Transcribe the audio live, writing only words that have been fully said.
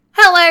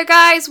Hello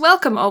guys,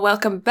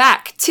 welcome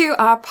back to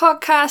our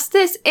podcast.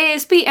 This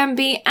is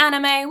BMB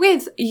Anime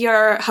with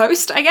your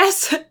host, I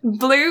guess,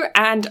 Blue,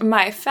 and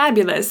my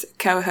fabulous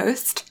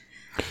co-host.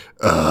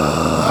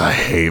 I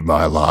hate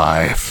my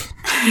life.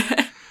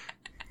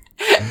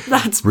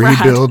 That's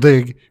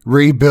Brad.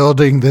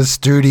 Rebuilding this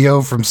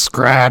studio from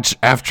scratch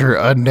after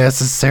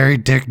unnecessary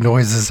dick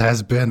noises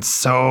has been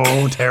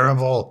so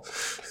terrible.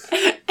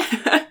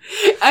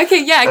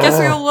 Okay, yeah, I guess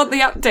we all want the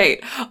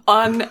update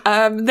on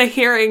the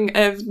hearing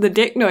of the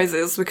dick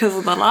noises because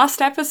of the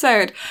last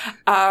episode.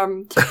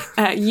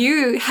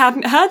 You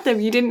hadn't heard them,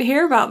 you didn't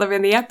hear about them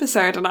in the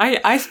episode, and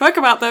I spoke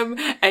about them,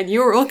 and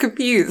you were all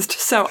confused,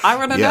 so I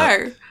want to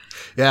know.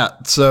 Yeah,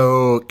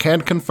 so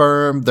can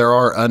confirm there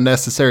are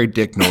unnecessary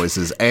dick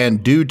noises,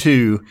 and due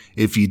to,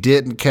 if you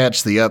didn't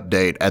catch the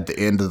update at the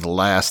end of the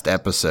last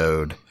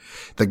episode,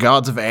 the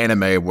gods of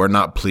anime were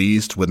not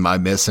pleased with my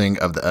missing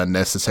of the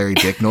unnecessary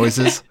dick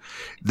noises.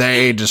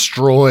 They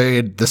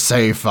destroyed the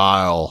save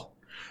file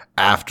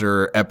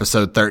after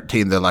episode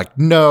 13. They're like,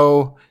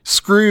 no,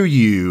 screw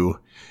you.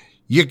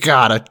 You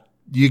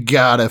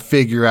gotta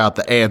figure out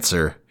the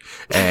answer.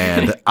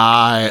 And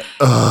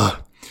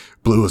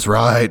Blue was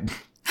right.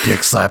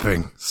 Dick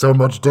slapping. So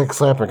much dick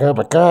slapping. Oh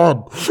my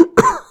God.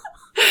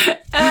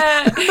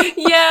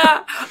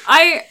 Yeah,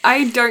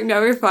 I don't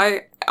know if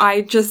I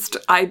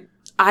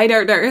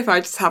don't know if I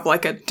just have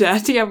like a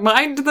dirtier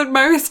mind than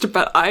most,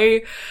 but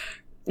I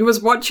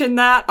was watching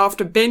that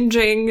after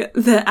binging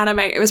the anime.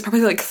 It was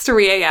probably like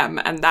 3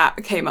 a.m. and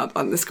that came up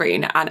on the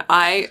screen and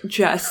I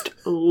just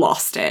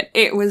lost it.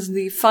 It was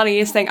the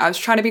funniest thing. I was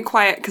trying to be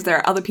quiet because there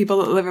are other people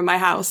that live in my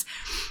house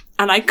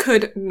and I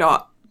could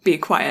not be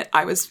quiet.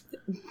 I was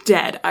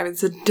dead. I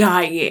was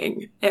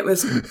dying. It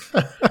was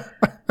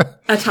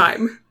a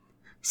time.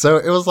 So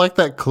it was like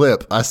that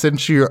clip I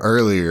sent you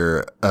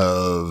earlier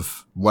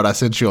of what I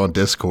sent you on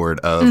Discord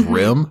of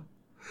Rim.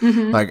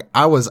 Mm-hmm. Like,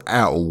 I was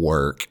at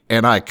work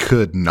and I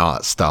could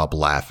not stop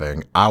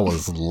laughing. I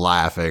was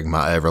laughing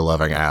my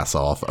ever-loving ass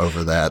off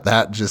over that.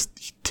 That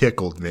just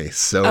tickled me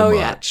so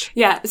much.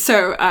 Yeah.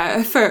 So,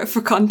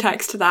 for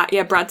context to that,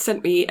 Brad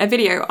sent me a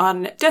video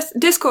on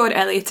Discord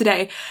earlier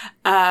today,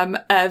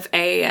 of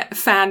a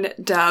fan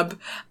dub,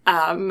 /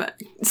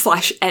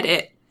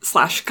 edit /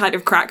 kind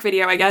of crack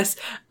video, I guess,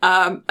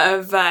 of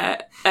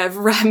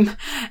Rem,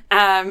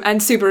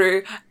 and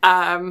Subaru,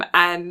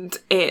 and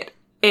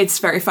it's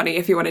very funny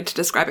if you wanted to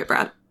describe it,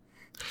 Brad.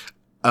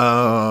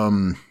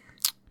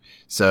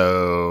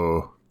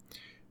 So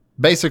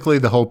basically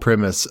the whole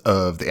premise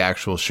of the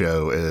actual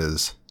show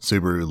is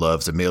Subaru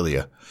loves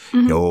Emilia.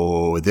 Mm-hmm.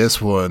 No,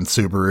 this one,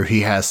 Subaru,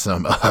 he has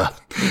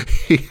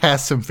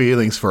some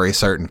feelings for a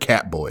certain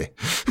cat boy.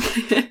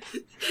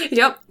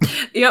 Yep.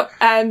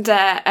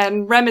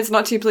 And Rem is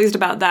not too pleased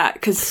about that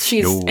because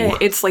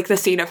it's like the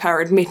scene of her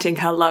admitting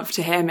her love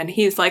to him and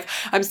he's like,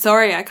 I'm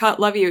sorry, I can't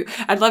love you.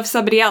 I love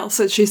somebody else.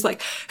 And she's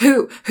like,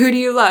 who do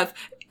you love?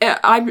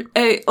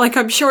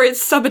 I'm sure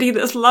it's somebody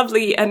that's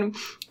lovely and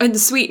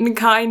sweet and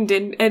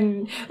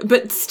kind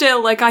but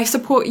still, like, I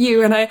support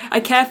you and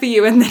I care for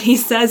you. And then he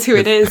says who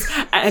it is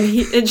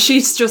and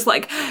she's just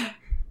like,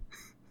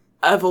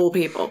 of all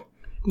people.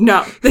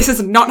 No, this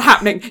is not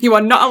happening. You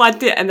are not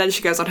allowed to. And then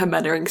she goes on her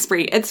murdering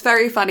spree. It's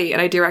very funny,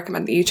 and I do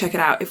recommend that you check it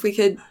out. If we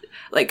could,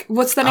 like,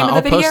 what's the name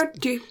of the video?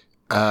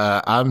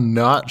 I'm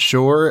not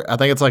sure. I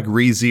think it's like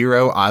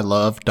ReZero I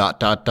love ...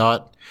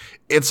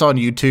 It's on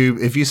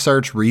YouTube. If you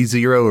search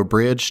ReZero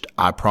abridged,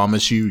 I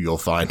promise you'll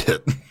find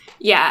it.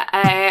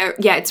 Yeah,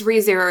 it's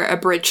ReZero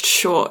abridged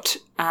short.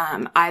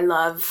 I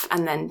love,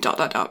 and then ...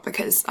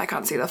 because I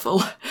can't see the full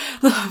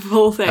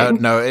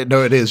thing. No,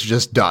 it is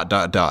just ... Is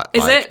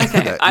it?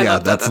 Okay. Yeah,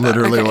 that's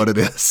literally what it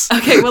is.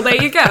 Okay, well there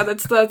you go.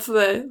 That's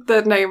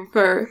the name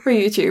for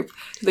YouTube,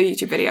 the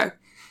YouTube video.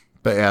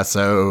 But yeah,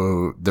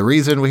 so the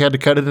reason we had to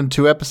cut it into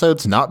 2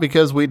 episodes, not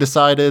because we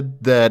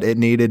decided that it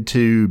needed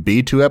to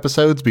be 2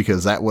 episodes,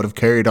 because that would have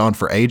carried on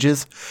for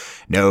ages.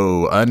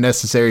 No,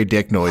 unnecessary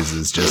dick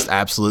noises just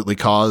absolutely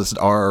caused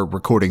our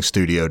recording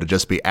studio to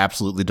just be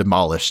absolutely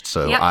demolished.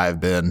 So yep. I've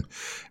been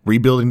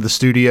rebuilding the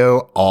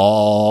studio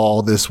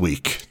all this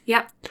week.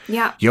 Yeah.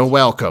 You're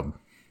welcome.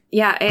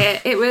 Yeah,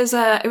 it was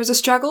a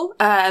struggle,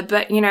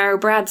 but you know,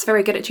 Brad's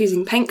very good at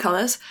choosing paint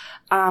colors,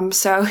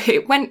 so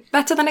it went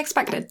better than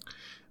expected.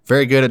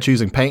 Very good at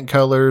choosing paint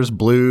colors.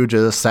 Blue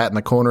just sat in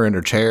the corner in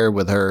her chair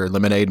with her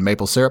lemonade and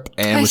maple syrup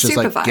and was just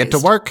like, get to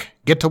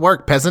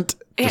work, peasant.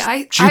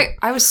 Yeah,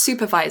 I was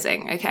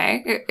supervising,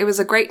 okay? It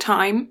was a great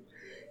time.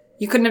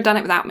 You couldn't have done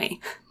it without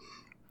me.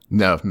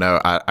 No,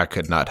 I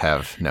could not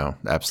have. No,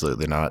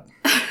 absolutely not.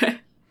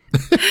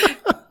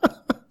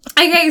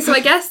 Okay, so I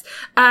guess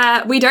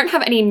we don't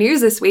have any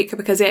news this week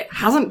because it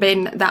hasn't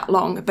been that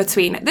long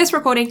between this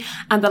recording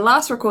and the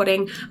last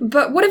recording.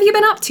 But what have you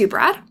been up to,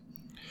 Brad?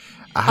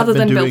 Other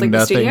than building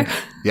the studio?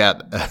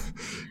 Yeah.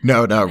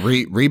 No.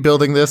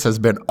 Rebuilding this has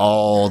been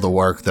all the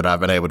work that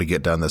I've been able to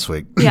get done this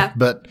week. Yeah.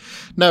 But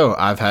no,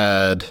 I've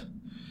had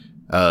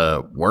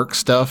work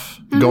stuff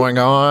going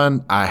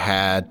on. I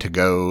had to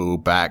go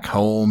back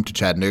home to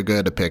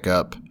Chattanooga to pick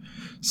up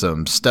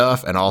some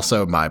stuff, and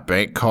also my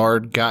bank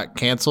card got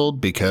canceled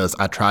because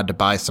I tried to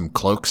buy some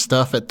cloak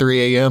stuff at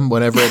 3 a.m.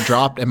 whenever it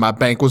dropped, and my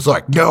bank was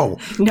like, no,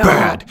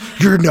 bad,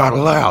 you're not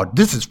allowed,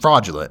 this is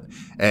fraudulent.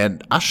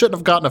 And I shouldn't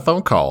have gotten a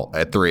phone call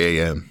at 3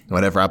 a.m.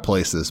 whenever I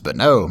placed this, but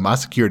no, my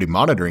security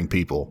monitoring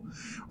people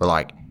were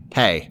like,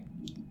 hey,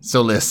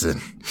 so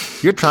listen,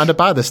 you're trying to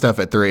buy this stuff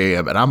at 3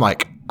 a.m. And I'm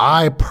like,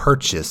 I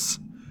purchase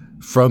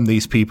from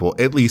these people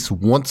at least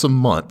once a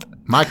month.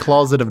 My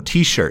closet of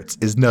t-shirts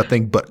is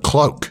nothing but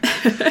cloak.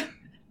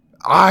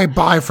 I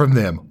buy from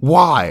them.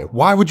 Why?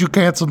 Why would you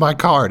cancel my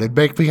card and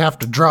make me have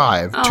to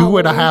drive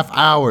 2.5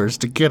 hours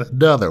to get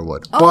another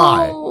one?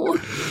 Why?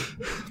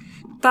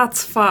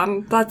 That's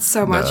fun. That's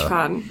so much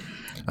fun.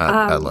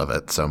 I love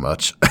it so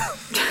much.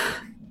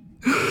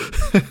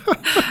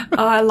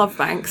 I love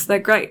banks. They're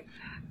great.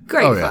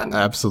 Great fun. Yeah,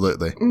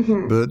 absolutely.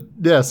 But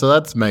yeah, so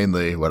that's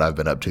mainly what I've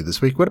been up to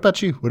this week. What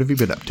about you? What have you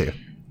been up to?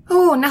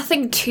 Oh,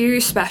 nothing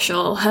too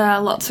special.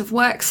 Lots of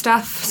work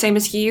stuff, same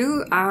as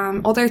you.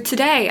 Although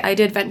today I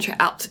did venture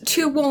out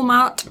to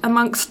Walmart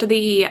amongst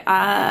the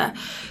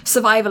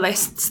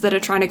survivalists that are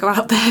trying to go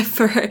out there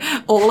for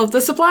all of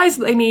the supplies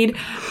that they need.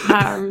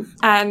 I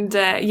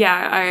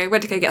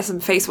went to go get some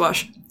face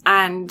wash.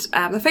 And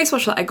the face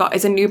wash that I got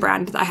is a new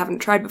brand that I haven't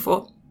tried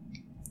before.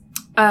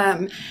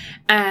 And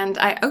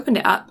I opened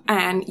it up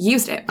and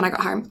used it when I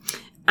got home.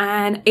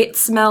 And it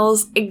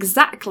smells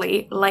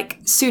exactly like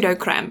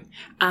Pseudo-Creme,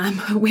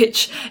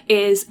 which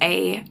is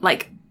a,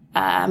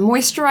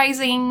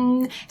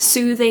 moisturizing,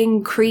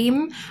 soothing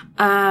cream.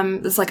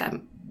 It's like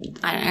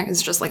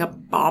it's just like a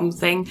balm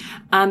thing,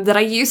 that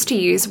I used to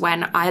use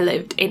when I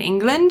lived in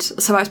England.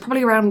 So I was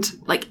probably around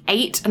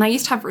 8, and I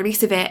used to have really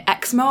severe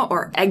eczema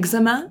or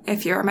eczema,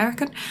 if you're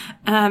American.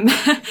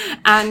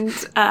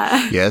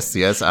 Yes,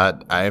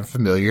 I am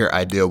familiar.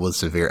 I deal with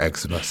severe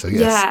eczema, so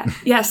yes.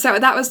 Yeah, so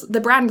that was the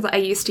brand that I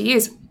used to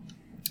use.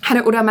 Had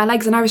it all down my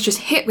legs, and I was just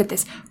hit with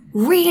this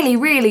really,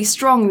 really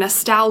strong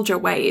nostalgia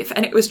wave,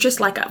 and it was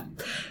just like a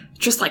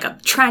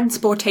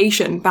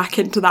transportation back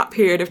into that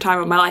period of time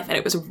of my life, and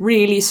it was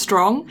really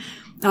strong.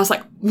 I was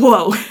like,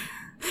 whoa.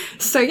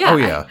 So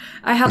yeah,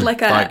 I had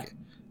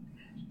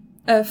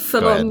a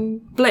full-on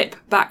blip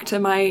back to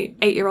my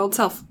 8-year-old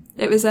self.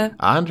 It was I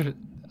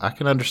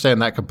can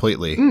understand that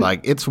completely.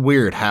 It's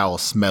weird how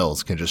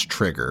smells can just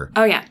trigger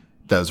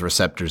those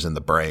receptors in the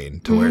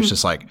brain to where it's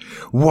just like,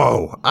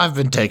 whoa, I've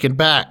been taken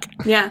back.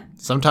 Yeah.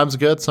 Sometimes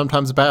good,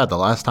 sometimes bad. The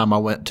last time I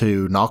went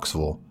to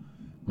Knoxville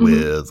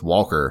with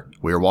Walker,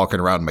 we were walking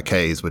around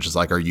McKay's, which is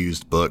like our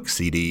used book,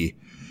 CD,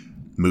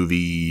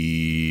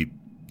 movie,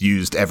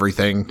 used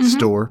everything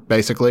store,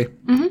 basically.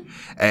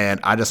 And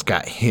I just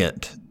got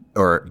hit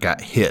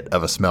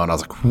of a smell, and I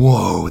was like,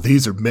 whoa,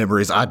 these are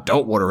memories I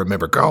don't want to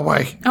remember. Go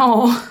away.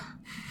 Oh.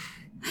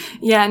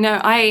 Yeah, no,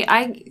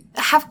 I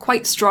have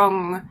quite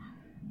strong...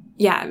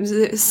 Yeah,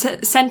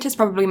 scent is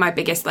probably my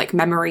biggest,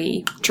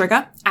 memory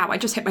trigger. Ow, I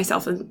just hit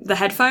myself in the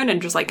headphone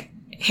and just,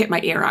 hit my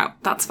ear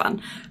out. That's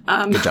fun.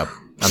 Good job.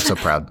 I'm so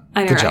proud.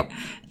 I know, Good job.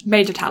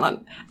 Major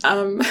talent.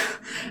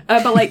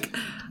 But,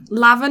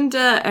 lavender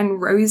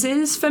and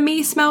roses, for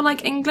me, smell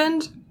like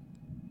England.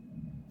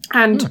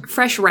 And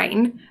fresh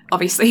rain,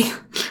 obviously.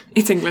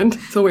 It's England.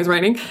 It's always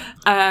raining.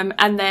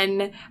 And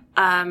then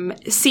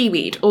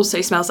seaweed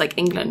also smells like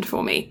England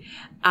for me.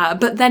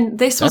 But then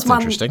this was one,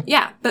 interesting.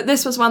 Yeah, but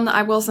this was one that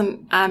I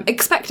wasn't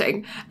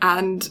expecting,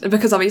 and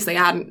because obviously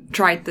I hadn't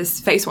tried this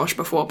face wash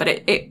before, but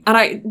and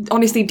I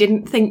honestly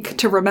didn't think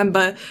to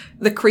remember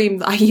the cream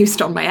that I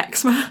used on my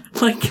eczema.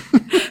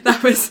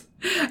 That was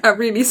a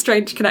really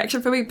strange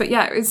connection for me. But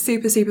yeah, it was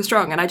super, super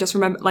strong, and I just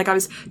remember I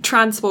was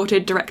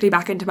transported directly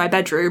back into my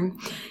bedroom.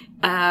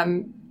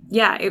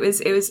 It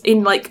was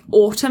in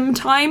autumn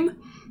time.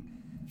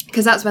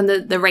 Because that's when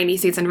the rainy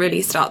season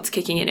really starts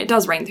kicking in. It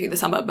does rain through the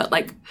summer, but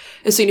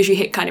as soon as you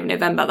hit kind of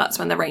November, that's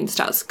when the rain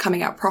starts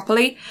coming out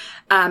properly.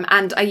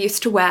 And I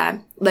used to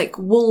wear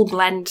wool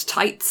blend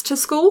tights to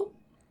school.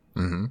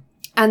 And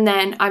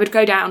then I would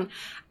go down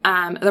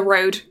the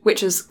road,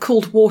 which is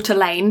called Water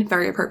Lane,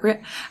 very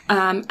appropriate.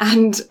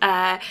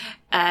 The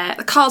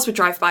cars would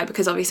drive by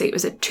because obviously it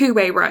was a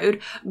 2-way road,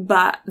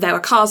 but there were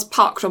cars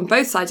parked on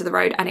both sides of the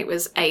road, and it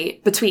was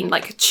between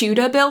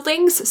Tudor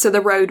buildings. So the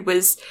road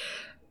was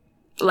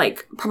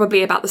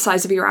probably about the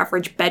size of your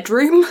average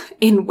bedroom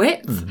in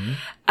width.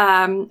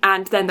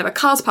 And then there were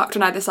cars parked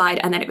on either side,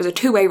 and then it was a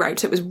 2-way road.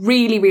 So it was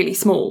really, really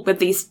small with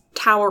these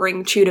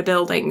towering Tudor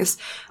buildings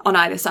on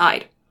either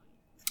side.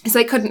 So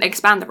they couldn't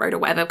expand the road or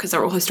whatever because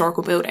they're all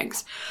historical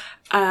buildings.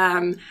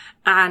 And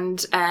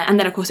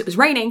then of course it was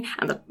raining,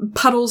 and the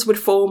puddles would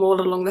form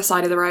all along the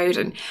side of the road,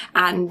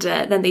 and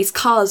then these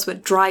cars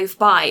would drive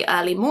by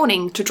early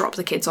morning to drop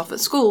the kids off at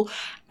school,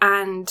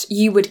 and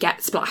you would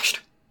get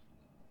splashed.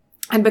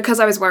 And because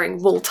I was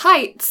wearing wool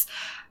tights,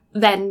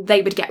 then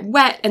they would get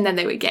wet, and then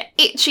they would get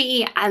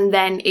itchy, and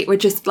then it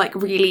would just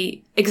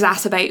really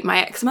exacerbate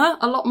my eczema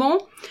a lot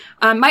more.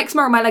 My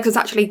eczema on my legs has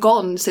actually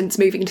gone since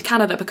moving to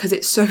Canada because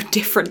it's so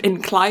different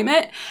in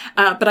climate.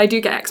 But I do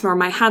get eczema on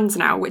my hands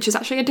now, which is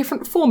actually a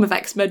different form of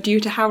eczema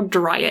due to how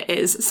dry it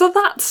is. So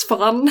that's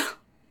fun.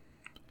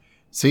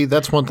 See,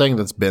 that's one thing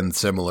that's been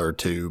similar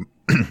to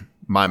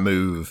my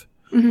move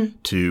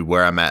to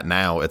where I'm at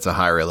now. It's a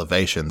higher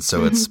elevation,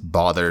 so it's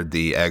bothered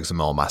the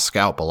eczema on my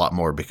scalp a lot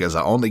more because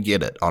I only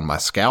get it on my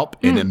scalp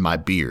and in my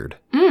beard.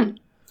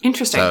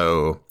 Interesting.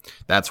 So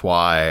that's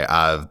why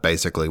I've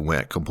basically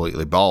went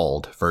completely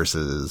bald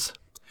versus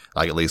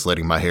like at least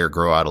letting my hair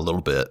grow out a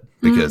little bit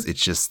because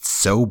it's just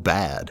so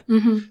bad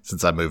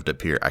since I moved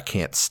up here. I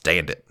can't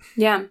stand it.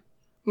 Yeah.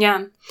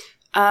 Yeah.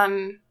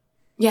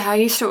 Yeah, I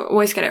used to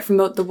always get it from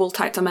the wool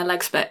tights on my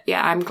legs, but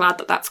yeah, I'm glad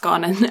that that's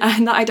gone and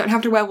that I don't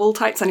have to wear wool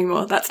tights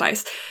anymore. That's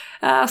nice.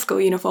 School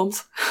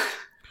uniforms.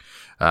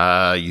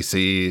 You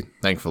see,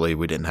 thankfully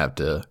we didn't have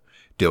to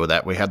deal with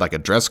that. We had like a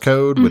dress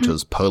code, which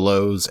was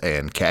polos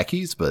and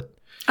khakis, but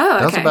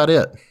that's about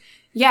it.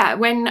 Yeah,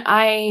 when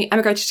I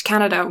emigrated to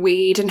Canada,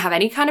 we didn't have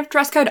any kind of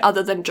dress code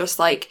other than just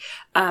like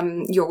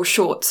your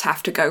shorts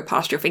have to go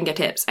past your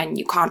fingertips and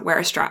you can't wear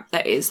a strap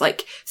that is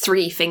like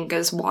 3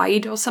 fingers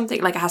wide or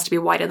something. Like it has to be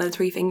wider than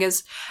 3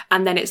 fingers.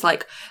 And then it's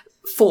like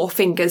 4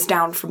 fingers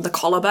down from the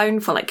collarbone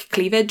for like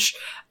cleavage.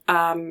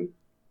 And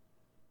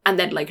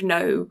then like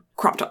no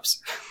crop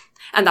tops.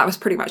 And that was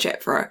pretty much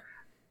it for it.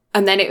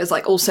 And then it was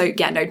like also,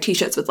 yeah, no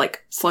t-shirts with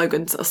like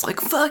slogans that was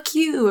like, fuck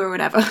you or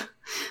whatever.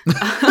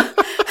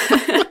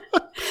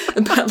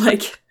 But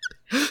like,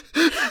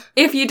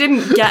 if you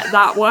didn't get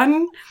that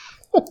one,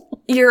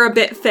 you're a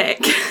bit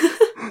thick.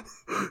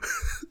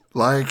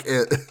 Like,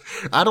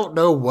 I don't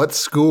know what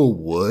school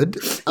would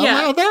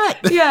allow that.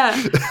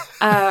 Yeah.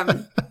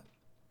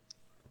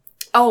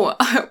 Oh,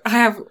 I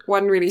have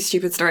one really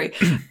stupid story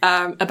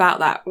about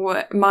that.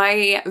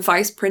 My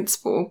vice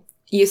principal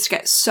used to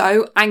get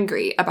so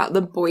angry about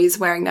the boys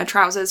wearing their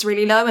trousers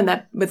really low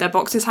and with their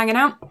boxes hanging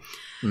out.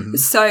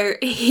 So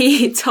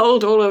he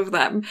told all of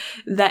them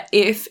that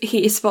if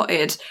he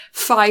spotted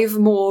 5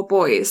 more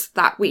boys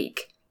that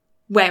week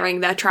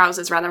wearing their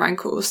trousers around their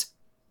ankles,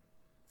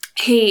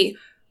 he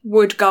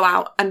would go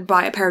out and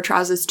buy a pair of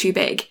trousers too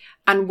big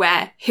and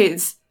wear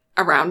his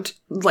around,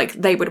 like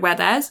they would wear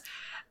theirs.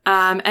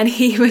 And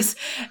he was,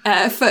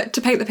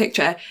 to paint the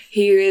picture,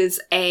 he was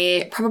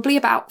probably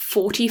about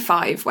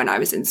 45 when I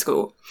was in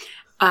school.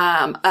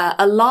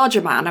 A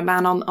larger man, a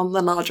man on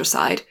the larger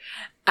side,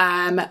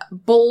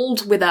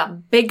 bald with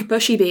a big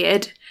bushy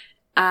beard.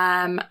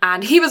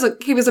 And he was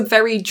a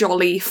very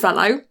jolly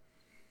fellow,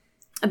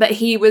 but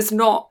he was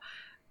not,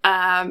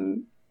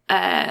 one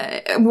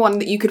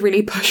that you could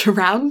really push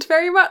around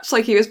very much.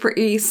 Like he was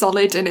pretty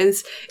solid in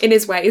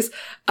his ways.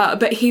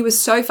 But he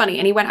was so funny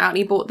and he went out and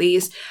he bought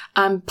these,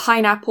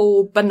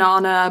 pineapple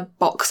banana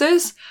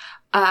boxers.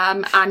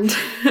 And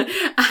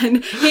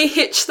he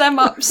hitched them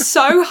up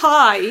so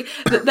high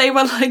that they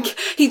were like,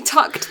 he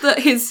tucked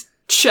his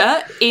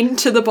shirt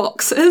into the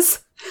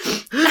boxers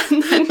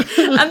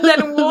and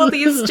then wore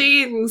these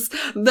jeans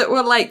that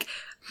were like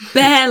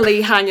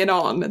barely hanging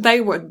on.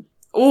 They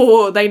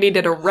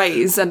needed a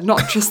raise and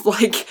not just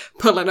like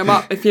pulling them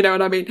up, if you know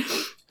what I mean.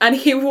 And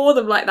he wore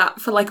them like that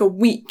for like a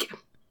week.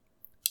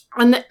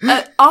 And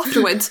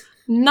afterwards,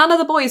 none of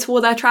the boys wore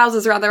their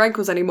trousers around their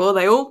ankles anymore.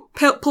 They all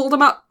pulled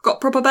them up,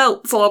 got proper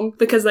belts on,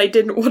 because they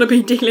didn't want to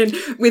be dealing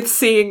with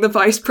seeing the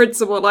vice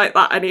principal like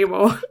that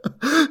anymore.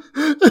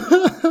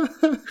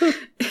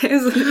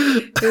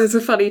 It was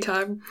a funny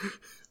time.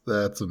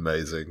 That's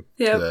amazing.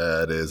 Yeah.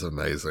 That is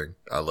amazing.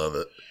 I love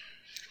it.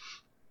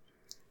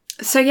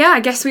 So yeah, I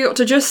guess we ought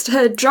to just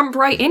jump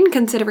right in,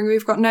 considering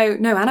we've got no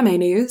anime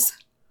news.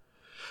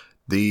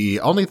 The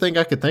only thing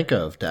I could think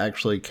of to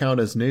actually count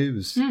as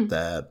news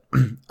that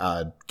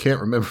I can't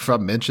remember if I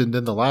mentioned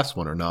in the last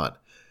one or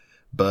not,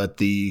 but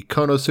the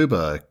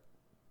Konosuba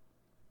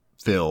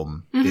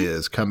film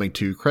is coming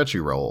to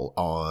Crunchyroll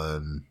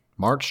on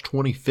March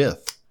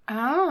 25th.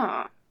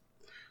 Ah.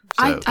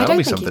 So that'll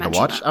be something to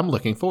watch. That. I'm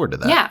looking forward to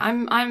that. Yeah,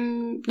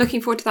 I'm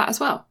looking forward to that as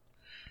well.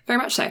 Very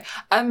much so.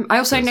 I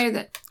also know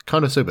that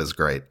Konosuba is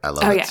great. I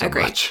love it so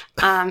much.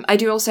 I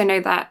do also know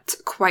that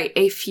quite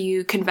a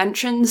few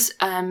conventions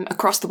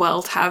across the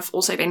world have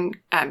also been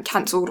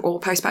cancelled or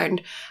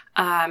postponed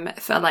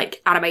for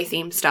like anime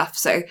themed stuff.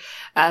 So,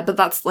 but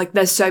that's like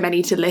there's so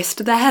many to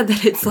list there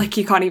that it's like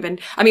you can't even.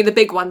 I mean, the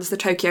big ones, the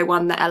Tokyo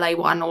one, the LA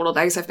one, all of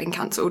those have been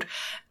cancelled.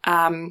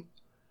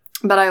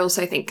 But I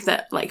also think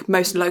that like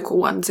most local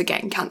ones are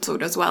getting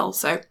cancelled as well.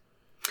 So.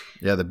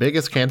 Yeah, the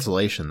biggest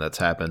cancellation that's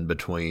happened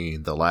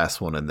between the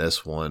last one and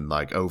this one,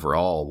 like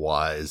overall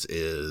wise,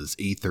 is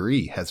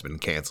E3 has been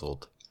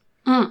canceled.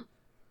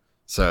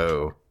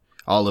 So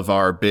all of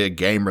our big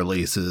game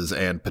releases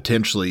and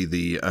potentially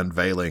the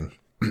unveiling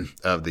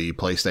of the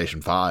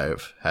PlayStation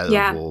 5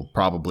 will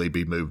probably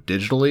be moved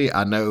digitally.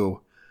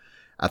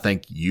 I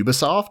think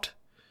Ubisoft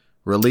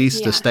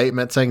released a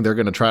statement saying they're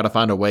going to try to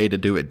find a way to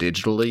do it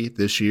digitally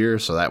this year,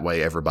 so that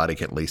way everybody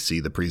can at least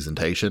see the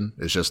presentation.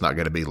 It's just not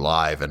going to be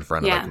live in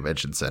front of a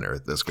convention center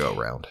this go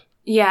around.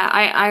 Yeah,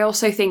 I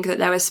also think that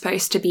there was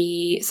supposed to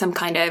be some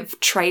kind of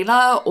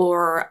trailer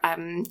or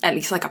at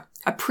least like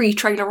a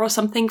pre-trailer or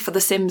something for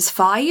The Sims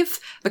 5,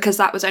 because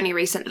that was only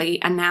recently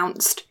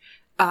announced.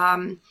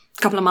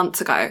 couple of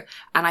months ago,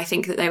 and I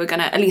think that they were going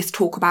to at least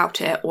talk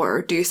about it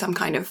or do some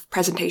kind of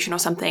presentation or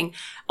something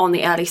on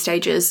the early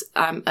stages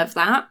of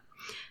that.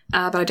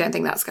 But I don't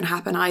think that's going to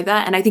happen either.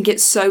 And I think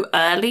it's so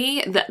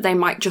early that they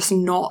might just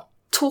not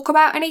talk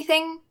about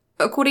anything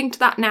according to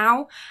that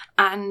now,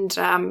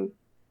 and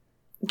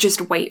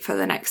just wait for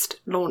the next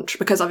launch,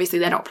 because obviously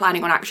they're not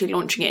planning on actually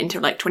launching it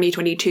until like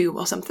 2022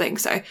 or something.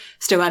 So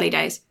still early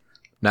days.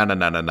 No.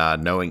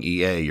 Knowing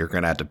EA, you're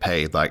going to have to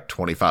pay like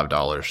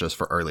 $25 just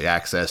for early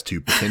access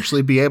to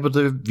potentially be able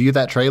to view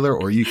that trailer,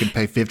 or you can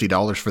pay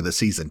 $50 for the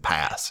season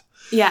pass.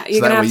 Yeah, so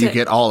that way you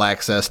get all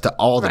access to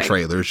all the right.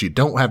 trailers. You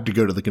don't have to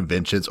go to the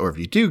conventions, or if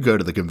you do go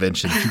to the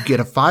conventions, you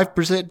get a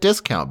 5%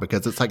 discount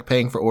because it's like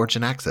paying for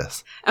Origin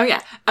access. Oh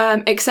yeah,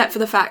 except for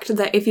the fact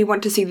that if you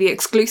want to see the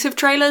exclusive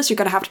trailers, you're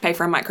going to have to pay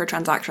for a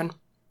microtransaction.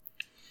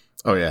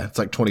 Oh yeah, it's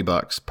like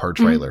 $20 per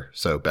trailer.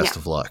 So best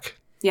of luck.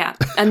 Yeah,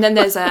 and then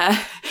there's a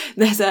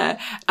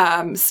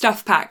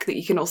stuff pack that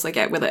you can also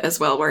get with it as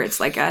well, where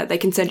it's like they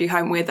can send you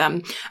home with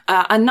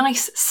a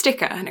nice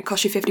sticker, and it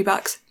costs you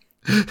 $50.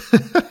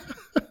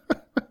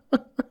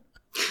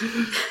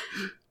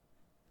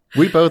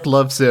 We both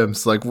love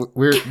Sims. Like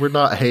we're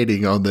not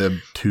hating on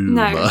them too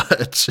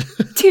much.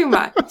 Too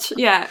much.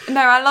 Yeah.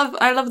 No,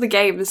 I love the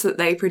games that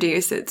they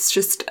produce. It's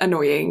just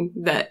annoying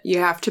that you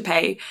have to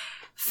pay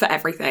for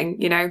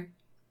everything, you know.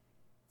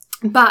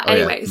 But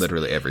anyways,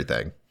 literally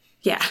everything.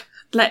 Yeah.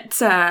 Let's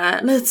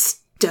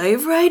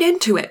dive right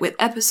into it with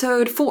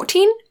episode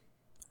 14.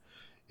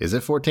 Is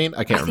it 14?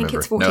 I can't remember. Think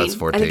it's 14. No, it's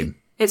 14.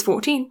 It's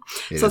 14.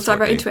 So let's dive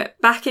right into it.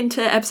 Back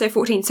into episode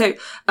 14. So,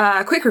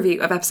 quick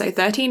review of episode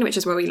 13, which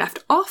is where we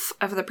left off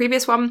of the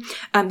previous one.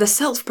 The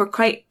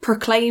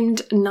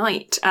self-proclaimed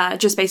knight,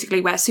 just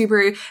basically where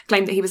Subaru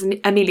claimed that he was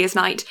Amelia's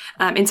knight,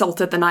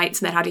 insulted the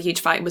knights, and then had a huge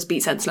fight and was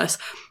beat senseless.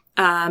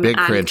 Big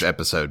cringe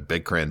episode.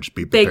 Big cringe.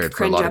 Be prepared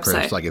for a lot of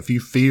cringe. Like, if you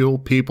feel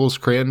people's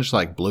cringe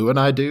like Blue and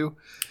I do.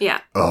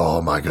 Yeah.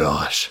 Oh my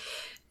gosh.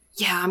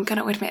 Yeah, I'm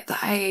going to admit that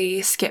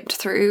I skipped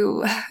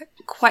through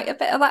quite a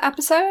bit of that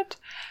episode.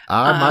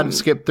 I might have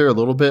skipped through a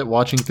little bit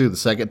watching through the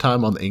second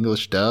time on the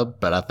English dub,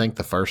 but I think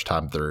the first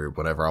time through,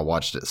 whenever I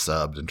watched it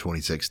subbed in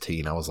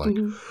 2016, I was like,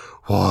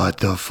 what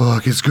the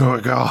fuck is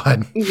going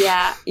on?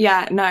 Yeah,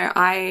 no,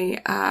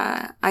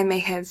 I may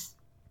have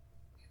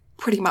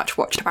pretty much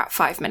watched about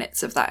 5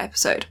 minutes of that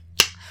episode.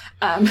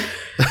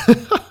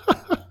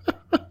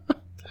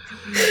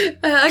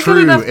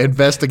 True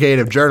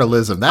investigative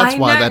journalism. That's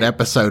why that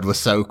episode was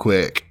so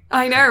quick.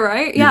 I know,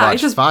 right? You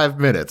watched 5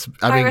 minutes.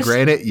 I mean,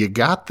 granted, you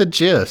got the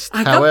gist.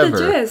 However,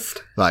 got the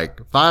gist.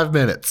 Like 5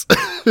 minutes.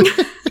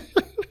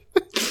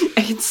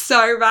 It's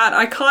so bad.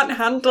 I can't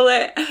handle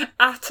it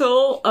at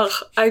all. Ugh.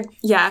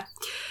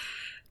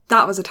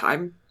 That was a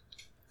time.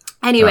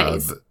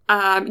 Anyways, so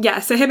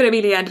him and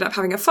Amelia ended up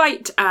having a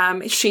fight.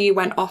 She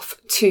went off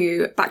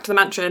back to the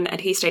mansion,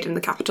 and he stayed in the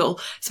capital,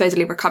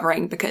 supposedly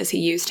recovering because he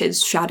used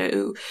his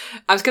shadow.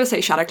 I was going to say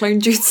shadow clone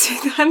jutsu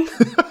then.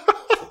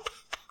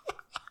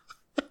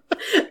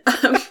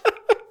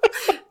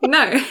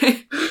 No,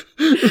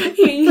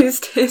 he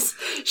used his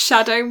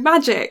shadow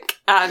magic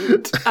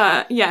and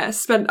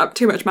spent up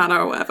too much mana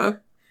or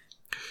whatever.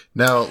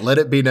 Now, let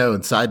it be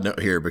known, side note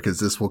here, because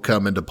this will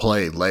come into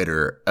play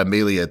later,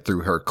 Amelia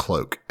threw her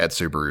cloak at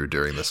Subaru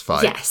during this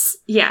fight. Yes,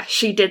 yeah,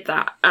 she did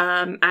that.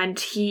 And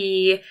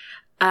he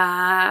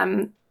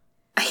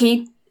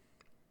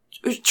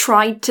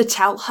tried to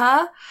tell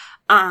her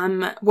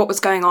what was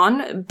going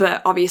on,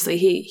 but obviously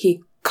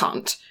he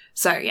can't.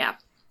 So yeah.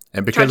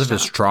 And because of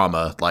his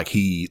trauma,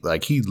 he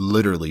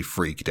literally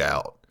freaked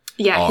out.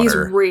 Yeah, he's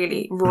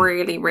really,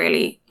 really,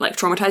 really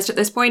traumatized at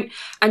this point.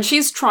 And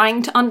she's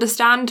trying to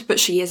understand, but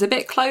she is a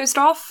bit closed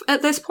off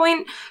at this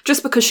point,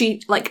 just because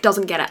she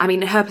doesn't get it. I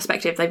mean, in her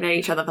perspective, they've known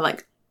each other for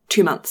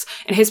 2 months.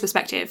 In his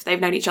perspective,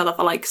 they've known each other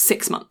for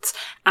 6 months.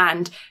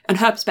 And in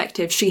her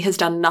perspective, she has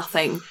done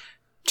nothing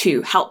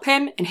to help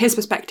him. In his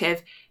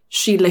perspective,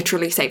 she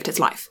literally saved his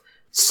life.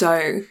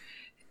 So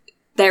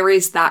there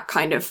is that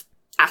kind of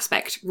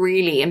aspect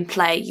really in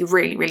play. You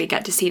really, really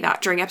get to see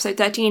that during episode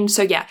 13.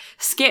 So yeah,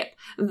 skip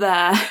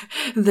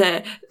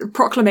the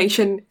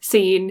proclamation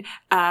scene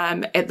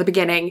at the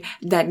beginning,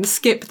 then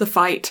skip the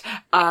fight,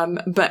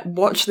 but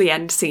watch the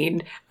end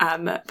scene,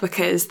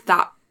 because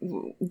that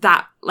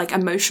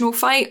emotional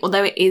fight,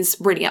 although it is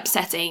really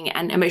upsetting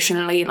and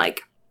emotionally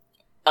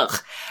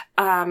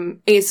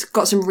is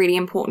got some really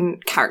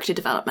important character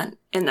development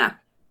in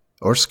there.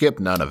 Or skip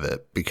none of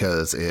it,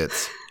 because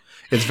it's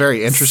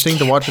very interesting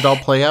to watch it all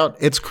play out.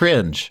 It's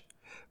cringe,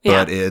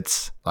 but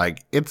it's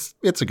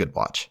a good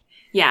watch.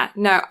 Yeah,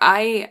 no,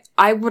 I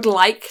would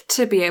like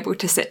to be able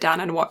to sit down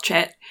and watch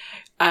it,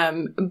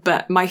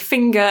 but my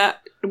finger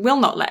will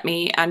not let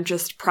me and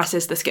just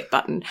presses the skip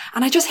button.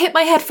 And I just hit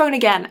my headphone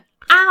again.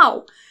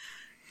 Ow!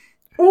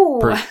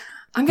 Ooh.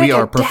 We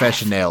are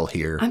professional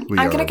here. We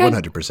are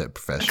 100%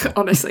 professional.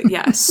 Honestly,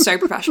 yeah, so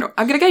professional.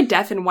 I'm going to go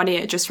deaf in one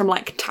ear just from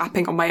like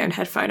tapping on my own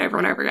headphone over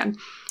and over again.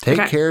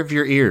 Take care of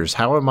your ears.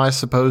 How am I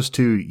supposed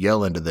to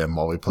yell into them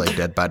while we play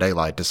Dead by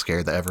Daylight to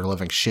scare the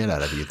ever-living shit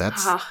out of you?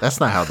 That's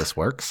not how this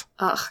works.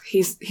 Ugh,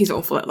 he's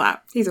awful at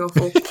that. He's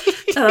awful.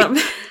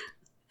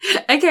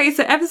 Okay,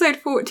 so episode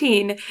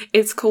 14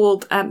 is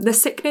called The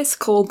Sickness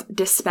Called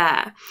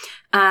Despair.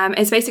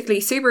 It's basically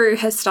Subaru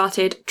has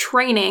started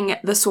training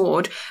the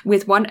sword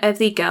with one of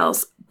the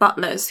girls'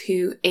 butlers,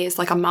 who is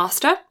like a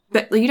master,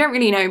 but you don't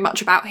really know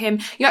much about him.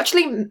 You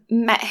actually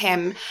met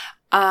him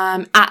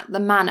at the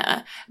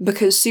manor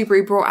because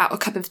Subaru brought out a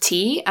cup of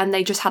tea and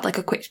they just had like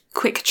a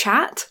quick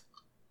chat.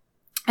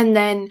 And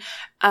then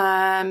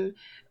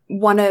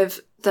one of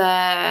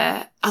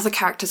the other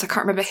characters, I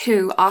can't remember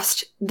who,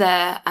 asked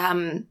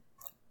the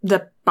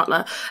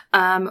butler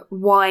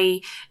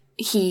why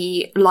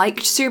he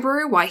liked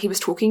Subaru, why he was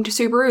talking to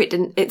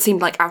Subaru. It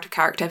seemed like out of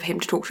character for him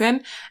to talk to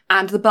him.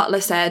 And the butler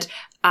said,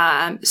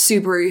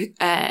 Subaru,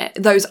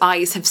 those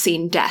eyes have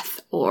seen death,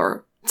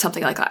 or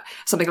something like that,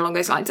 something along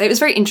those lines. It was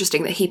very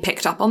interesting that he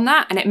picked up on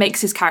that, and it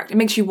makes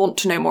you want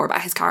to know more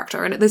about his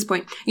character. And at this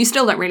point, you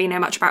still don't really know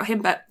much about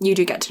him, but you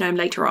do get to know him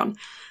later on.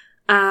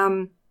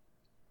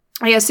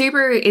 Yeah,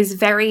 Subaru is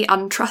very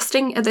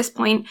untrusting at this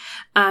point.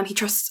 He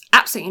trusts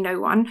absolutely no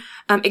one,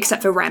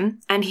 except for Rem,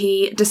 and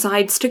he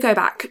decides to go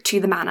back to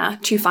the manor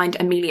to find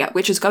Amelia,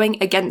 which is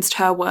going against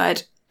her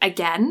word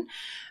again,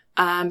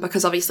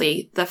 because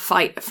obviously the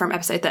fight from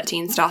episode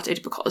 13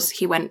 started because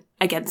he went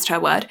against her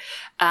word.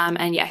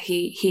 And yeah,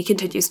 he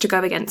continues to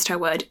go against her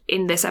word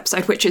in this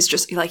episode, which is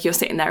just like you're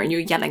sitting there and you're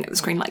yelling at the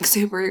screen like,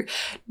 Subaru,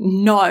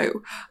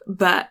 no.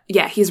 But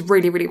yeah, he's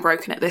really, really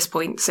broken at this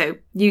point, so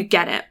you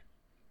get it.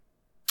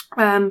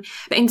 But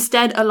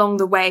instead, along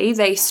the way,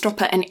 they stop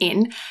at an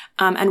inn,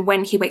 and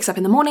when he wakes up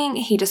in the morning,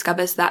 he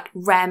discovers that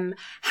Rem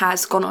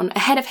has gone on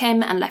ahead of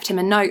him and left him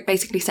a note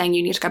basically saying,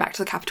 you need to go back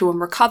to the capital and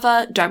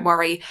recover. Don't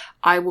worry,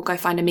 I will go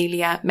find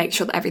Amelia, make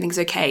sure that everything's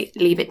okay,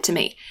 leave it to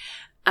me.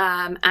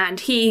 And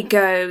he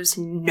goes,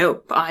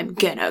 nope, I'm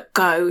gonna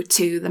go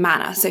to the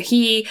manor. So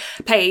he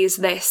pays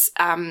this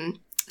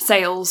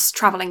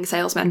traveling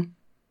salesman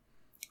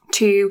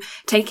to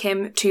take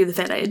him to the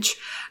village.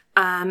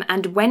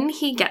 And when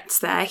he gets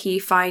there, he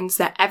finds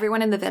that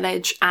everyone in the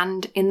village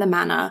and in the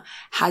manor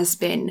has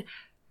been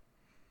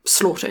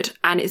slaughtered,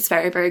 and it's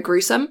very, very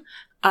gruesome.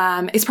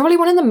 It's probably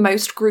one of the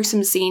most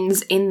gruesome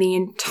scenes in the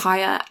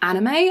entire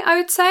anime, I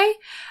would say.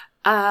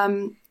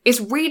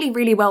 It's really,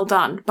 really well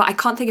done, but I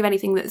can't think of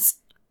anything that's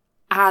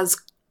as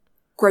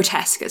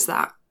grotesque as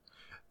that.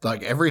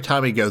 Like, every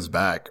time he goes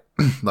back,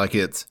 like,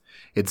 it's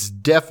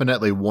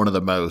definitely one of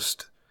the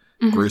most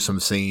gruesome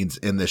scenes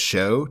in this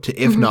show,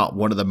 if not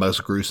one of the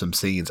most gruesome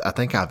scenes I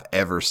think I've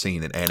ever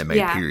seen in anime,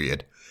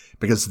 period.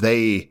 Because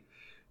the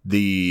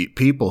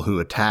people who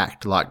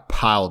attacked, like,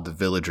 piled the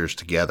villagers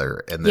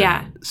together and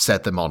then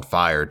set them on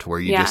fire to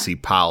where you just see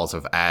piles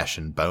of ash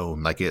and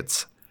bone. Like,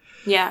 it's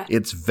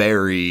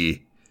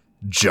very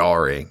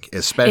jarring,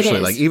 especially,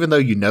 like, even though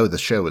you know the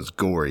show is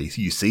gory,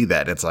 you see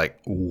that, and it's like,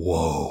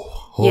 whoa,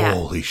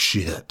 holy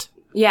shit.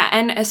 Yeah,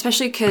 and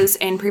especially because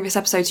in previous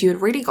episodes you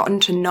had really gotten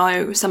to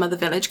know some of the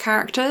village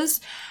characters,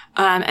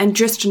 and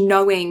just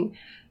knowing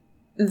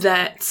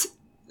that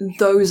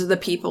those are the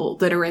people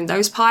that are in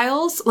those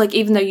piles, like,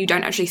 even though you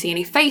don't actually see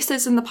any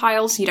faces in the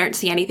piles, you don't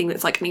see anything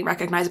that's like any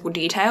recognizable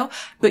detail,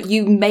 but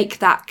you make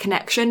that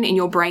connection in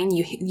your brain,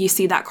 you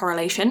see that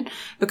correlation,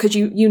 because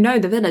you know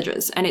the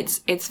villagers, and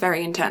it's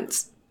very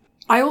intense.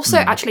 I also,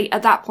 actually,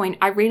 at that point,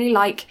 I really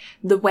like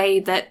the way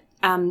that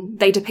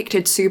they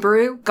depicted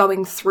Subaru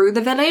going through the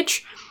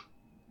village.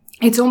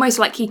 It's almost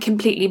like he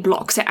completely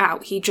blocks it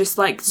out. He just,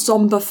 like,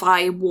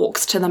 zombify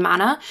walks to the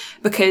manor,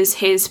 because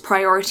his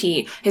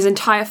priority, his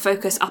entire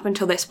focus up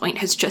until this point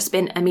has just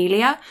been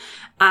Amelia.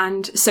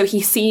 And so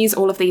he sees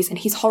all of these and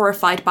he's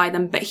horrified by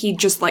them, but he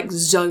just, like,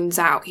 zones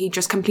out. He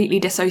just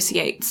completely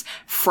dissociates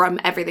from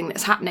everything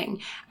that's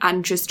happening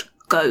and just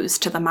goes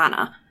to the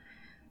manor.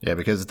 Yeah,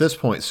 because at this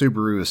point,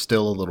 Subaru is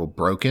still a little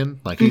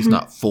broken. Like, he's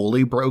not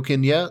fully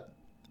broken yet.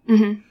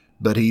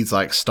 But he's,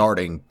 like,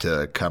 starting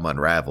to come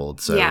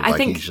unraveled. So, I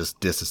think he's just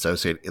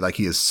disassociated. Like,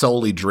 he is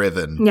solely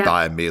driven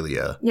by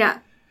Amelia. Yeah.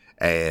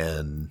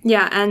 And...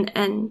 yeah,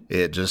 and...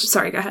 it just...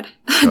 sorry, go ahead.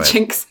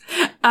 Jinx.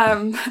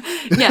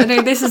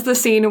 This is the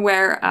scene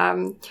where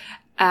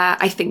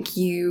I think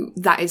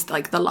that is,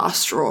 like, the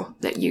last straw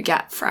that you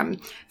get from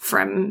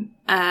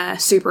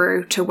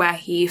Subaru to where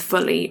he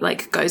fully,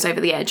 like, goes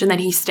over the edge. And then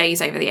he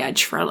stays over the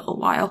edge for a little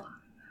while.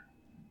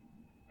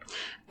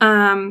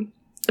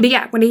 But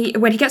yeah, when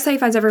he gets there, he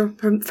finds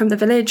everyone from the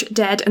village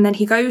dead, and then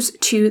he goes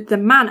to the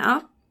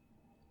manor.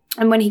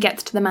 And when he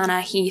gets to the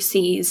manor, he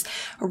sees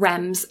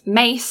Rem's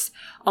mace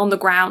on the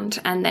ground,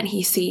 and then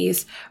he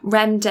sees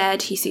Rem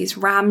dead, he sees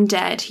Ram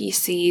dead, he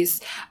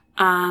sees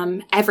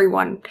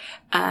everyone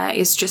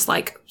is just,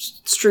 like,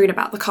 strewn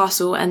about the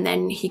castle, and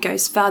then he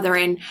goes further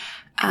in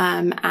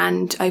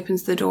and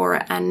opens the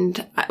door,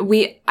 and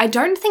I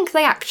don't think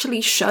they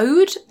actually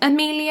showed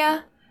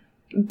Amelia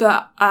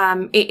but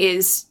it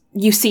is,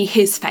 you see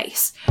his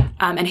face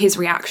and his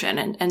reaction,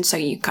 and so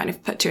you kind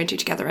of put two and two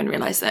together and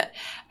realize that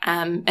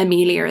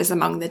Amelia is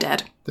among the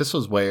dead. This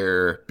was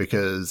where,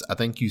 because I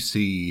think you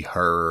see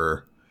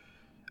her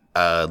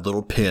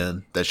little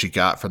pin that she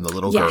got from the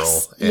little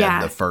girl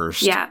in the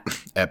first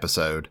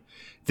episode.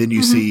 Then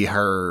you see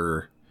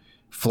her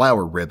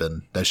flower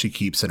ribbon that she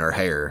keeps in her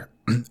hair,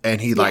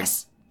 and he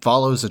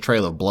follows a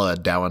trail of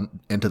blood down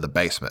into the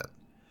basement.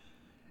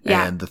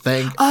 Yeah. And the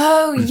thing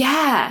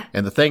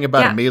and the thing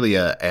about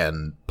Amelia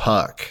and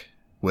Puck,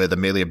 with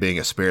Amelia being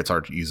a spirits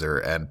art user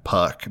and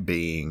Puck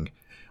being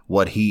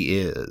what he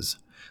is,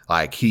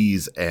 like,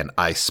 he's an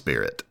ice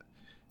spirit.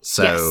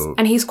 So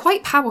and he's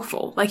quite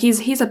powerful. Like,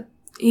 he's a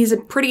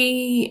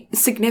pretty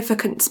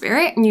significant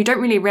spirit, and you don't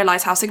really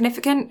realize how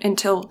significant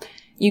until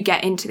you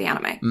get into the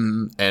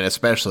anime. And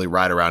especially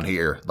right around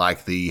here,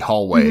 like the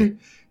hallway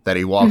that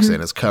he walks in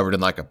is covered in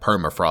like a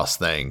permafrost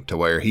thing, to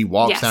where he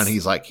walks down,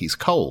 he's like, he's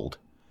cold,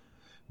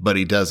 but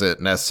he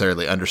doesn't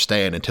necessarily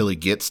understand until he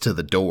gets to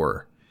the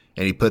door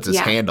and he puts his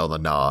hand on the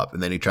knob,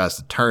 and then he tries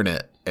to turn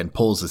it and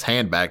pulls his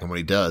hand back, and when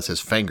he does, his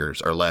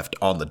fingers are left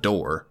on the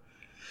door.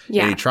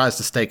 And he tries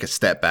to take a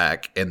step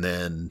back, and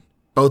then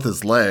both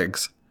his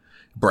legs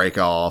break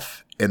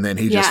off, and then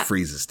he just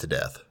freezes to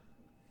death.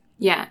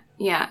 It's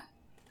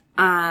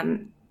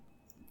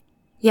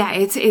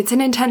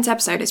an intense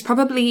episode. It's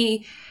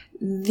probably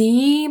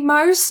the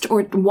most,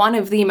 or one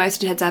of the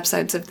most intense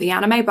episodes of the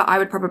anime, but I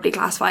would probably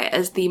classify it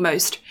as the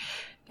most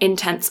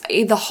intense.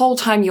 The whole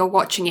time you're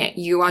watching it,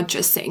 you are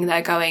just sitting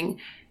there going,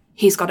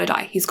 he's got to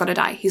die, he's got to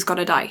die, he's got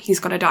to die, he's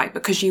got to die,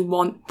 because you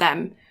want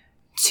them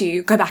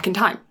to go back in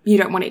time. You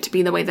don't want it to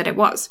be the way that it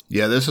was.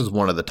 Yeah, this is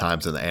one of the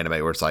times in the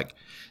anime where it's like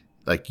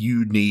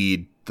you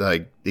need,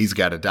 like, he's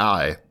got to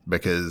die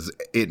because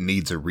it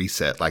needs a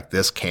reset. Like,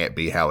 this can't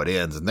be how it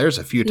ends. And there's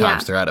a few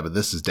times throughout it, but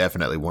this is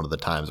definitely one of the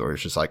times where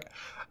it's just like,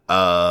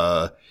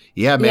 figure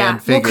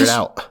it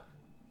out.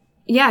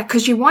 Yeah,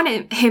 because you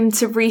want him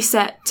to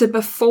reset to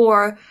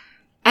before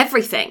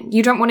everything.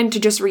 You don't want him to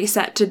just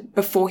reset to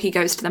before he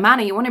goes to the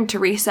manor. You want him to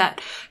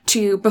reset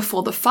to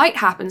before the fight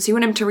happens. You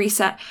want him to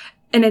reset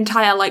an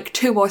entire, like,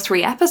 2 or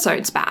 3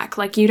 episodes back.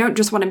 Like, you don't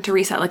just want him to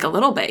reset, like, a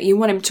little bit. You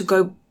want him to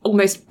go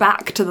almost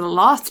back to the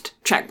last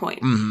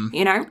checkpoint,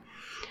 you know?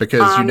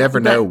 Because you never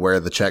know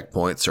where the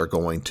checkpoints are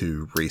going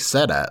to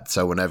reset at.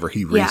 So whenever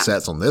he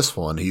resets on this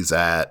one, he's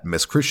at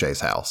Miss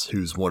Cruchet's house,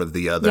 who's one of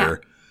the other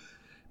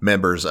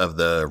members of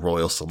the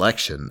royal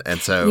selection.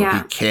 And so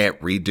he can't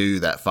redo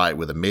that fight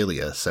with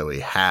Amelia, so he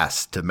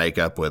has to make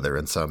up with her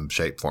in some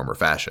shape, form, or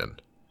fashion.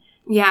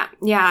 Yeah.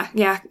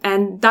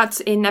 And that's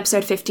in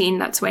episode 15.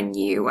 That's when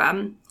you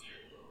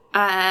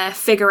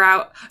figure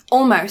out,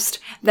 almost,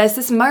 there's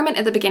this moment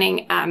at the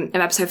beginning of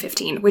episode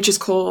 15, which is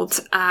called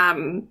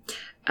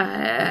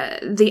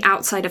The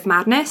Outside of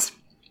Madness.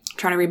 I'm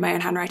trying to read my own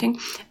handwriting.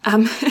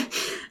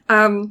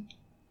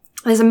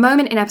 There's a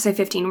moment in episode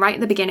 15 right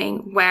at the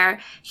beginning where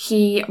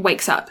he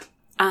wakes up,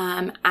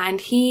 and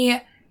he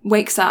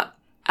wakes up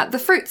at the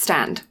fruit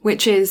stand,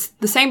 which is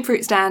the same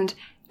fruit stand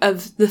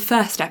of the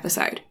first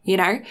episode, you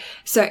know?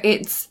 So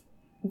it's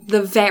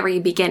the very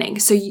beginning.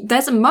 So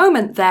there's a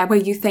moment there where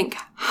you think,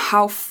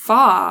 how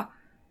far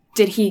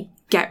did he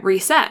get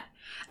reset?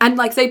 And,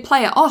 like, they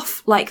play it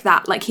off like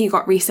that, like he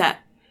got reset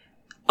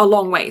a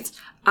long ways,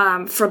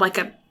 for like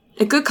a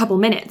good couple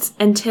minutes,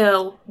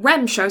 until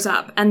Rem shows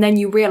up, and then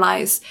you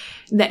realize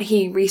that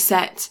he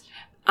reset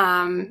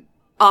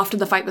after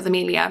the fight with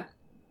Amelia.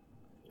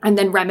 And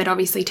then Rem had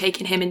obviously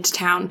taken him into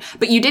town,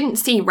 but you didn't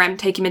see Rem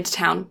take him into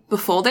town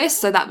before this,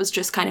 so that was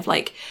just kind of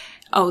like,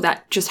 oh,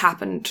 that just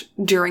happened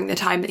during the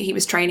time that he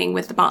was training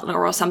with the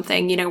butler or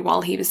something, you know,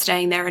 while he was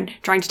staying there and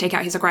trying to take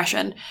out his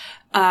aggression.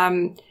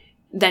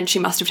 Then she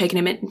must have taken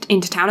him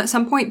into town at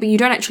some point, but you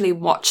don't actually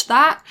watch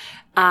that.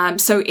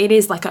 So it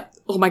is like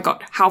oh my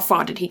god, how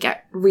far did he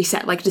get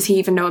reset? Like, does he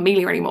even know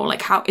Amelia anymore?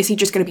 Like, how is he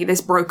just going to be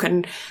this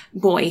broken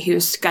boy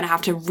who's going to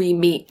have to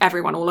re-meet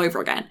everyone all over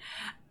again?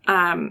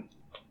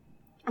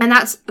 And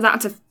that's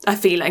a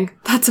feeling.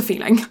 That's a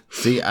feeling.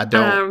 See, I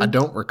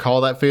don't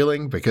recall that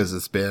feeling because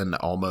it's been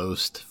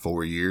almost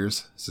 4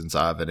 years since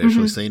I've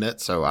initially seen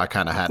it. So I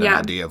kind of had an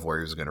idea of where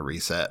he was going to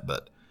reset,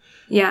 but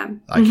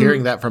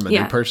hearing that from a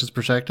new person's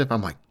perspective,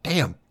 I'm like,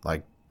 damn,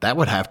 like that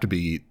would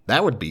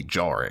be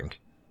jarring.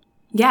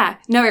 Yeah,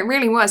 no, it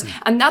really was.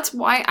 And that's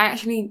why I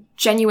actually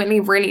genuinely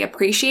really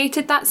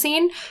appreciated that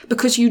scene,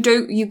 because you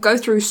go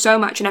through so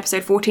much in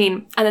episode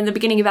 14 and then the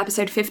beginning of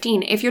episode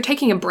 15. If you're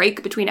taking a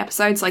break between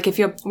episodes, like if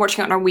you're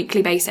watching it on a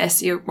weekly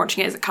basis, you're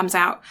watching it as it comes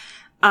out,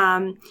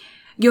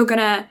 you're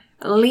gonna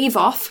leave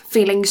off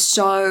feeling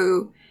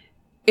so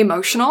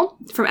emotional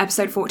from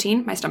episode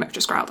 14. My stomach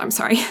just growled, I'm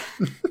sorry.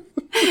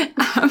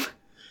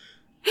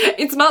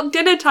 It's not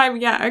dinner time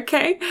yet,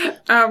 okay?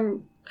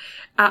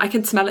 I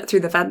can smell it through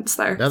the vents,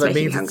 though. Now that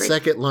means it's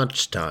second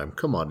lunchtime.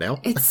 Come on now.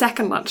 It's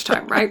second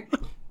lunchtime, right?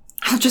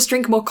 I'll just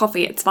drink more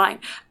coffee. It's fine.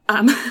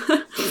 But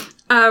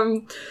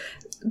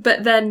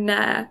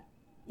then,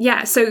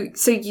 so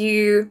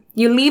you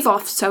leave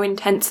off so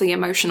intensely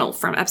emotional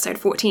from episode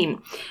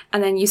 14,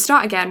 and then you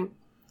start again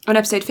on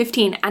episode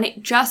 15, and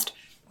it just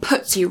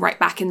puts you right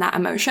back in that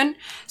emotion.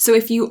 So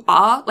if you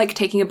are like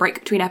taking a break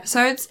between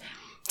episodes,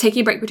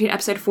 taking a break between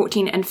episode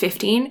 14 and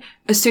 15,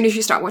 as soon as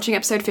you start watching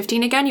episode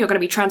 15 again, you're going to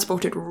be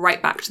transported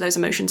right back to those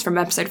emotions from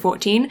episode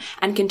 14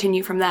 and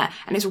continue from there.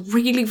 And it's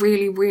really,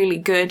 really, really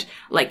good,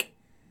 like,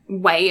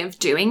 way of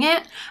doing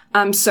it,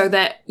 so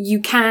that you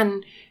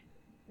can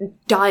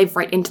dive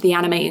right into the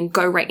anime and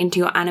go right into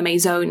your anime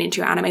zone,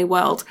 into your anime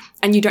world,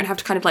 and you don't have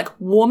to kind of like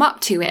warm up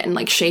to it and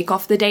like shake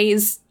off the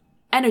day's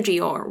energy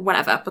or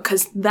whatever,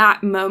 because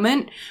that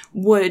moment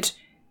would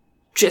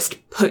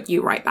just put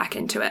you right back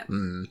into it.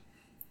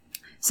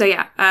 So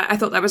yeah, I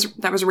thought that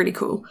was really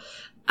cool.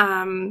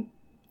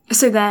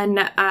 So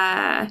then,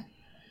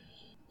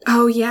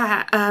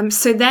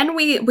 so then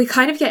we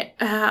kind of get,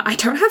 I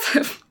don't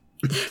have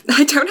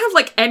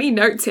like any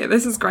notes here.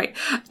 This is great.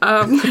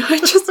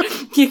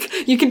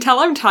 You can tell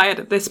I'm tired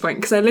at this point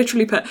because I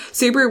literally put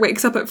Subaru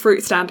wakes up at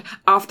fruit stand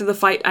after the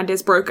fight and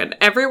is broken.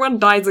 Everyone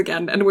dies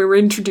again and we were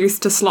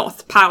introduced to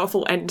Sloth.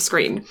 Powerful end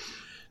screen.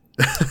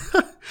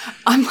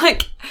 I'm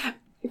like,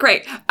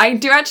 great. I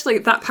do actually,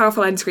 that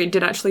powerful end screen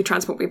did actually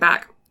transport me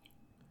back.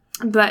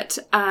 But,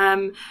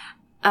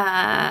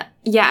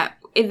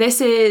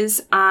 this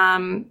is,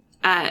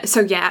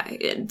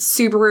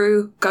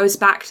 Subaru goes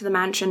back to the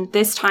mansion.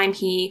 This time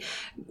he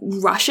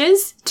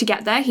rushes to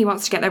get there. He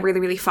wants to get there really,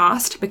 really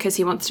fast because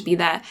he wants to be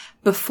there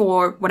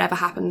before whatever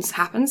happens.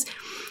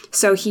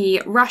 So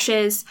he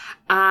rushes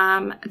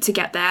to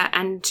get there,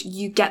 and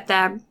you get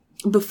there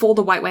before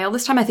the white whale.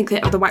 This time I think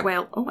the white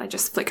whale... Oh, I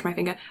just flicked my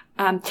finger.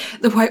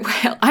 The white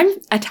whale... I'm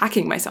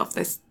attacking myself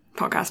this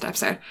podcast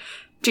episode.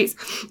 Jeez.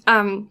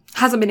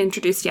 Hasn't been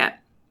introduced yet.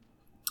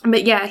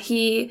 But yeah,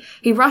 he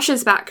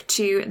rushes back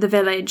to the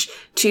village,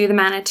 to the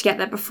manor, to get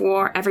there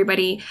before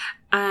everybody.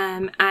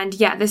 And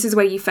yeah, this is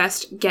where you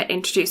first get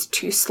introduced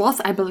to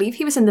Sloth. I believe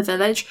he was in the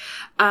village.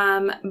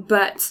 Subaru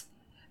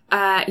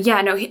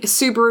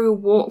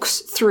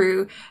walks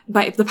through,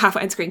 by the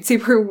powerful end screen,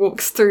 Subaru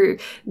walks through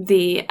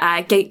the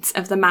gates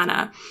of the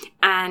manor,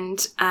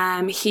 and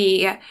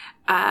he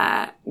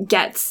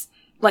gets...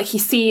 Like, he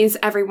sees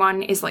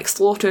everyone is, like,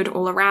 slaughtered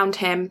all around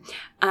him,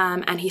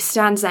 and he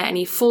stands there and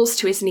he falls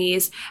to his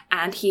knees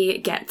and he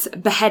gets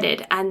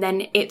beheaded. And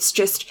then it's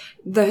just,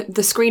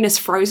 the screen is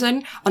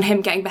frozen on him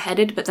getting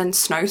beheaded, but then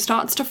snow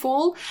starts to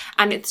fall,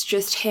 and it's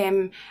just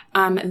him,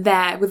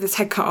 there with his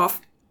head cut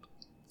off.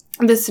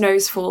 The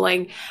snow's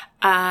falling,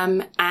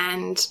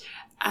 and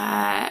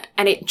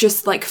it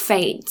just, like,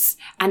 fades,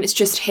 and it's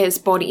just his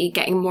body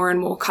getting more and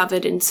more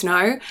covered in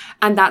snow,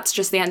 and that's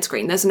just the end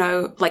screen. There's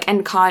no, like,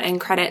 end card,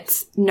 end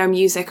credits, no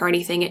music or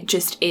anything. It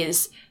just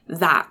is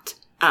that,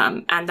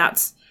 and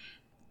that's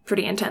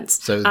pretty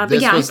intense. So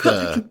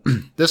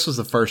this was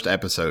the first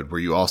episode where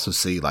you also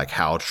see, like,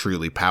 how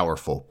truly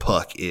powerful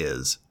Puck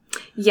is.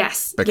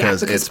 Yes,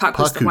 because it's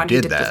Puck who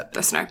did that.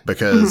 The snow.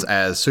 Because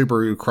as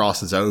Subaru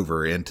crosses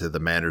over into the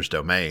manor's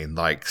domain,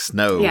 like,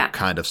 snow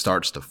kind of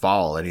starts to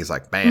fall, and he's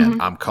like,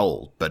 man, I'm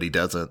cold, but he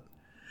doesn't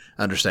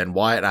understand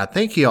why. And I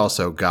think he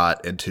also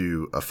got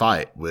into a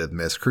fight with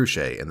Miss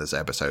Cruciate in this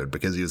episode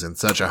because he was in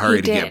such a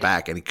hurry to get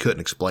back, and he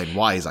couldn't explain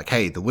why. He's like,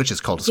 hey, the witch's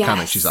cult is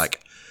coming. She's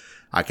like,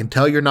 I can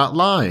tell you're not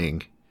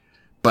lying,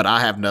 but I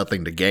have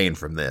nothing to gain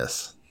from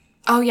this.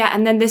 Oh yeah,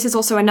 and then this is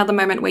also another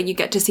moment where you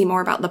get to see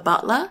more about the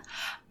butler.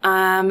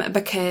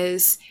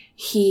 Because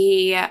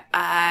he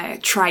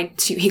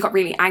got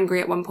really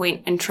angry at one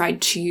point and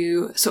tried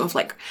to sort of,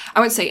 like, I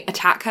won't say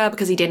attack her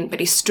because he didn't,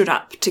 but he stood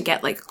up to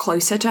get, like,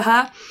 closer to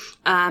her.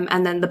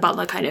 And then the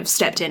butler kind of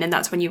stepped in, and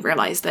that's when you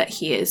realize that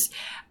he is,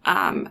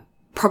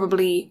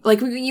 probably,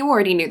 like, you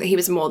already knew that he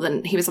was more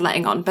than he was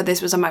letting on, but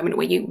this was a moment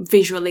where you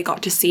visually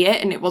got to see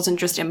it, and it wasn't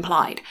just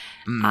implied,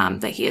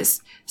 that he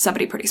is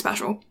somebody pretty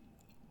special.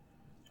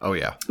 Oh,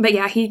 yeah. But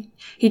yeah, he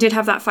did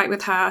have that fight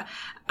with her,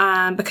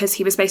 because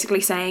he was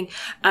basically saying,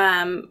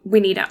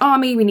 we need an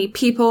army, we need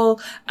people,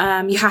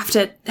 you have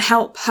to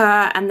help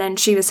her. And then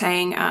she was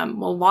saying,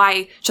 well,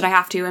 why should I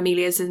have to?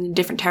 Amelia's in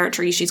different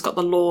territories. She's got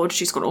the Lord.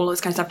 She's got all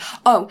this kind of stuff.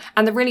 Oh,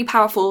 and the really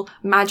powerful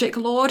magic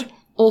Lord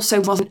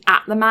also wasn't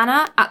at the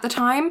manor at the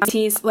time.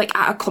 He's, like,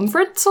 at a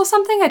conference or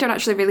something. I don't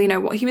actually really know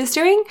what he was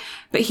doing,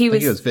 but he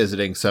was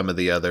visiting some of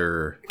the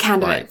other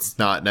candidates.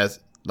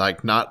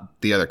 Like,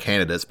 not the other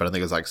candidates, but I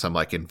think it was, like, some,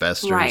 like,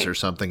 investors or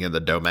something in the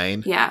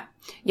domain. Yeah.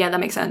 Yeah, that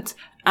makes sense.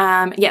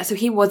 So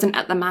he wasn't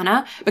at the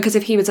manor, because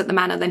if he was at the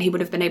manor, then he would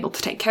have been able to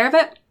take care of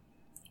it,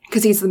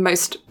 because he's the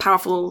most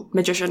powerful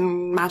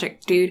magician,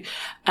 magic dude,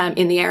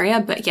 in the area.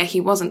 But yeah, he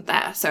wasn't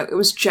there. So it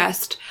was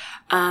just,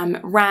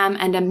 Ram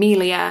and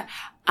Amelia,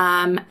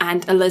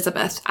 and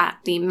Elizabeth at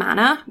the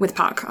manor, with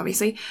Puck,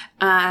 obviously,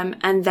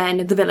 and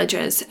then the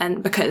villagers,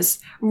 and because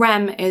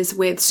Rem is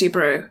with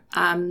Subaru,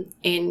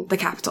 in the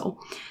capital.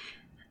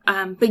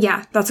 But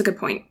yeah, that's a good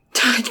point.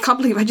 I can't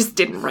believe I just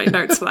didn't write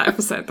notes for that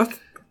episode.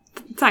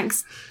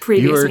 Thanks,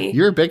 previous me.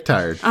 You were big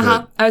tired.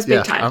 I was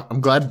big tired. I'm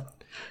glad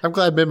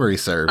memory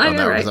served on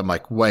that, because I'm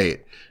like,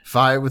 wait,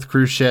 fight with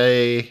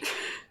Cruciate,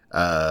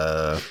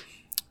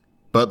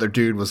 Butler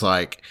dude was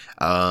like,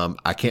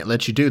 I can't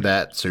let you do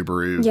that.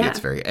 Subaru gets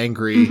very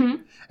angry.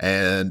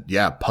 And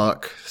yeah,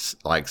 Puck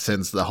like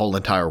sends the whole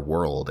entire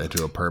world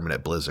into a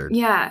permanent blizzard.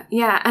 Yeah,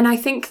 yeah. And I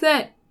think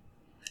that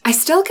I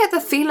still get the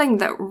feeling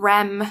that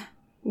Rem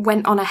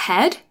went on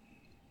ahead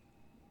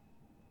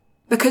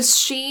because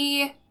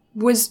she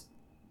was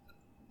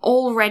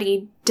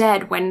already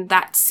dead when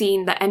that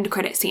scene, the end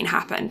credit scene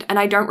happened. And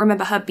I don't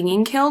remember her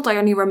being killed. I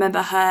only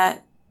remember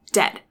her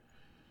dead.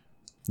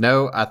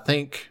 No, I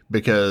think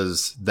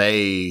because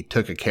they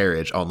took a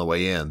carriage on the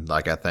way in.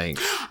 Like, I think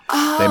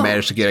they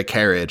managed to get a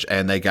carriage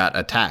and they got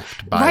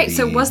attacked by Right,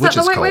 so was that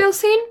the white whale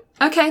scene?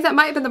 Okay, that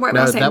might have been the white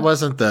whale scene. No, that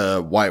wasn't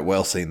the white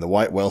whale scene. The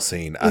white whale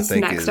scene, I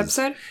think, next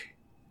episode?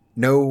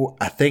 No,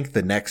 I think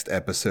the next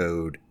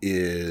episode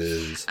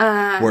is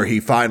where he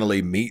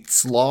finally meets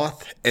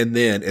Sloth, and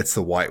then it's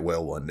the white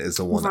whale one is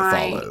the one that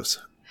follows.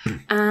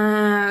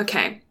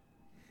 Okay.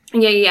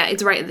 Yeah,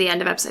 it's right at the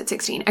end of episode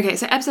 16. Okay,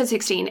 so episode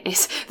 16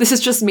 this is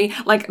just me,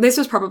 like, this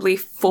was probably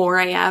 4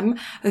 a.m.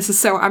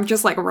 I'm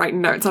just, like,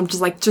 writing notes. I'm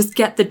just, like, just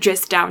get the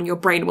gist down, your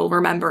brain will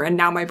remember, and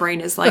now my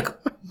brain is like,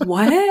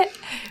 what?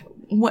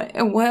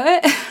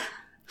 What?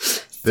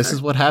 This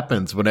is what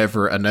happens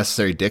whenever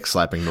unnecessary dick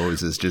slapping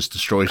noises just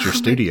destroys your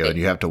studio and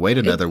you have to wait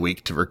another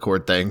week to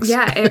record things.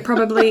 Yeah, it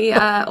probably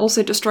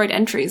also destroyed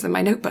entries in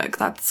my notebook.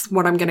 That's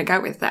what I'm going to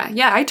go with there.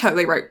 Yeah, I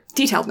totally wrote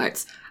detailed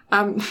notes.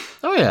 Oh,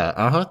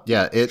 yeah,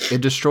 yeah,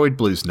 it destroyed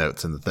Blue's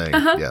notes in the thing.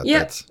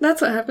 Yeah,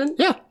 that's what happened.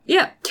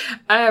 Yeah.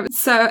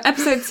 So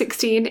episode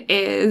 16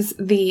 is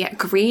the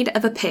greed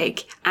of a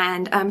pig,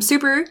 and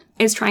Subaru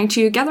is trying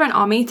to gather an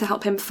army to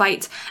help him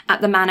fight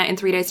at the manor in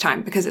 3 days'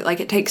 time, because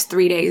it takes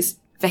 3 days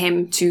for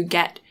him to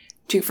get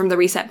to from the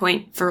reset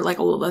point for like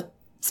all of the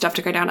stuff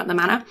to go down at the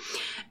manor,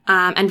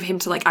 and for him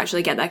to like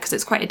actually get there because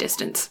it's quite a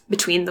distance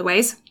between the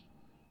ways.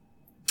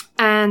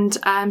 And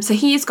so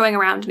he's going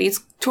around and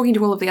he's talking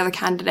to all of the other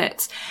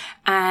candidates,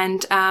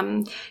 and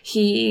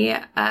he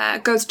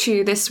goes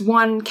to this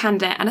one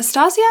candidate,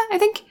 Anastasia, I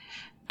think.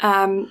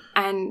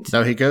 And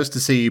no, he goes to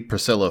see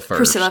Priscilla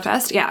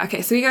first. Yeah.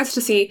 Okay. So he goes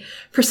to see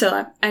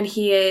Priscilla, and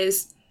he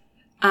is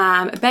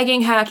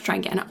begging her to try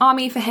and get an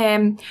army for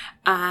him.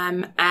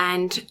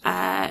 And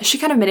she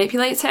kind of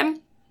manipulates him.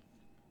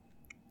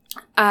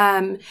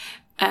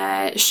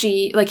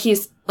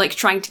 He's like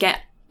trying to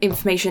get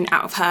information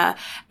out of her,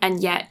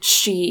 and yet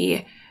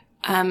she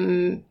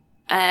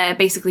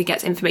basically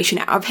gets information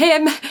out of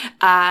him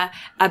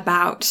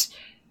about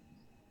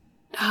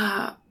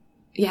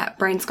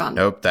brain's gone.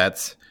 Nope,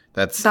 that's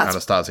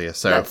Anastasia.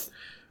 So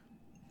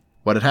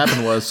what had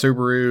happened was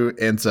Subaru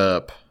ends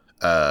up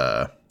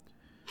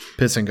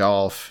pissing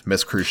off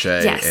Miss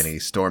Cruciate, and he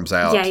storms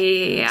out.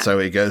 Yeah. So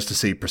he goes to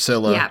see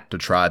Priscilla to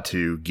try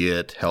to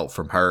get help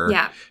from her.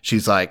 Yeah.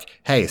 She's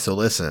like, hey, so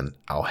listen,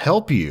 I'll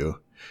help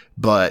you,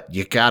 but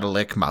you gotta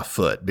lick my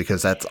foot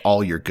because that's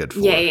all you're good for.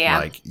 Yeah.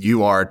 Like,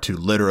 you are to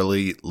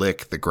literally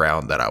lick the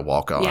ground that I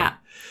walk on. Yeah.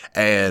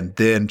 And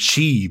then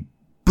she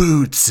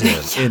boots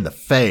him in the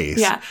face.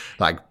 Yeah.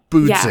 Like,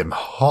 boots him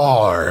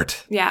hard.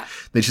 Yeah.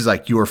 Then she's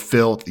like, you're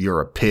filth,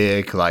 you're a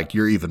pig, like,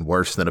 you're even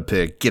worse than a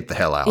pig, get the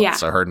hell out. Yeah.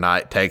 So her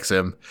knight takes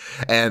him,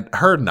 and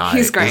her knight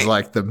is great.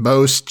 like the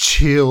most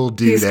chill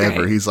dude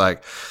ever. Great. He's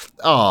like,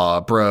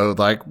 oh, bro,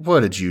 like, what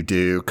did you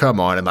do?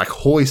 Come on. And like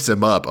hoists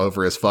him up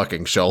over his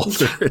fucking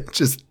shoulder and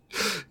just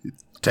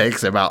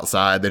takes him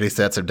outside. Then he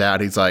sets him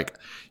down. He's like,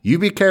 you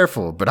be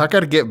careful, but I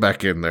got to get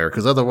back in there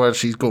because otherwise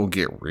she's going to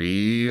get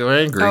real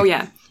angry. Oh,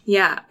 yeah.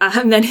 Yeah.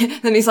 And then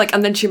he's like,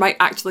 and then she might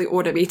actually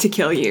order me to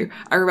kill you.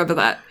 I remember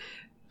that.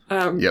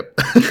 Yep.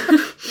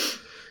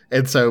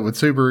 And so with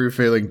Subaru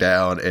feeling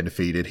down and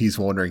defeated, he's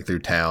wandering through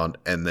town,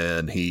 and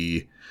then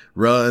he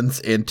runs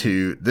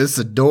into this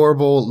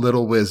adorable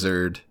little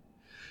wizard,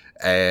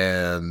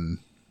 and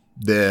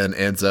then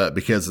ends up,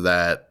 because of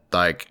that,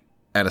 like,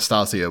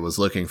 Anastasia was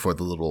looking for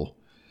the little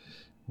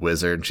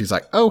wizard, and she's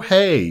like, oh,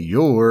 hey,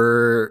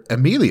 you're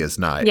Amelia's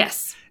knight.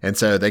 Yes. And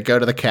so they go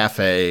to the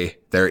cafe,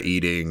 they're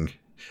eating,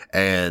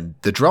 and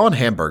the drawn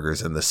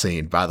hamburgers in the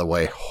scene, by the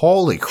way,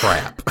 holy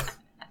crap.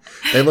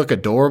 They look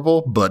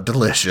adorable, but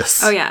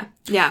delicious. Oh, yeah.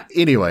 Yeah.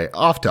 Anyway,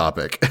 off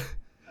topic.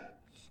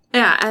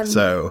 Yeah.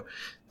 So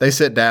they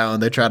sit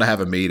down, they try to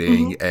have a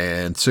meeting,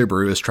 and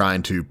Subaru is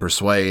trying to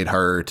persuade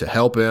her to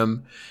help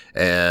him.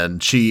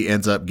 And she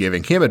ends up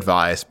giving him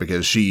advice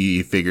because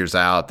she figures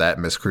out that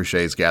Miss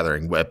Cruciate is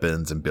gathering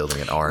weapons and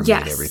building an army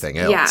and everything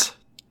else.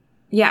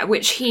 Yeah,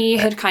 which he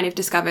had kind of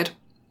discovered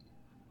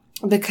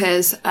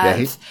because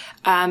of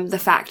the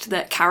fact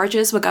that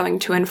carriages were going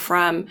to and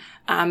from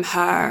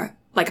her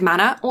like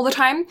manor all the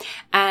time,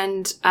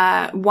 and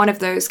one of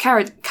those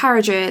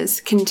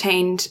carriages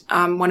contained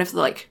one of the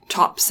like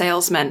top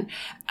salesmen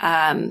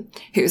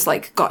who's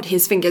like got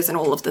his fingers in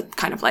all of the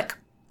kind of like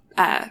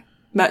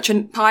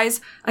merchant pies,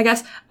 I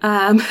guess.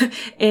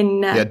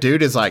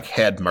 Dude is like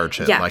head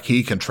merchant. Yeah. Like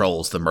he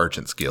controls the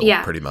merchant's guild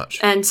pretty much.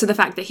 And so the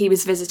fact that he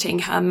was visiting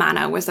her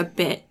manor was a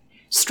bit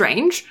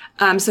strange.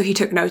 So he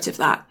took note of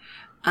that.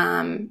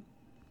 And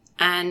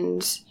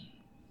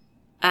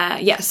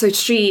so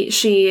she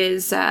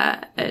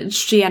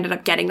ended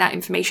up getting that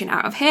information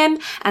out of him,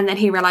 and then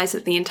he realized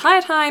that the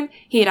entire time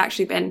he had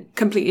actually been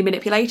completely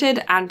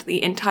manipulated, and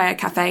the entire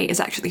cafe is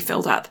actually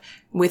filled up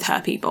with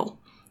her people.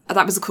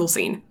 That was a cool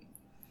scene.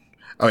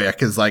 Oh yeah,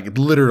 because like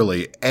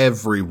literally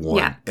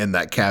everyone in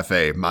that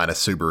cafe,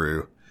 minus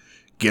Subaru,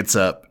 gets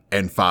up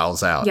and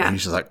files out. Yeah. And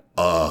he's just like,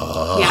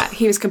 Yeah,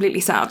 he was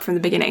completely set up from the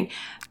beginning.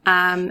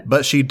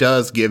 But she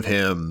does give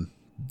him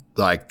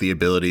like the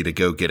ability to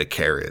go get a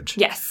carriage.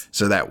 Yes.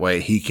 So that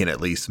way he can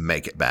at least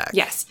make it back.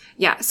 Yes.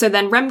 Yeah. So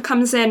then Rem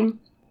comes into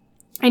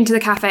the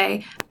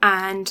cafe,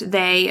 and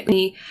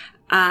the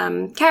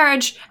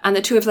carriage, and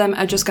the two of them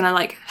are just gonna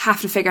like have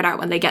to figure it out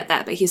when they get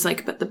there. But he's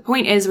like, but the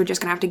point is we're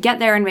just gonna have to get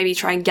there and maybe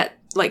try and get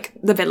like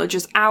the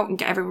villagers out and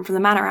get everyone from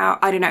the manor out.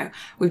 I don't know.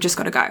 We've just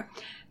got to go.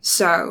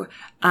 So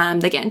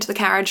they get into the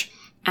carriage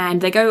and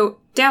they go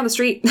down the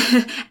street,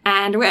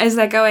 and as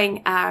they're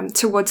going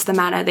towards the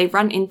manor, they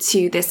run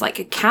into this like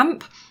a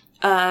camp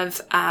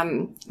of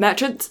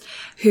merchants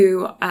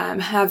who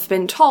have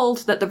been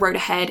told that the road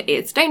ahead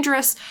is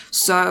dangerous,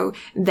 so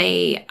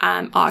they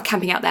are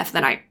camping out there for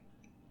the night.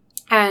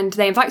 And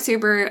they invite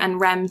Subaru and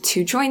Rem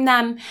to join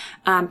them,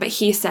 but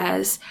he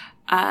says,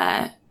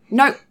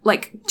 no,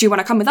 like, do you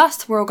want to come with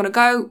us? We're all going to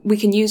go. We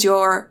can use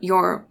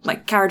your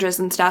like carriages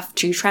and stuff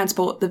to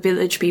transport the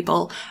village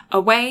people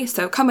away.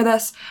 So come with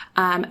us,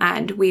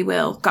 and we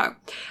will go.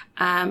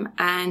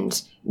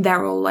 And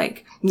they're all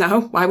like,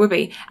 no, why would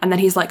we? And then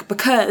he's like,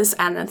 because,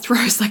 and then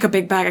throws like a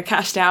big bag of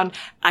cash down.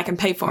 I can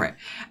pay for it.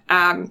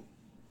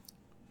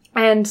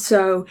 And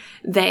so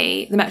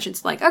the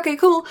merchants are like, okay,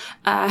 cool,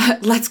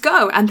 let's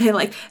go. And they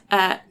like,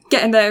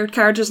 get in their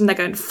carriages and they're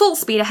going full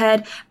speed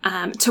ahead,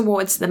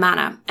 towards the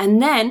manor.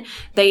 And then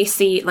they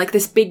see like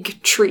this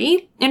big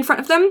tree in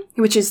front of them,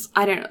 which is,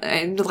 I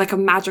don't know, like a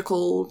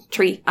magical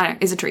tree,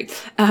 is a tree.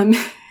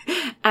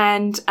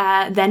 And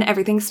then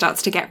everything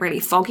starts to get really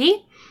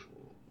foggy.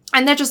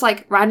 And they're just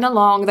like riding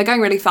along. They're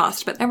going really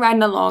fast, but they're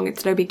riding along.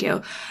 It's no big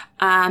deal.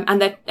 And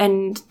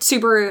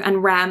Subaru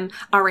and Rem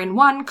are in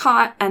one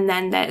cart, and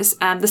then there's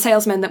the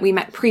salesman that we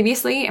met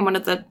previously in one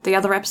of the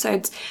other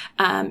episodes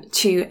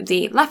to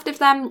the left of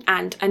them,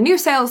 and a new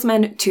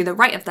salesman to the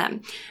right of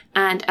them.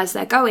 And as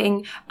they're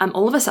going,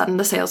 all of a sudden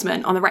the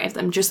salesman on the right of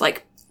them just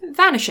like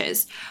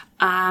vanishes.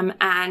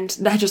 And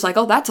they're just like,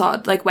 oh, that's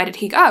odd. Like, where did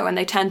he go? And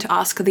they turn to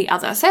ask the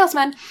other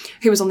salesman,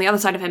 who was on the other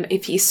side of him,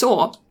 if he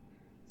saw.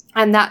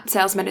 And that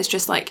salesman is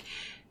just like,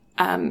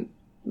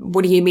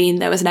 what do you mean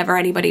there was never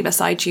anybody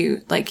beside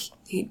you? Like,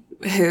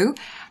 who?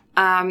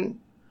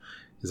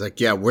 He's like,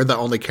 yeah, we're the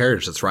only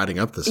carriage that's riding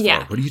up this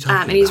far. What are you talking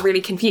about? And he's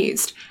really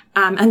confused.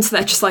 And so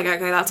they're just like,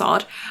 okay, that's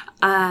odd.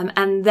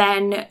 And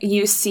then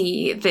you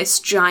see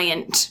this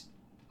giant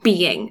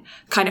being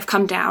kind of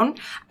come down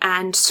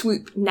and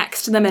swoop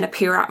next to them and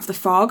appear out of the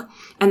fog.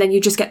 And then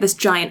you just get this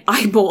giant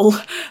eyeball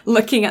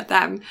looking at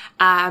them.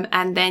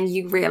 And then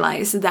you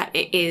realize that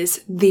it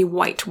is the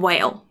white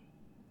whale.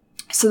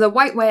 So the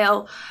white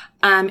whale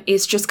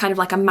is just kind of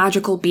like a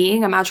magical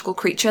being, a magical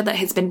creature that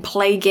has been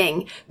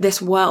plaguing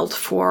this world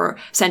for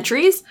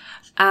centuries.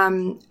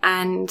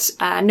 And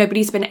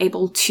nobody's been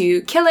able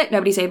to kill it.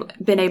 Nobody's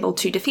been able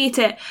to defeat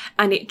it.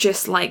 And it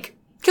just like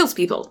kills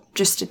people,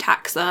 just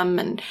attacks them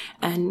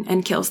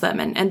and kills them.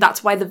 And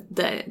that's why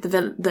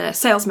the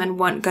salesmen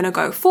weren't going to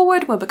go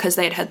forward, well, because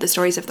they had heard the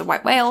stories of the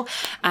white whale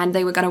and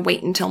they were going to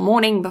wait until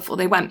morning before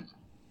they went.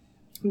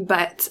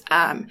 But,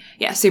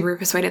 Subaru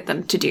persuaded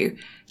them to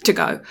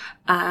go.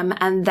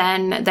 And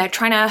then they're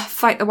trying to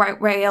fight the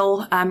white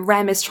whale.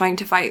 Rem is trying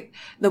to fight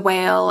the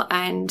whale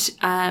and,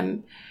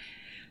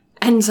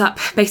 ends up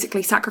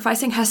basically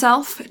sacrificing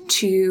herself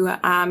to,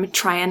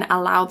 try and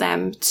allow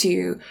them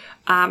to,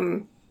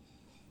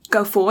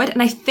 go forward.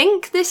 And I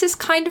think this is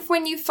kind of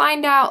when you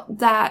find out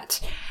that,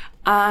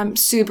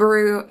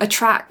 Subaru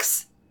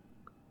attracts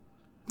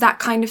that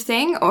kind of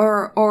thing,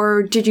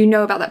 or did you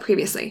know about that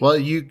previously?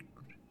 You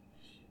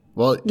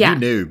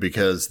knew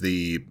because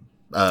the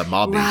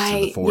mob beasts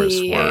of the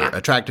forest were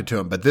attracted to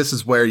him. But this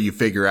is where you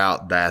figure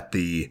out that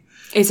the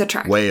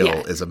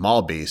whale is a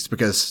maw beast,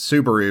 because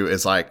Subaru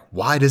is like,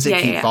 why does it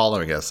keep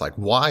following us? Like,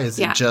 why is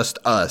it just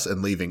us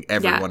and leaving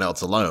everyone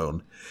else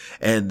alone?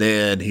 And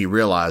then he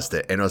realized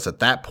it. And it was at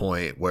that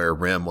point where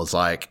Rem was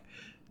like,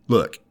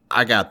 look,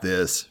 I got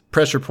this.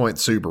 Pressure point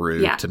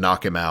Subaru to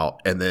knock him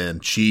out. And then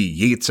she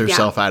yeets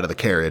herself out of the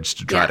carriage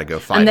to try to go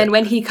fight. And then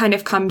when he kind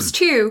of comes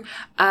to,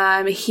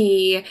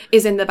 he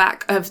is in the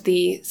back of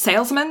the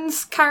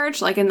salesman's carriage,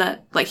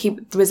 he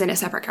was in a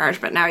separate carriage,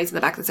 but now he's in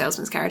the back of the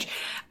salesman's carriage.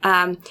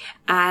 And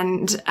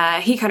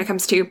he kind of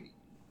comes to,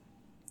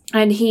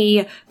 and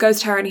he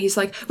goes to her and he's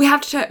like,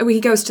 he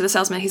goes to the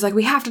salesman. He's like,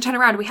 we have to turn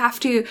around. We have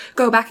to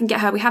go back and get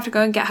her. We have to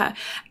go and get her.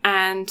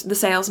 And the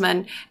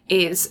salesman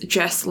is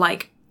just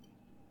like,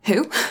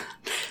 who?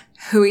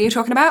 Who are you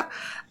talking about?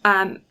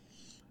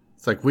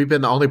 It's like, we've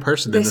been the only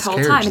person in this whole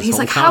carriage time. And he's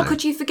like, time. How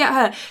could you forget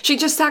her? She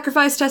just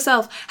sacrificed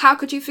herself. How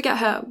could you forget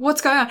her? What's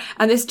going on?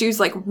 And this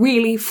dude's like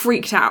really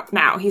freaked out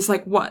now. He's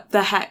like, what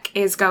the heck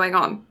is going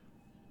on?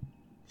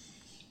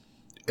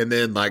 And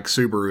then, like,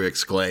 Subaru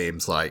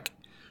exclaims, like,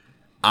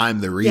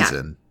 I'm the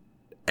reason.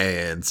 Yeah.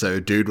 And so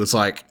dude was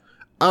like,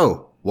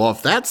 oh, well,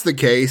 if that's the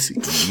case,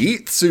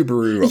 yeet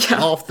Subaru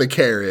off the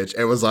carriage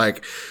and was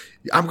like,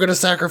 I'm going to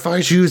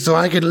sacrifice you so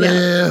I can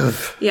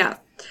live. Yeah.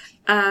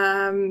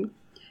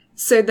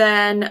 So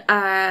then...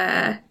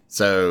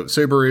 So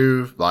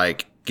Subaru,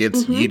 like,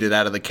 gets yeeted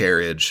out of the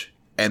carriage,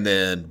 and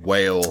then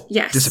Whale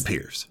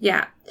disappears.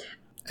 Yeah.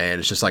 And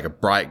it's just like a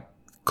bright,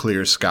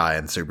 clear sky,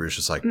 and Subaru's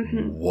just like,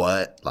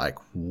 what? Like,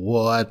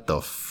 what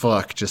the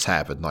fuck just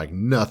happened? Like,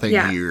 nothing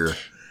here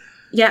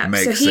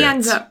makes sense. So he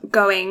ends up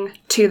going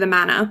to the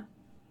manor.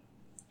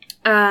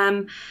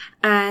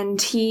 And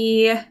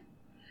he...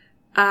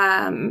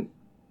 I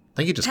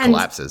think he just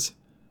collapses.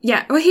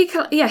 Yeah, well, he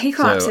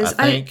collapses. So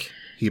I think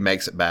he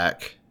makes it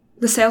back.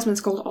 The salesman's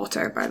called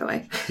Otto, by the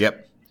way.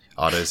 Yep.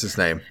 Otto is his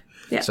name.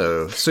 Yeah.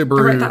 So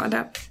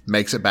Subaru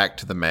makes it back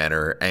to the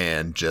manor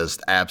and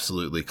just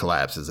absolutely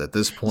collapses. At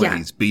this point,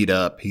 he's beat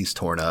up, he's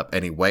torn up,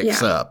 and he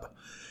wakes up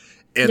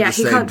in the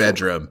same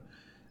bedroom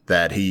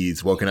that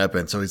he's woken up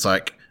in. So he's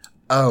like,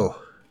 oh,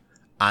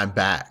 I'm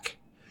back.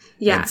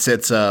 Yeah. And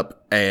sits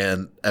up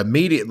and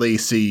immediately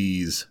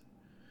sees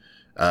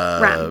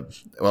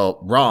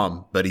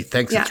Rom, but he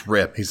thinks it's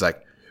Rip. He's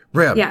like,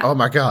 Rip, oh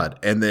my God.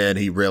 And then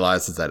he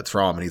realizes that it's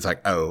Rom, and he's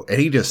like, oh. And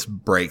he just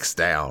breaks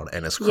down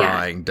and is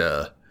crying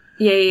to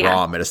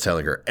Rom and is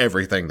telling her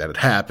everything that had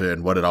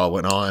happened, what it all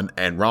went on.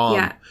 And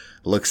Rom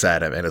looks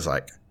at him and is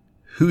like,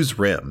 who's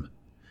Rim?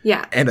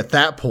 Yeah. And at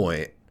that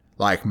point,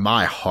 like,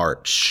 my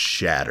heart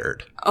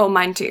shattered. Oh,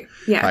 mine too.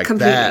 Yeah, like,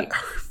 completely. That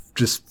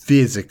just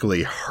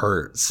physically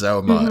hurt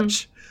so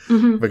much.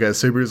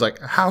 Because Subaru's like,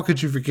 how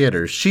could you forget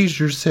her? She's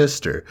your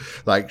sister.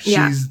 Like,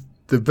 she's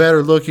the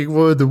better looking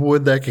one, the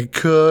one that can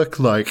cook,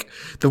 like,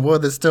 the one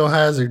that still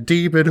has her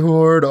demon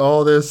horde,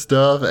 all this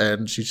stuff.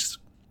 And she's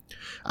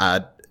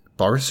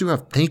Barbara Sue, I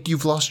think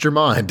you've lost your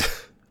mind.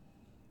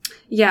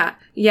 Yeah.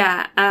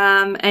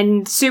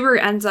 And Subaru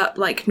ends up,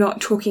 like,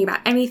 not talking about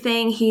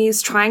anything.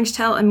 He's trying to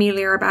tell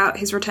Amelia about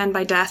his return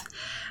by death.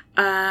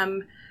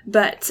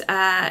 But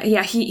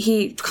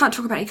he can't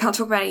talk about it. He can't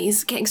talk about it.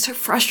 He's getting so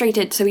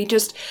frustrated. So he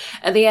just,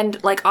 at the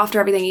end, like, after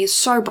everything, he's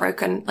so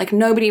broken. Like,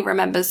 nobody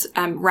remembers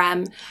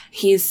Ram.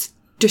 He's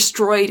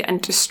destroyed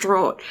and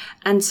distraught.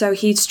 And so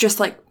he's just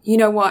like, you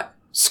know what?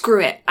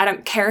 Screw it. I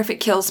don't care if it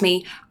kills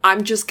me.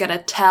 I'm just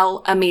gonna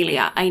tell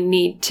Amelia. I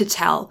need to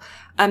tell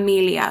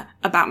Amelia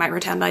about my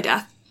return by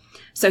death.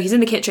 So he's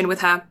in the kitchen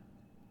with her.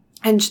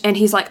 And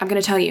he's like, I'm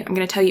gonna tell you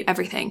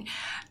everything.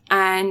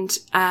 And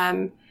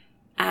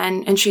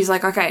she's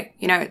like, okay,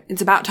 you know,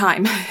 it's about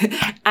time.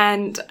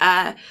 and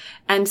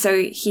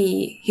so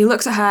he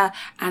looks at her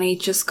and he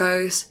just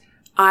goes,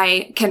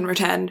 I can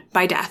return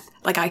by death.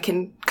 Like, I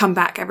can come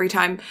back every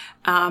time,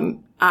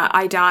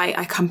 I die,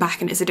 I come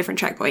back and it's a different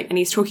checkpoint. And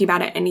he's talking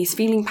about it and he's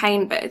feeling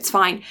pain, but it's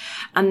fine.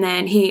 And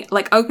then he,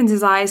 like, opens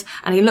his eyes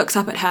and he looks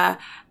up at her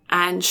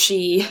and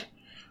she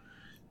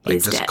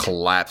is just dead.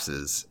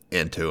 Collapses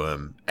into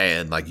him.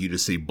 And, like, you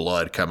just see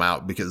blood come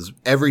out because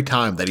every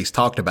time that he's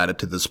talked about it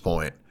to this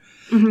point,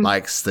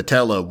 like,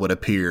 Statella would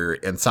appear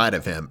inside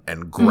of him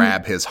and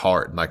grab his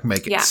heart and, like,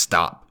 make it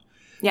stop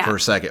for a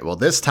second. Well,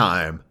 this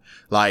time,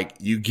 like,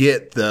 you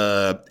get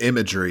the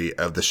imagery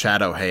of the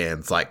shadow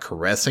hands, like,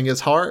 caressing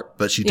his heart,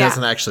 but she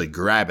doesn't actually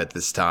grab it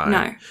this time.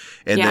 No.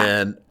 And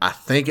then I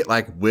think it,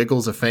 like,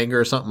 wiggles a finger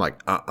or something,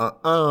 like,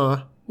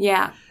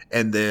 Yeah.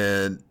 And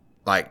then,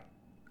 like,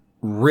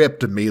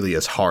 ripped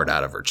Amelia's heart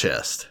out of her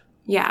chest.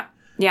 Yeah.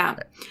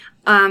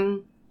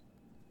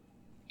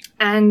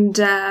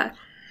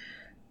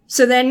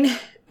 So then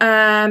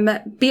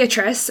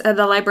Beatrice,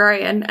 the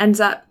librarian, ends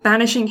up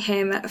banishing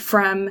him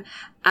from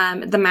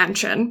the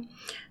mansion.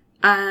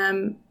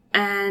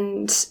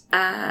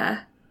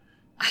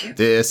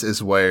 This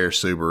is where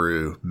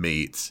Subaru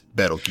meets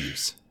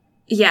Betelgeuse.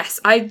 Yes,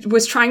 I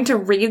was trying to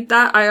read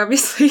that. I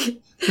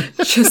obviously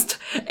just,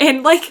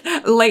 in, like,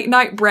 late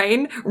night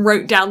brain,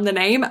 wrote down the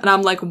name, and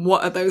I'm like,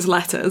 what are those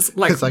letters?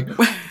 Like, it's like,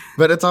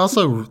 but it's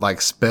also,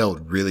 like,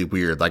 spelled really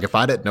weird. Like, if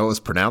I didn't know it was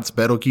pronounced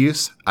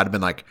Betelgeuse, I'd have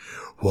been like,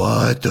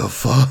 what the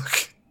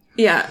fuck?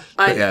 Yeah.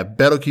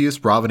 Betelgeuse,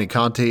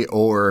 Ravanikanti,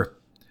 or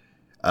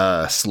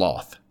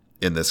Sloth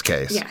in this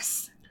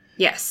case.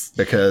 Yes.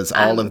 Because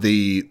all of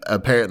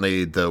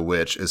apparently the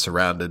witch is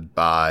surrounded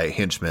by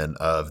henchmen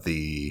of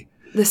the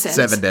sins.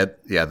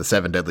 The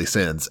seven deadly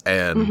sins.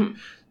 And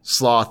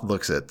Sloth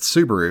looks at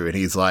Subaru and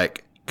he's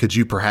like, could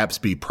you perhaps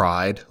be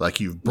Pride? Like,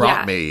 you've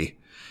brought me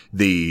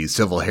the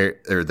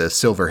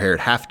silver-haired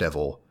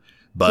half-devil,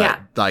 but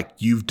like,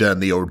 you've done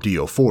the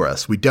ordeal for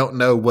us. We don't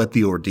know what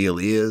the ordeal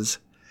is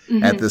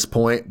at this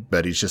point,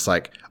 but he's just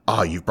like,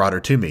 oh, you've brought her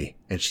to me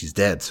and she's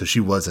dead. So she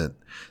wasn't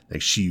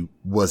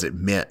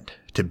meant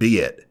to be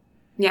it.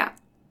 Yeah.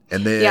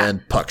 And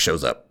then Puck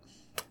shows up.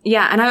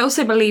 Yeah. And I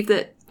also believe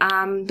that,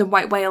 the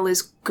white whale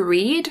is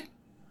greed?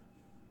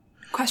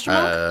 Question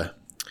mark?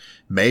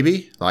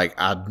 Maybe. Like,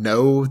 I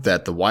know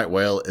that the white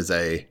whale is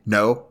I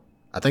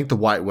think the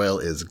white whale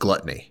is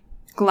gluttony.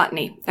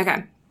 Gluttony.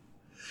 Okay.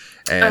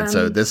 And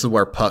so this is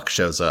where Puck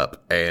shows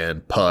up,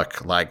 and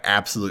Puck like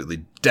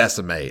absolutely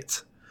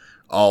decimates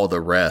all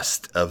the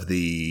rest of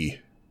the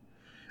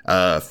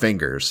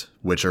fingers,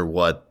 which are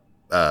what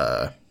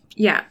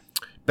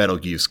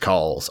Betelgeuse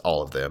calls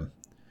all of them.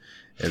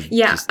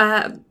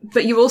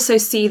 But you also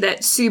see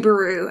that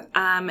Subaru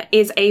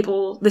is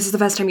able, this is the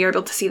first time you're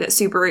able to see that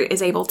Subaru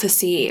is able to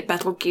see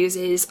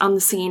Betelgeuse's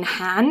unseen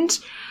hand.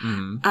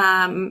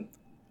 Mm-hmm.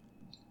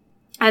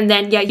 And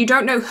then, you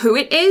don't know who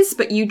it is,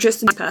 but you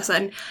just, this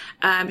person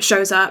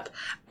shows up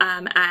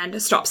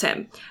and stops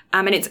him.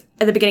 And it's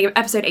at the beginning of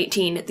episode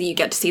 18 that you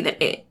get to see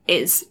that it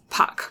is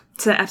Puck.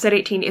 So episode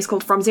 18 is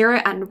called From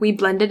Zero, and we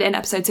blended in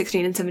episode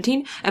 16 and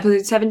 17.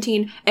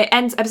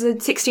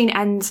 Episode 16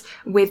 ends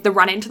with the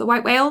run into the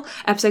white whale.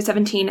 Episode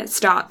 17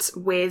 starts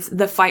with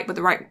the fight with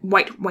the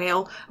white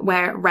whale,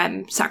 where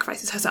Rem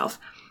sacrifices herself.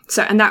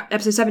 So, and that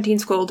episode 17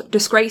 is called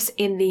Disgrace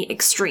in the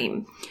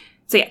Extreme.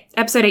 So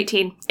episode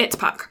 18, it's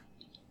Puck.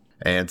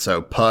 And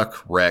so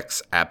Puck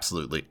wrecks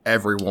absolutely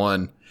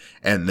everyone,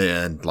 and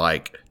then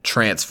like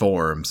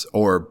transforms,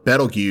 or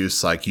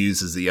Betelgeuse like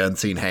uses the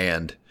unseen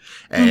hand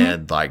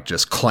and like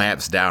just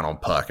clamps down on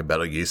Puck, and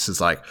Betelgeuse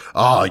is like,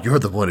 "Oh, you're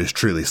the one who's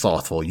truly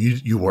slothful.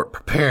 You weren't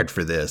prepared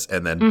for this."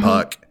 And then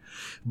Puck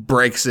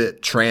breaks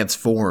it,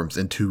 transforms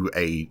into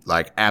a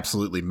like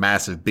absolutely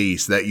massive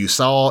beast that you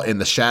saw in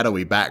the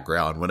shadowy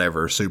background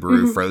whenever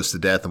Subaru froze to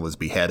death and was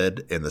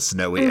beheaded in the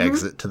snowy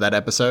exit to that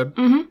episode.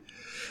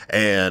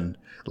 And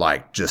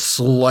like just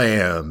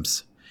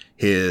slams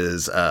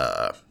his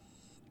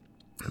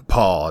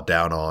paw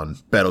down on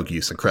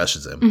Betelgeuse and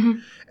crushes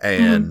him.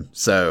 And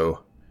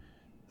so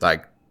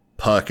like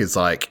Puck is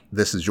like,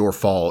 "This is your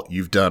fault.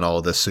 You've done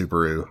all this,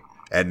 Subaru,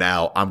 and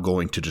now I'm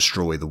going to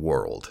destroy the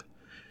world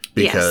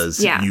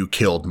because you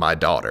killed my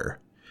daughter."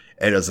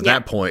 And it was at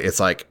that point,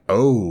 it's like,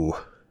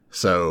 oh,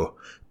 so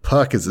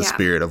Puck is the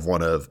spirit of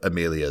one of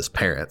Amelia's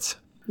parents.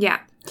 And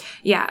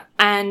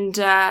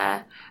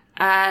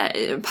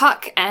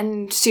Puck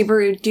and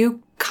Subaru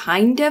do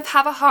kind of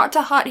have a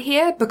heart-to-heart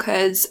here,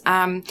 because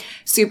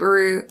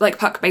Subaru, like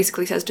Puck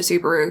basically says to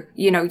Subaru,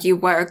 you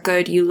were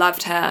good, you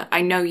loved her,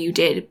 I know you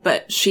did,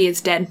 but she is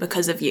dead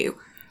because of you.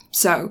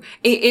 So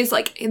it is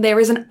like,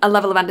 there isn't a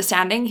level of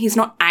understanding. He's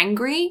not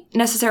angry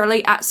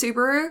necessarily at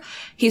Subaru,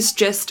 he's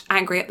just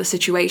angry at the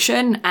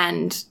situation,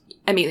 and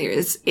Amelia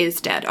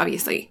is dead,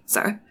 obviously.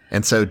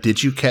 And so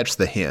did you catch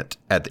the hint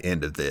at the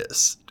end of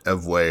this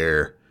of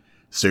where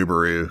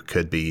Subaru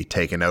could be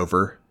taken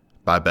over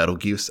by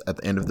Betelgeuse at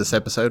the end of this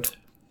episode?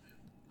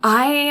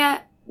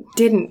 I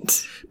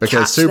didn't.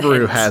 Because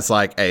Subaru has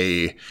like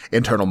a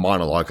internal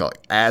monologue, like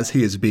as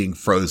he is being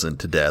frozen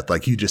to death,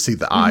 like you just see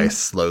the ice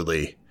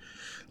slowly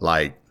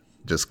like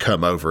just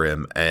come over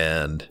him,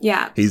 and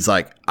he's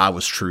like, "I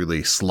was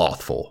truly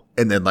slothful."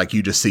 And then like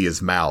you just see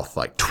his mouth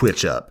like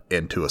twitch up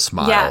into a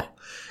smile.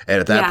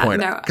 And at that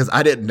point, because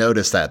I didn't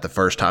notice that the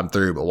first time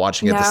through, but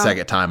watching it the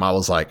second time, I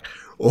was like,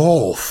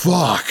 "Oh,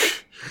 fuck."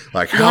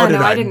 Like, how did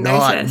I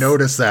not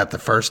notice that the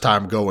first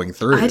time going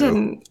through? I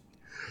didn't.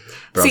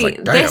 See,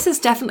 this is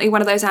definitely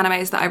one of those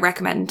animes that I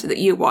recommend that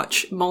you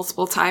watch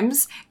multiple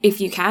times if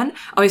you can.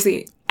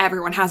 Obviously,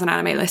 everyone has an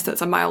anime list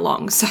that's a mile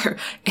long, so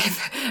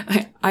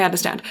if I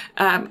understand.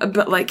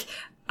 But like,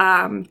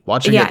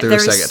 watching it through a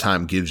second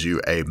time gives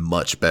you a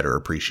much better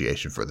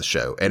appreciation for the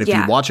show. And if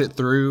you watch it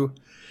through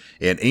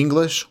in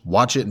English,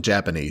 watch it in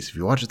Japanese. If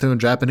you watch it through in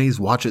Japanese,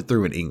 watch it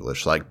through in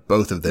English. Like,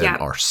 both of them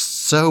are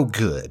so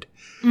good.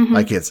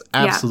 Like, it's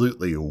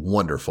absolutely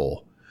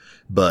wonderful.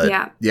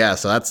 But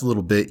so that's a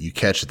little bit you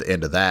catch at the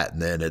end of that,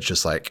 and then it's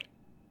just like,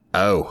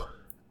 oh,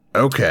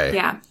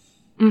 okay.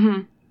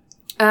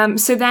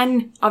 So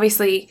then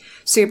obviously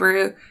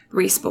Subaru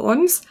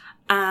respawns,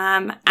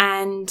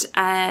 and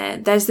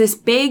there's this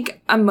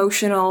big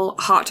emotional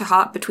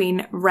heart-to-heart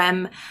between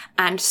Rem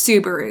and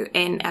Subaru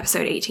in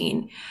episode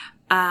 18.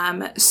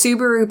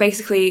 Subaru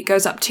basically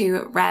goes up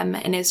to Rem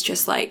and is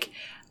just like,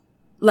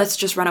 "Let's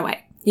just run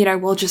away.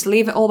 We'll just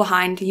leave it all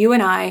behind. You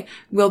and I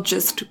will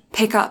just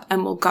pick up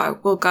and we'll go.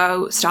 We'll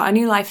go start a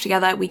new life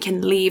together. We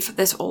can leave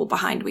this all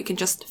behind. We can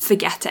just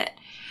forget it."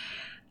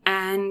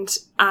 And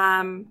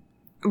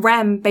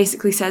Rem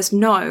basically says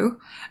no,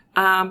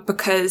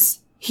 because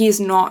he's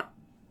not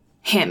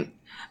him,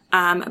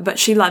 but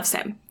she loves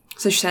him.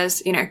 So she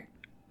says,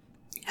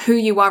 "Who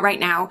you are right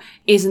now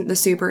isn't the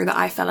Subaru that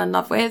I fell in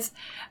love with,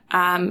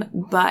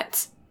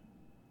 but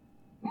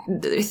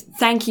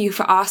thank you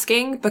for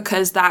asking,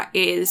 because that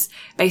is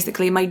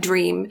basically my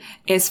dream,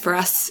 is for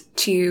us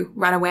to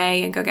run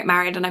away and go get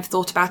married. And I've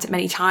thought about it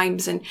many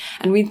times, and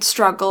we'd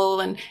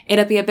struggle, and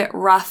it'd be a bit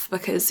rough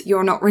because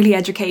you're not really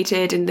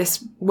educated in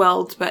this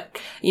world, but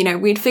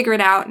we'd figure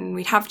it out, and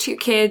we'd have 2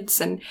 kids,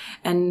 and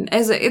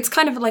it's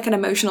kind of like an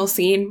emotional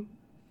scene.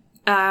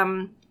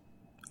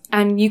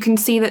 And you can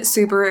see that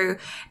Subaru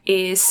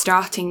is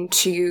starting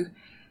to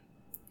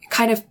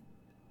kind of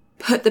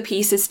put the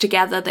pieces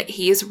together that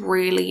he is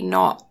really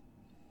not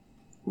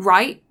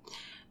right.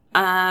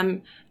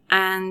 He's,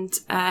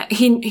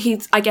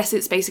 I guess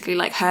it's basically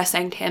like her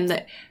saying to him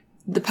that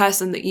the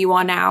person that you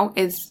are now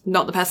is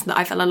not the person that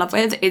I fell in love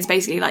with, is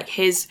basically like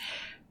his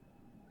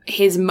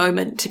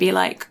moment to be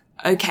like,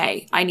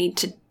 okay, I need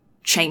to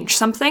change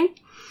something.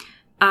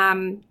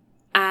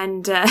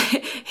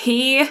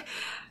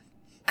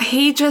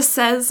 He just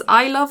says,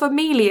 I love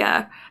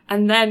Amelia,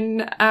 and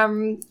then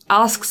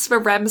asks for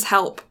Rem's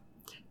help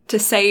to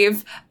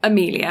save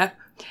Amelia.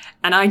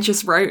 And I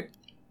just wrote,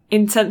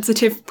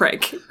 insensitive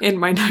prick, in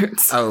my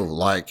notes. Oh,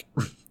 like,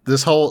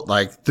 this whole,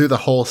 like, through the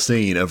whole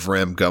scene of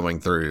Rem going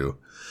through,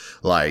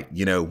 like,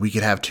 you know, we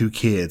could have 2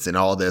 kids and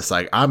all this,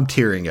 like, I'm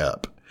tearing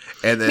up.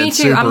 And then Me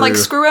too. Subaru, I'm like,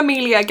 screw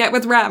Amelia, get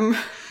with Rem.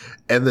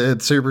 And then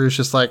Subaru's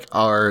just like,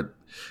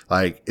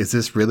 is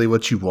this really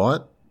what you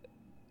want?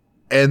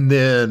 And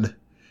then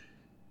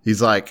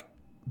he's like,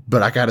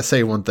 but I gotta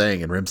say one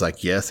thing. And Rem's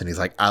like, yes. And he's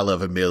like, I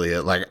love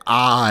Amelia. Like,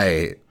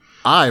 I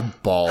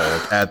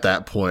bawled at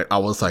that point. I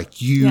was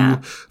like, you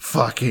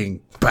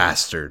fucking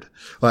bastard.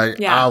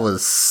 Like, I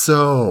was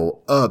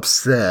so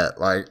upset.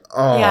 Like,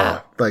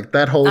 like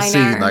that whole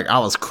scene, like I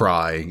was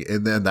crying,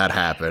 and then that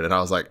happened, and I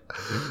was like,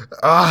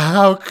 oh,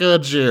 how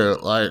could you?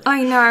 Like,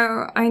 I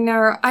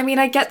know. I mean,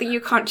 I get that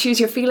you can't choose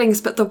your feelings,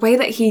 but the way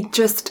that he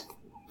just,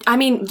 I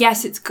mean,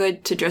 yes, it's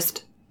good to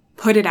just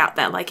put it out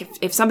there. Like,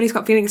 if somebody's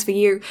got feelings for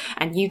you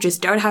and you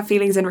just don't have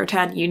feelings in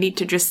return, you need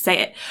to just say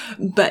it.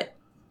 But,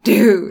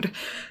 dude,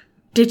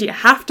 did you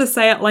have to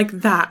say it like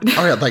that?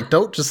 Oh yeah, like,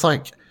 don't just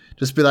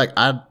be like,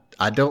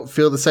 I don't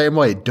feel the same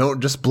way.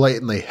 Don't just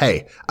blatantly,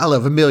 hey, I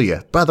love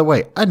Amelia. By the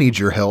way, I need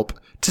your help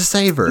to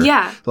save her.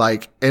 Yeah.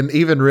 Like, and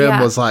even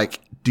Rem was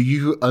like, do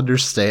you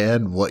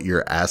understand what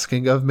you're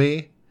asking of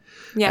me?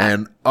 Yeah.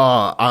 And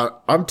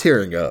I'm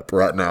tearing up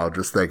right now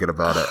just thinking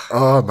about it.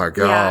 Oh my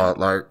God.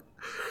 Yeah. Like,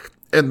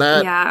 and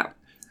that,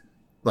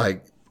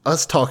 like,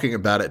 us talking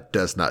about it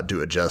does not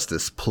do it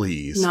justice.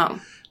 Please. No.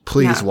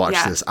 Please watch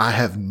this. I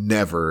have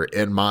never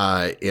in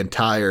my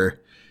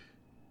entire,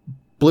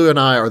 Blue and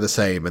I are the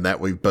same in that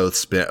we've both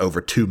spent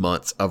over 2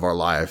 months of our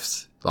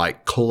lives,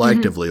 like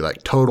collectively,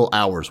 like total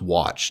hours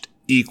watched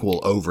equal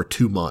over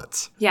 2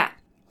 months. Yeah.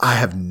 I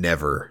have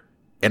never,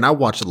 and I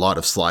watch a lot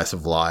of slice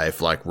of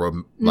life, like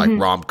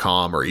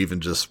rom-com or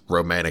even just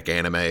romantic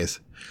animes.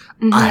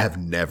 I have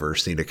never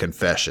seen a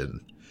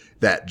confession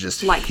that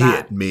just like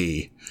hit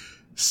me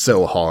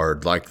so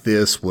hard. Like,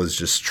 this was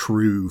just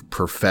true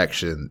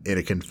perfection in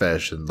a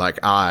confession. Like,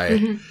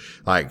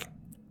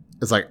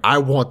 it's like, I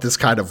want this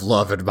kind of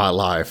love in my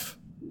life.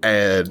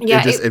 And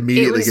it just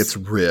immediately gets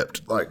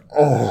ripped. Like,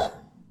 oh.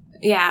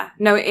 Yeah.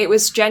 No, it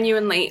was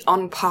genuinely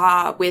on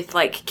par with,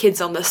 like,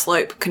 Kids on the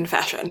Slope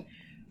confession.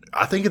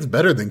 I think it's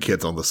better than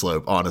Kids on the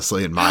Slope,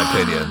 honestly, in my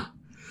opinion.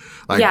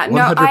 Like, yeah,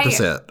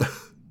 100%.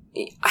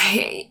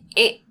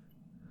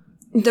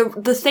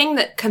 The thing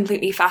that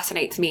completely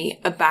fascinates me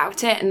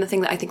about it, and the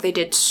thing that I think they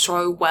did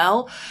so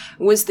well,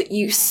 was that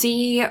you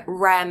see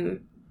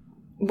Rem,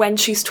 when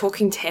she's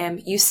talking to him,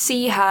 you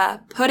see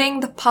her putting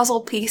the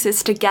puzzle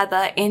pieces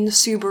together in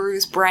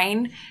Subaru's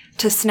brain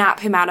to snap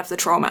him out of the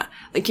trauma.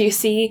 Like, you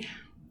see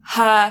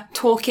her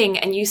talking,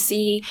 and you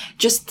see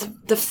just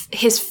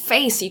his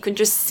face. You can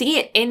just see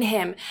it in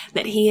him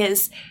that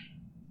he's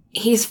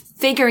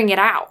figuring it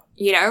out,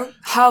 you know?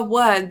 Her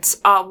words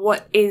are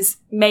what is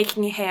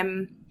making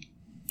him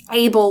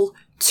able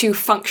to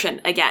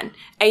function again,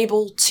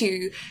 able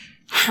to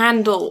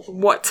handle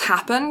what's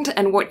happened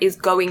and what is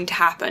going to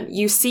happen.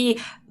 You see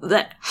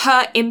that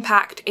her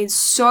impact is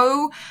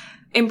so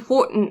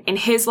important in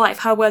his life.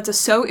 Her words are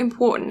so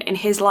important in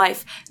his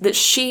life that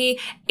she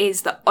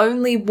is the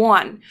only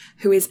one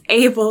who is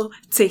able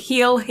to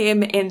heal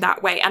him in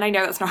that way. And I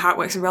know that's not how it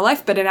works in real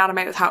life, but in anime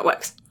that's how it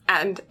works.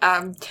 And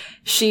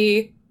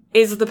she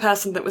is the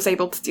person that was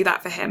able to do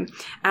that for him.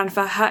 And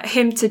for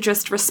him to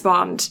just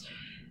respond,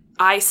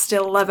 I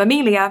still love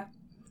Amelia,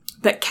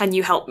 but can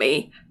you help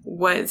me,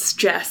 was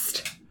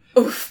just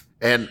oof.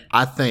 And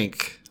I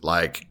think,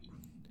 like,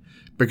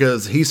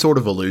 because he sort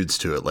of alludes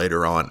to it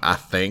later on, I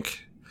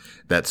think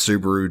that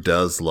Subaru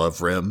does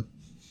love Rem.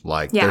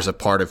 Like, there's a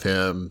part of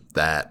him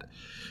that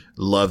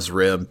loves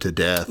Rem to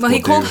death. Well,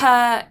 he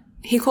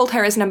called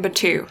her his number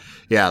 2.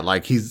 Yeah,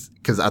 like,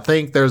 because I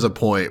think there's a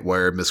point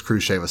where Miss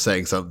Crucier was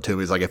saying something to him.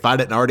 He's like, if I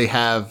didn't already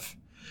have,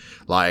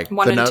 like,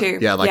 1 and 2.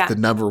 Yeah, like the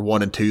number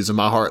 1 and 2s in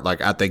my heart,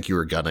 like, I think you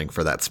were gunning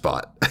for that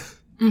spot.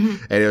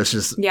 And it was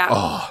just,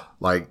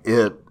 like,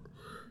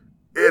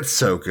 it's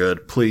so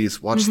good.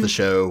 Please watch the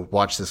show,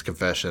 watch this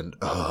confession.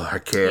 Oh, I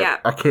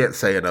can't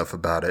say enough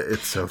about it.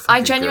 It's so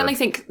fucking I genuinely good.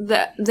 think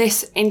that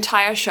this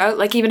entire show,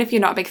 like, even if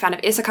you're not a big fan of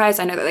isekais,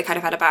 I know that they kind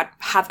of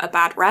have a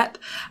bad rep.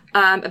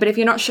 But if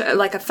you're not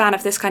like a fan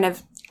of this kind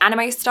of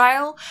anime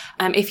style,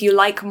 if you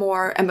like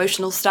more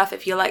emotional stuff,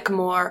 if you like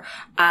more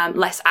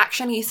less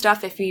action-y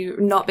stuff, if you're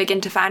not big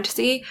into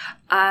fantasy,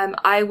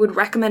 I would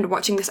recommend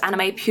watching this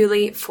anime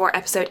purely for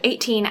episode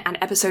 18 and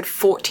episode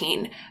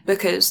 14,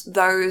 because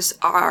those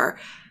are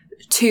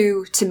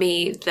two, to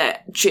me,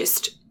 that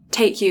just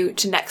take you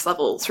to next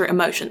level through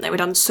emotion. They were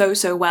done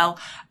so well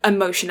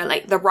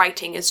emotionally. The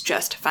writing is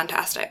just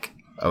fantastic.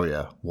 Oh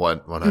yeah,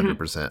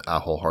 100%. I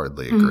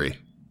wholeheartedly agree.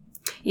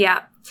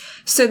 Yeah.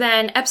 So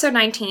then episode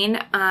 19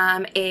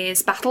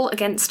 is Battle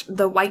Against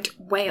the White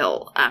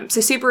Whale. So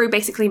Subaru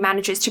basically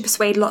manages to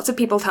persuade lots of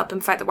people to help him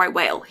fight the White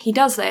Whale. He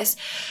does this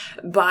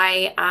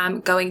by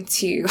going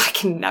to, I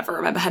can never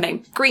remember her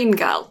name, Green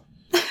Girl.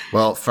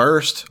 Well,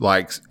 first,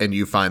 and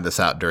you find this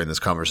out during this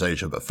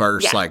conversation, but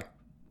first,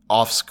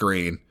 off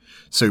screen,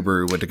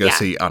 Subaru went to go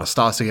see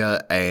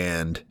Anastasia,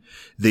 and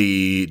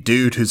the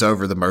dude who's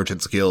over the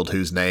Merchants Guild,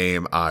 whose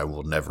name I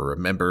will never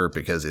remember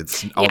because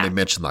it's only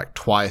mentioned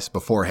twice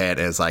beforehand,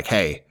 is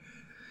hey,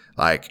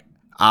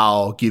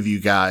 I'll give you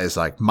guys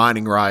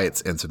mining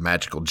rights and some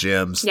magical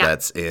gems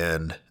that's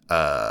in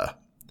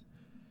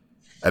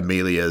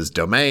Amelia's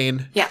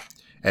domain. Yeah.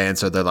 And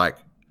so they're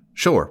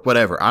sure,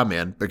 whatever, I'm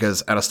in,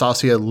 because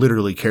Anastasia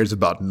literally cares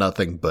about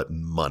nothing but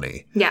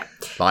money. Yeah.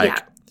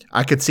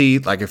 I could see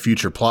a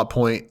future plot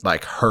point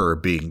her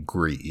being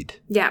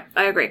greed. Yeah,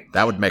 I agree.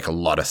 That would make a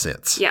lot of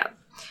sense. Yeah.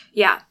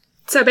 Yeah.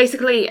 So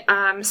basically,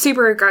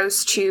 Subaru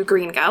goes to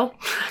Green Girl.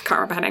 I can't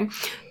remember her name.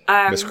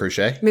 Miss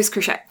Cruchet.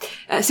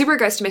 Subaru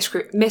goes to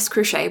Miss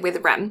Cruchet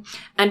with Rem,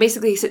 and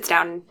basically he sits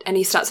down and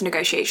he starts a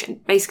negotiation,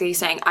 basically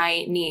saying,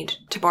 I need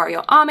to borrow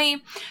your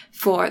army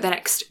for the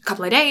next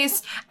couple of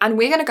days, and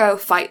we're going to go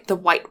fight the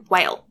White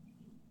Whale.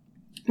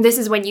 This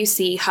is when you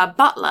see her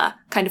butler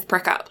kind of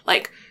prick up,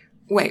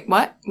 wait,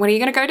 what? What are you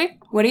going to go do?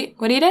 What are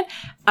you doing?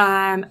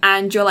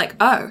 And you're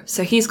oh,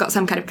 so he's got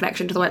some kind of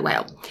connection to the White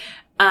Whale.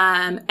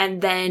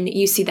 And then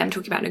you see them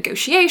talking about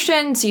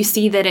negotiations. You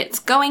see that it's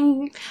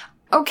going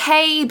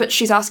okay, but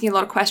she's asking a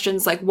lot of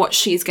questions what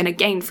she's going to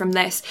gain from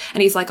this.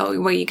 And he's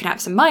oh, well, you can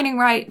have some mining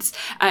rights.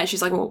 And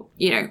she's well,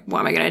 what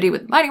am I going to do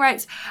with mining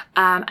rights?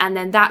 And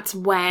then that's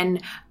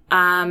when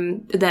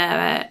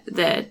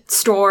the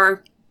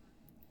store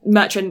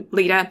merchant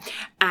leader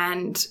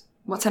and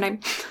what's her name?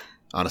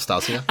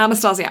 Anastasia.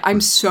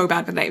 I'm so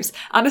bad with names.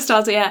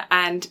 Anastasia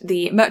and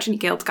the Merchant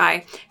Guild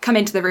guy come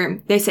into the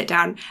room. They sit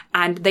down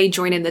and they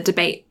join in the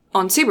debate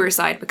on Subaru's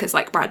side because,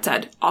 like Brad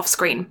said, off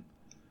screen,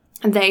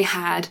 they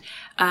had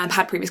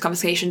previous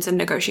conversations and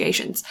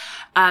negotiations.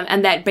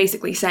 And they're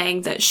basically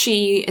saying that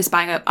she is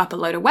buying up a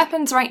load of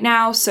weapons right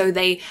now. So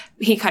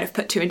he kind of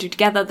put two and two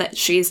together that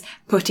she's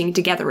putting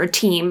together a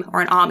team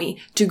or an army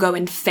to go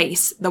and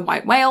face the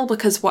White Whale,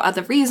 because what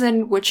other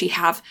reason would she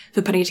have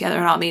for putting together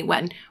an army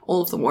when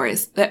all of the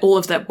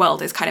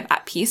world is kind of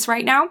at peace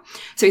right now?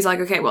 So he's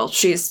okay, well,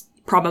 she's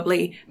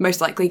probably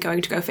most likely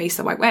going to go face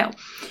the White Whale.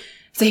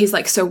 So he's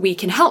so we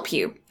can help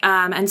you.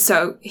 And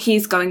so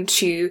he's going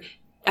to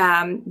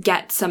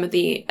get some of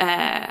the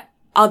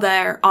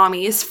other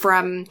armies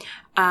from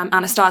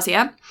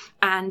Anastasia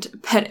and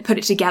put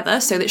it together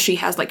so that she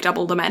has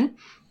double the men.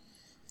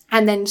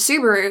 And then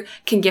Subaru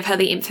can give her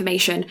the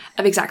information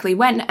of exactly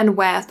when and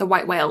where the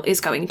White Whale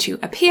is going to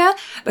appear,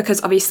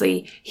 because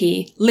obviously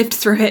he lived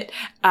through it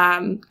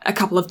a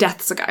couple of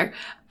deaths ago.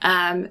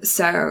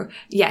 So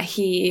yeah,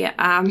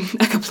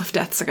 a couple of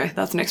deaths ago,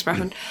 that's an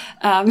expression.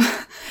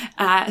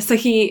 So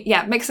he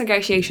makes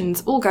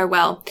negotiations all go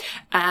well.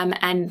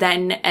 And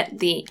then at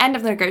the end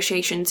of the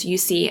negotiations, you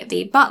see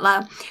the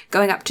butler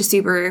going up to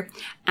Subaru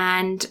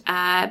and,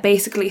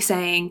 basically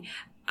saying,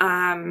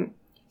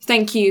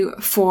 thank you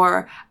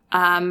for,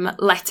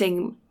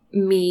 letting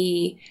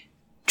me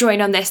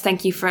join on this.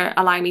 Thank you for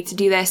allowing me to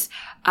do this.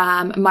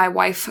 My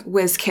wife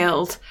was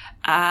killed,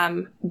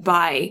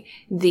 by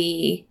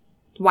the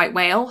White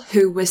Whale,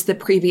 who was the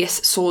previous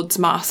swords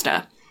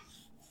master.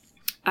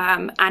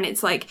 And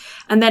it's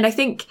and then I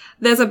think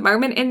there's a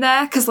moment in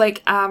there, cause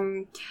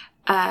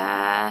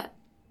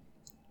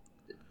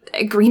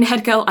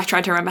greenhead girl, I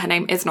tried to remember her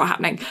name, it's not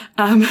happening.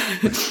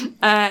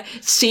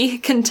 She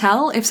can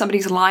tell if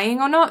somebody's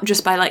lying or not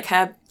just by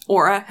her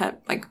aura, her,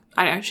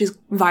 I don't know, she's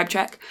vibe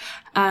check.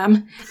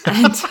 And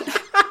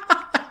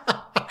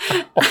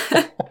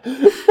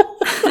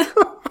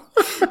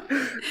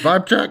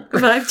Vibe check.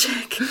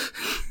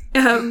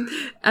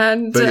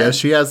 But yeah,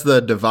 she has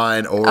the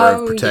divine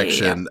aura of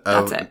protection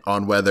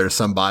on whether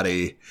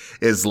somebody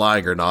is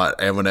lying or not.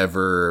 And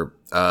whenever,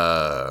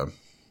 why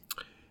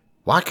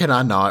can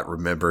I not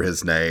remember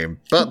his name?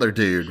 Butler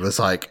dude was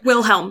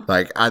Wilhelm.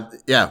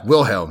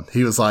 Wilhelm.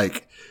 He was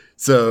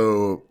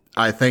so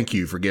I thank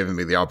you for giving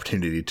me the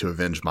opportunity to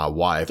avenge my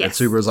wife.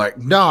 Yes. And Subaru's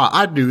nah,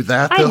 I knew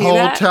that the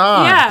whole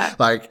time. Yeah.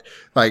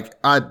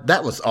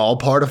 That was all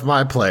part of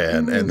my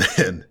plan. Mm-hmm. And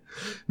then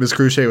Miss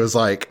Cruchet was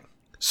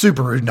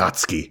Subaru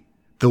Natsuki,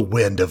 the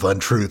wind of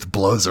untruth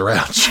blows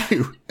around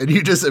you. And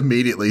you just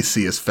immediately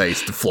see his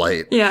face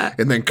deflate. Yeah.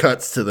 And then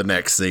cuts to the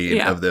next scene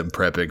of them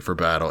prepping for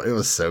battle. It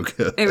was so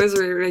good. It was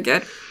really, really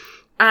good.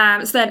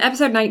 So then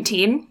episode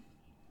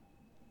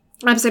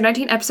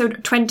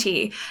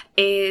 20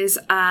 is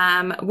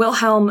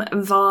Wilhelm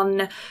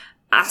von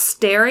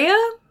Asteria.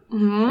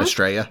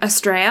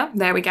 Estrella.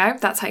 There we go.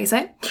 That's how you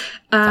say it.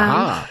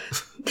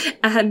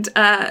 And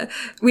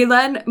we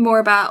learn more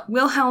about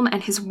Wilhelm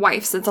and his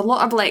wife. So there's a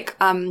lot of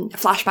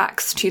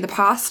flashbacks to the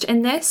past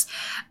in this.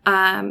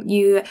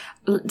 You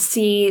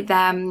see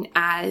them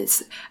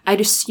as, I'd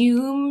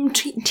assume,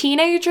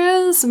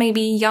 teenagers,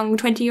 maybe young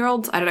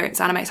 20-year-olds. I don't know. It's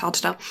anime. It's hard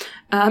to tell.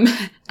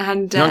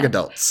 And young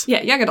adults.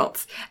 Yeah, young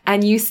adults.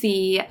 And you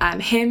see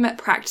him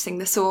practicing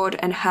the sword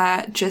and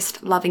her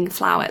just loving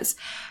flowers.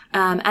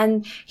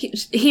 And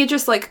he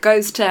just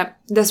goes to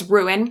this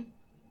ruin.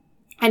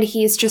 And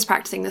he's just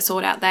practicing the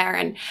sword out there,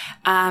 and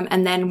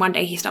then one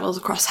day he stumbles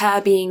across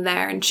her being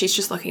there, and she's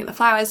just looking at the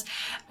flowers,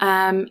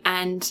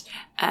 and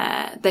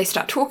they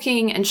start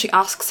talking, and she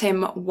asks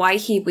him why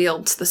he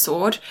wields the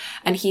sword,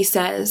 and he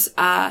says,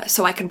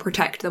 so I can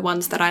protect the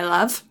ones that I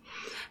love.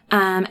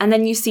 And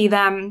then you see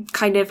them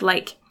kind of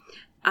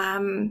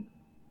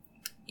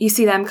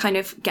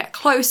get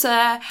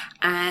closer,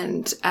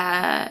 and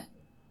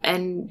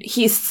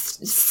he's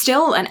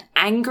still an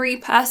angry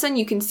person.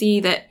 You can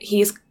see that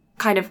he's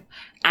kind of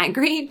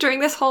angry during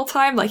this whole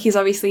time. He's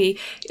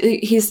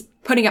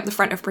putting up the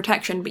front of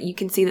protection, but you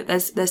can see that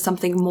there's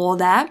something more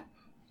there.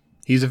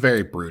 He's a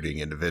very brooding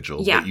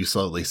individual, but you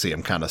slowly see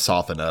him kind of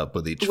soften up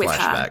with each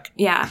flashback. Her.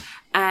 Yeah.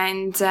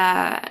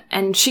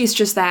 And she's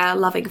just there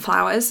loving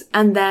flowers.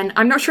 And then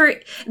I'm not sure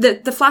the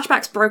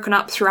flashback's broken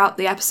up throughout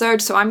the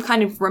episode, so I'm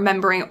kind of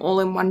remembering it all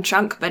in one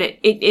chunk, but it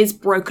is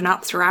broken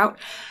up throughout.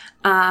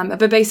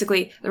 But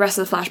basically, the rest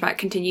of the flashback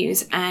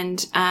continues,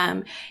 and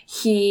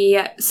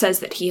he says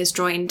that he has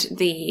joined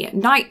the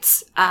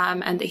Knights,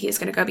 and that he is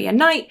going to go be a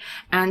knight,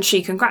 and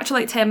she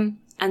congratulates him.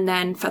 And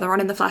then further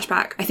on in the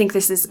flashback, I think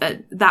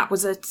that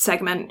was a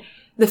segment.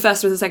 The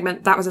first was a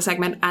segment, that was a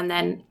segment, and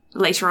then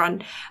later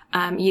on,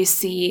 you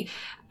see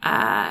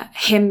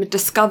him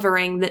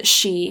discovering that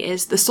she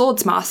is the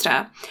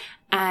Swordsmaster.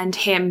 And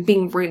him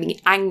being really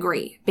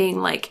angry,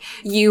 being like,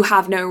 you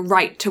have no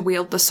right to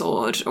wield the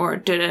sword, or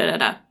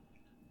da-da-da-da.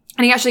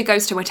 And he actually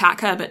goes to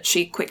attack her, but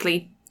she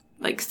quickly,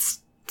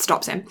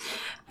 stops him.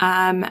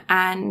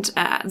 And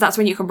that's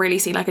when you can really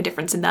see, a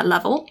difference in their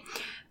level.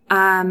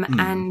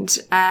 And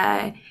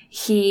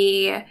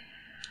he,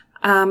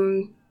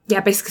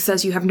 basically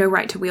says you have no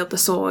right to wield the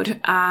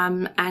sword.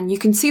 And you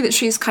can see that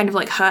she's kind of,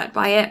 hurt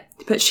by it,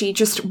 but she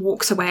just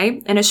walks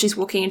away. And as she's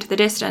walking into the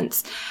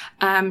distance,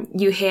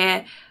 you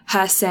hear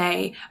her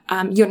say,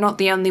 you're not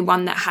the only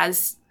one that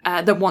has,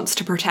 that wants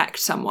to protect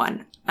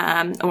someone.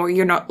 Or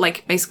you're not,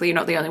 basically you're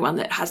not the only one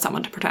that has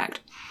someone to protect.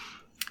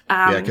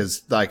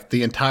 Because,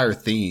 the entire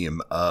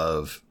theme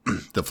of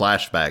the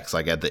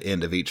flashbacks, at the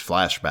end of each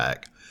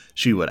flashback,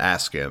 she would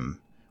ask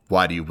him,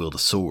 why do you wield a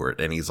sword?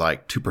 And he's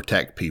like, to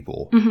protect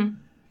people. Mm-hmm.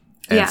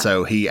 And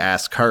so he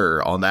asked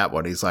her on that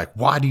one, he's like,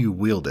 why do you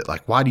wield it?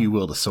 Why do you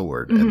wield a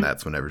sword? Mm-hmm. And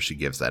that's whenever she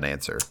gives that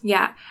answer.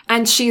 Yeah.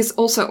 And she's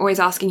also always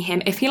asking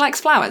him if he likes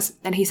flowers.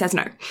 And he says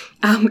no.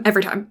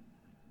 Every time.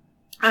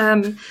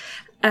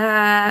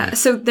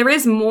 So there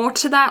is more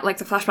to that,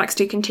 the flashbacks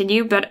do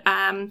continue, but,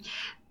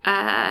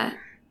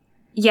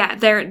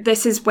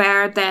 this is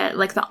where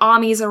the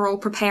armies are all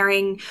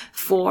preparing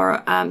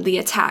for, the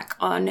attack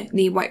on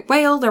the White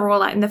Whale. They're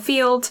all out in the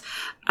field.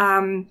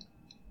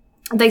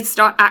 They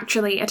start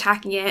actually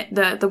attacking it.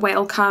 The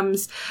whale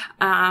comes,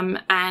 and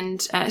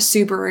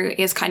Subaru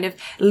is kind of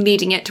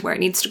leading it to where it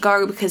needs to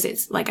go because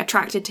it's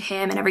attracted to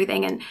him and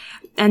everything.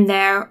 And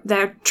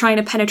they're trying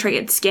to penetrate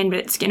its skin, but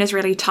its skin is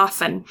really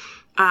tough and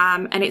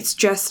it's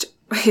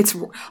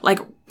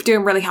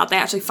doing really hard. They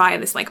actually fire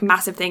this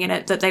massive thing in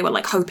it that they were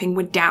hoping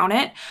would down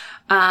it,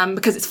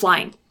 because it's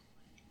flying.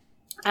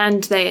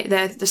 And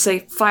they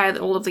fire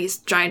all of these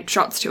giant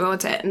shots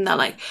towards it, and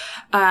they're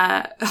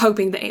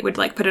hoping that it would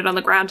put it on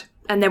the ground.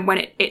 And then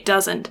when it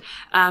doesn't,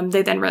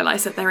 they then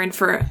realize that they're in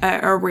for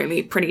a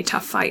really pretty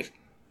tough fight.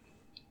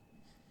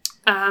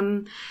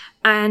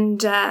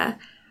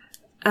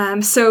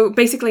 So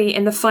basically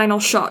in the final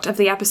shot of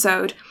the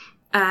episode,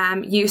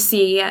 you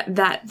see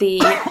that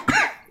the...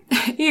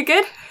 You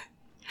good?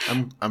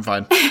 I'm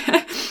fine.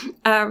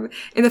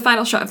 In the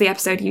final shot of the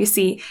episode, you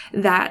see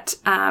that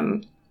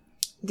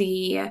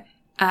the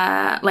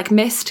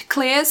mist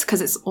clears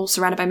because it's all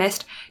surrounded by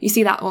mist. You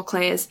see that all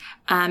clears,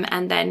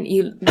 and then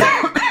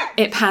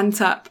it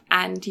pans up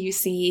and you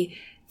see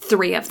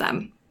 3 of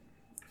them,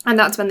 and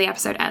that's when the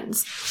episode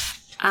ends.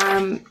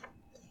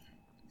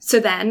 So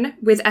then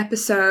with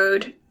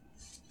episode,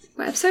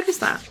 what episode was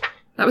that?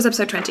 That was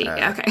episode 20.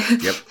 Yeah, okay.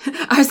 Yep.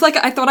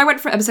 I thought I went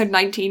from episode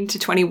 19 to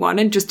 21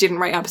 and just didn't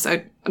write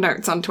episode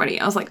notes on 20.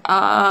 I was like,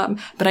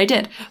 but I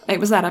did. It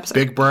was that episode.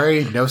 Big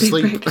brain, no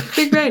sleep.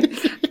 Big brain.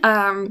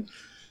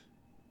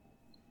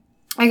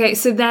 Okay,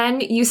 so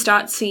then you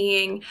start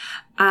seeing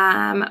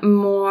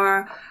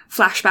more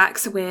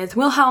flashbacks with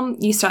Wilhelm.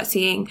 You start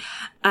seeing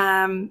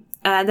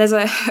there's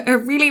a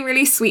really,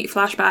 really sweet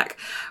flashback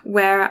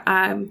where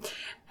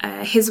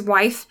his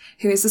wife,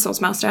 who is the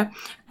Swordsmaster,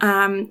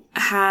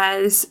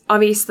 has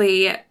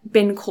obviously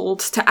been called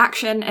to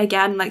action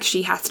again.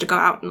 She has to go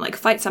out and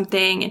fight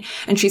something,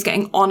 and she's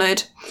getting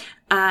honored.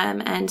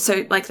 And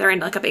so they're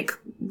in a big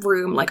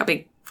room, a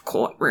big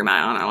courtroom.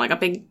 I don't know, like a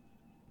big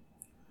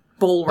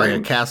ballroom. Like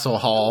a castle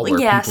hall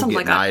where people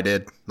get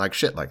knighted. Like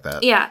shit like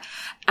that. Yeah.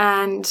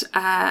 And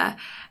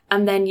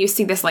then you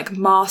see this like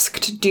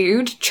masked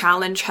dude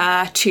challenge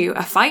her to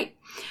a fight.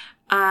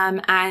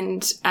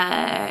 And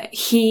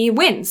he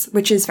wins,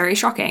 which is very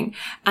shocking.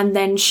 And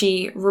then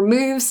she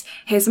removes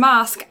his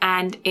mask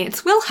and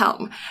it's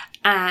Wilhelm.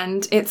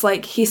 And it's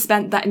like he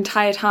spent that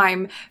entire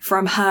time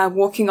from her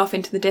walking off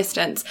into the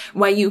distance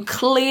where you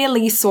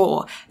clearly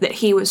saw that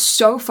he was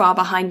so far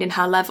behind in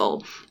her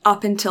level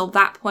up until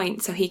that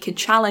point so he could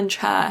challenge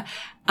her.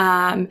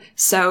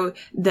 So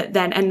that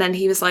then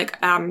he was like,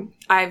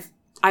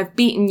 I've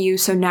beaten you,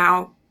 so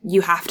now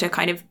you have to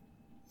kind of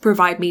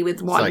provide me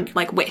with one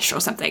like wish or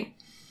something.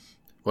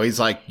 Well, he's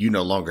like, you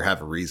no longer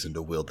have a reason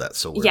to wield that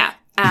sword. Yeah.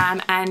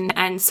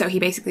 And so he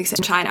basically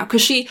said China,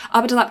 because she,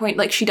 up until that point,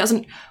 like, she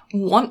doesn't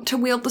want to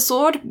wield the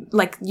sword.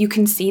 Like, you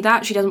can see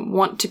that. She doesn't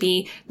want to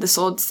be the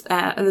sword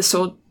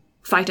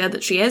fighter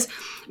that she is.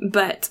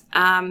 But,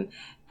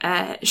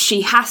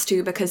 she has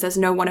to because there's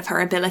no one of her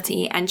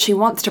ability and she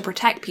wants to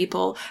protect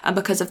people. And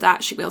because of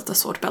that, she wields the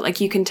sword. But, like,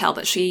 you can tell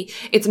that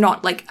it's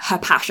not, like, her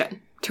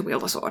passion to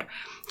wield the sword.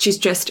 She's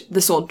just,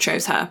 the sword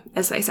chose her,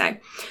 as they say.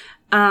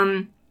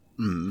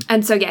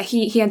 And so, yeah,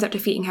 he ends up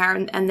defeating her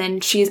and then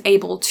she is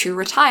able to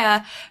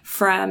retire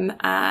from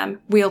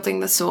wielding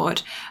the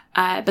sword.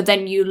 But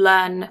then you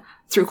learn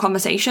through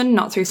conversation,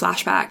 not through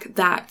flashback,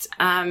 that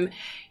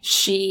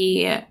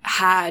she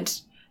had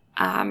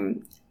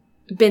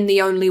been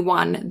the only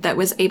one that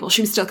was able.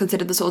 She was still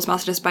considered the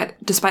swordsmaster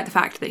despite the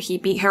fact that he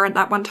beat her at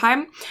that one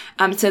time.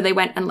 So they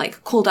went and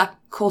like called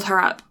her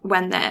up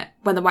when the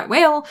White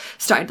Whale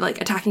started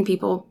like attacking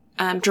people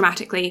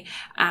dramatically,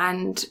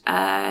 and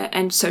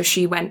so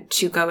she went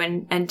to go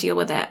and deal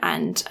with it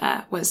and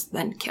was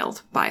then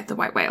killed by the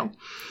White Whale.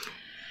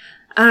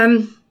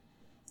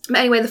 But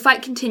anyway, the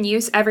fight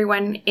continues.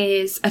 Everyone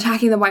is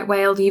attacking the White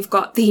Whale. You've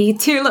got the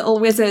two little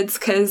wizards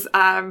because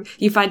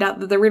you find out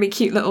that the really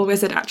cute little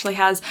wizard actually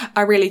has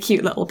a really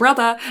cute little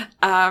brother.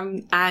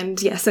 And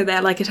yeah, so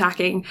they're like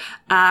attacking.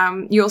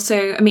 You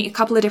also meet a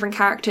couple of different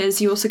characters.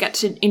 You also get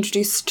to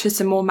introduce to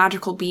some more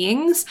magical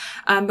beings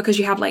because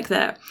you have like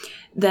the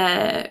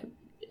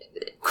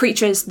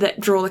creatures that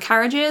draw the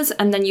carriages,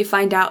 and then you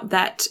find out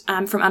that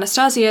from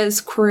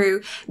Anastasia's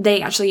crew,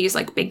 they actually use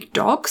like big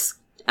dogs.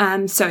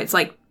 So it's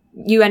like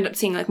you end up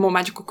seeing like more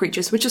magical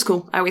creatures, which is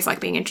cool. I always like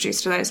being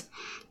introduced to those.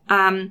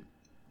 And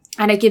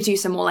it gives you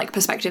some more like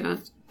perspective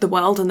of the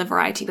world and the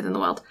variety within the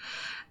world.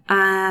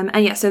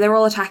 And yeah, so they're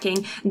all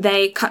attacking.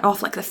 They cut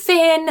off like the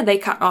fin, they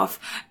cut off,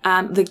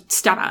 they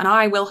stab out an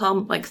eye.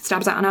 Wilhelm like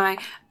stabs out an eye,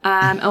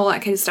 all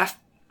that kind of stuff.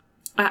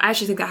 I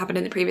actually think that happened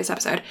in the previous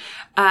episode.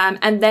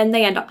 And then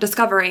they end up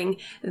discovering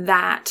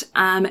that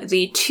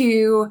the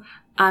two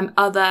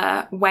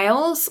other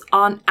whales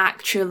aren't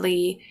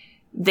actually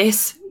they're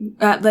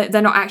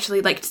not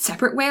actually like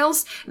separate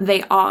whales.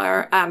 They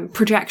are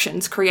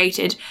projections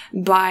created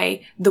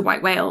by the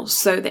White Whale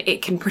so that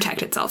it can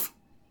protect itself.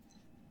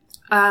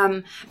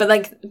 But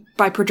like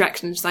by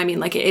projections, I mean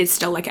like it is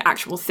still like an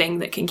actual thing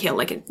that can kill.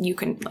 Like you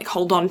can like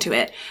hold on to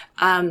it.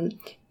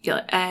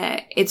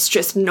 It's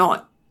just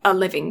not a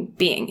living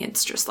being.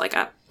 It's just like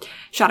a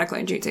shadow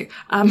clone jutsu.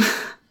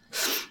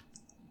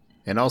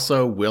 And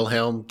also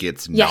Wilhelm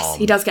gets nommed. Yes,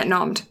 he does get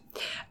nommed.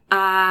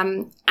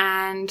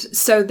 And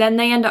so then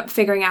they end up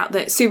figuring out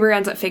that Subaru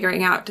ends up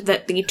figuring out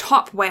that the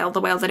top whale,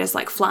 the whale that is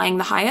like flying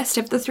the highest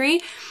of the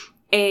three,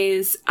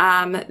 is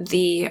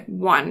the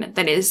one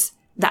that is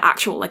the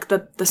actual like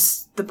the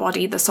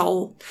body, the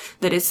soul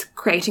that is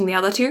creating the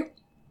other two.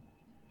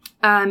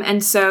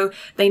 And so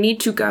they need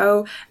to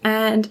go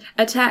and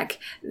attack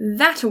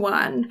that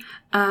one.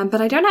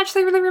 But I don't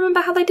actually really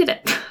remember how they did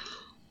it.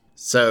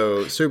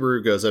 So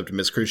Subaru goes up to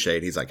Miss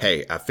Crusade. He's like,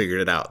 hey, I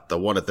figured it out. The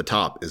one at the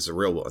top is the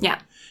real one. Yeah.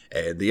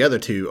 And the other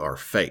two are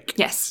fake.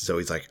 Yes. So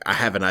he's like, I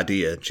have an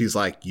idea. She's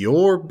like,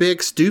 you're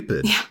big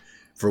stupid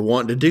for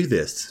wanting to do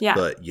this. Yeah.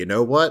 But you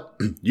know what?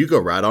 You go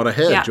right on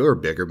ahead. Yeah. You're a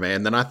bigger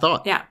man than I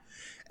thought. Yeah.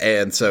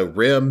 And so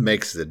Rem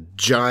makes a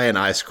giant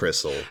ice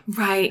crystal.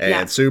 Right,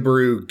 and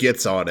Subaru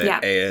gets on it,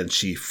 and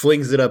she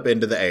flings it up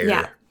into the air.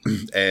 Yeah.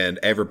 And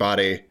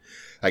everybody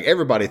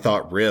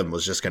thought Rem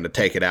was just going to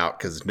take it out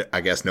because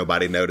I guess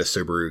nobody noticed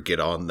Subaru get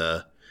on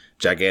the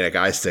gigantic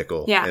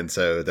icicle. Yeah. And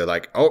so they're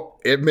like, oh,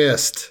 it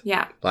missed.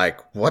 Yeah.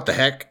 Like, what the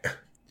heck?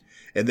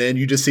 And then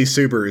you just see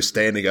Subaru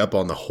standing up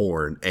on the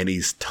horn, and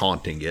he's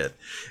taunting it.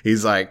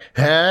 He's like,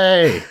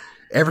 hey...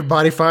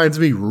 Everybody finds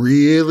me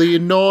really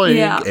annoying,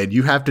 and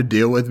you have to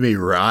deal with me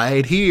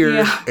right here.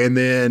 Yeah. And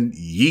then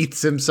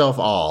yeets himself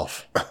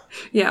off.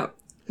 Yeah.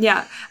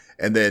 Yeah.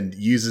 And then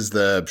uses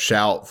the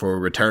shout for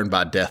return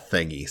by death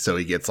thingy. So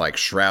he gets like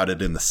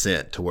shrouded in the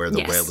scent to where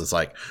the whale is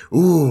like,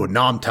 ooh,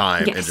 nom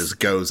time, and just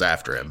goes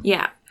after him.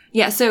 Yeah.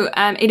 Yeah. So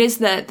it is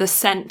the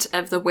scent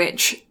of the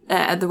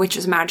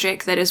witch's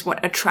magic that is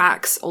what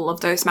attracts all of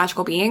those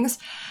magical beings.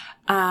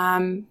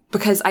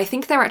 Because I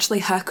think they're actually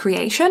her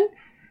creation.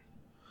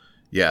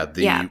 Yeah,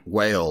 the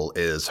whale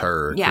is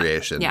her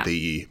creation. Yeah.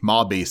 The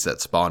maw beast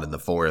that spawned in the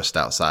forest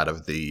outside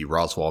of the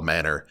Roswell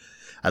Manor,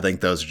 I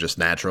think those are just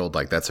natural.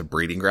 Like, that's a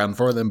breeding ground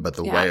for them. But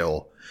the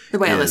whale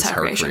is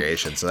her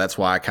creation. So that's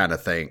why I kind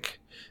of think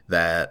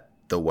that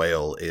the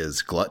whale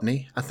is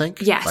gluttony, I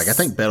think. Yes. Like, I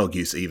think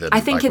Betelgeuse even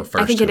refers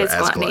to it is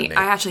gluttony.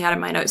 I actually had in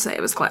my notes that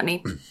it was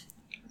gluttony.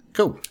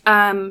 Cool.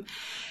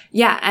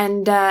 Yeah,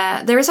 and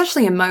there is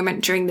actually a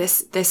moment during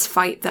this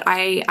fight that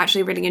I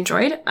actually really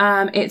enjoyed.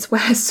 It's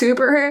where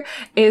Subaru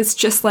is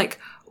just, like,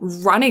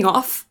 running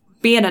off,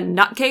 being a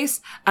nutcase.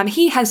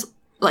 He has,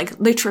 like,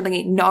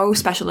 literally no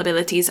special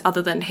abilities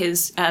other than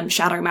his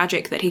shadow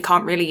magic that he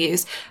can't really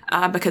use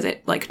because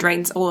it, like,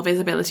 drains all of his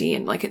ability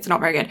and, like, it's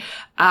not very good.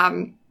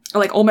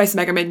 Like, almost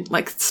Mega Man,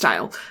 like,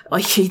 style.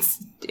 Like,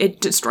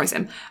 it destroys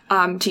him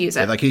to use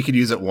it. Yeah, like, he could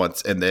use it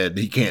once and then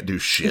he can't do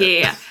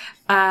shit. Yeah.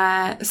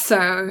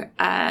 So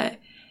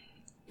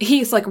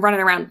he's like running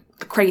around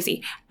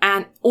crazy,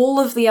 and all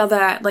of the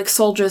other like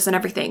soldiers and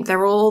everything,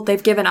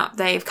 they've given up.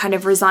 They've kind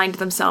of resigned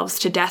themselves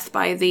to death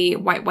by the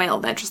white whale.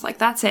 They're just like,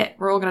 that's it.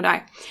 We're all gonna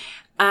die.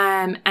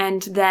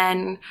 And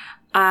then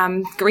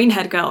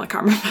green-haired girl, I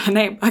can't remember her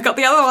name. I got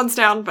the other ones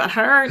down, but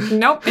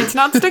nope, it's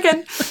not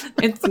sticking.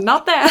 It's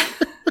not there.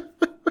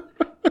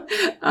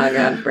 Oh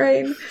god,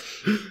 brain.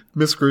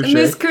 Miss Cruciate.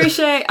 Miss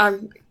Cruciate.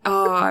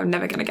 I'm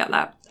never gonna get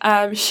that.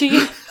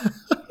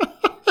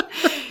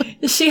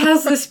 She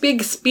has this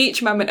big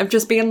speech moment of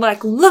just being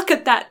like, look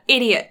at that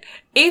idiot.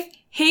 If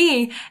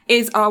he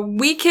is our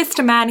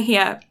weakest man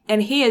here,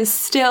 and he is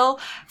still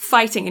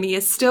fighting, and he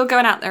is still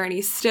going out there, and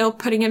he's still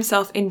putting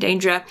himself in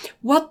danger,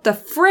 what the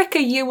frick are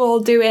you all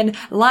doing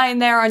lying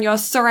there on your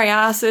sorry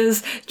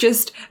asses,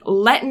 just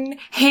letting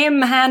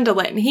him handle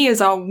it? And he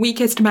is our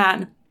weakest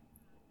man.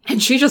 And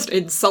she just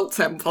insults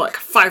him for like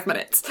 5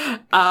 minutes.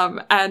 But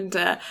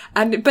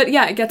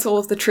yeah, it gets all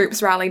of the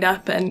troops rallied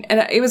up, and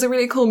it was a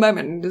really cool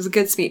moment. It was a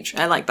good speech.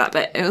 I like that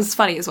bit. It was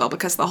funny as well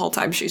because the whole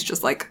time she's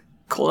just like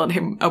calling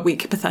him a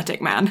weak,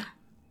 pathetic man.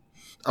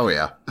 Oh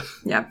yeah.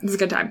 Yeah, it was a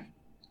good time.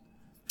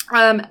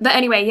 But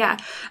anyway, yeah.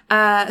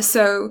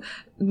 So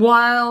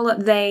while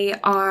they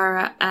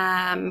are,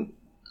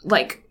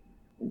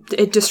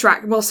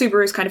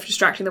 Subaru's kind of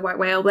distracting the white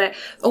whale.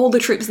 All the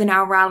troops are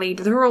now rallied.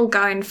 They're all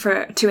going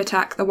to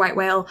attack the white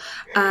whale.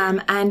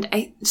 And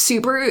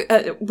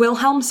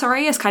Wilhelm,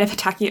 is kind of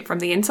attacking it from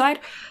the inside.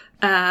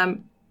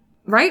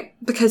 Right?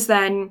 Because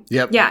then,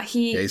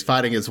 he's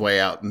fighting his way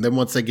out. And then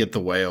once they get the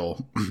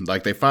whale,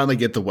 like they finally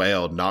get the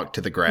whale knocked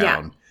to the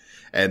ground.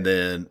 And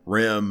then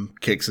Rem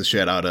kicks the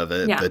shit out of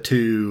it. Yeah. The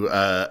two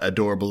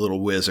adorable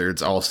little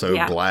wizards also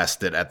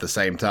blast it at the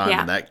same time.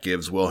 And that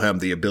gives Wilhelm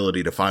the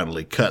ability to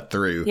finally cut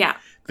through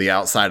the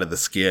outside of the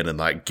skin and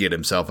like get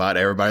himself out.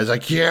 Everybody's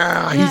like, he's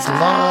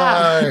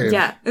alive.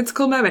 Yeah, it's a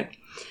cool moment.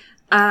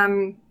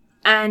 Then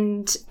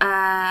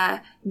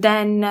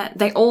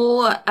they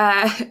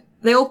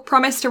all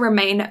promise to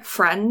remain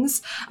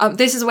friends.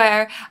 This is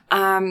where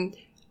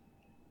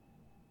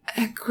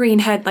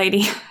green-haired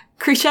lady,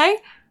 Cruciate?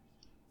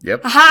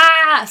 Yep.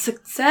 Aha!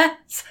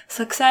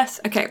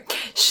 Success. Okay.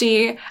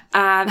 She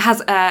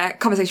has a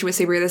conversation with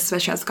Subaru. This is where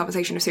she has a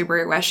conversation with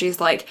Subaru where she's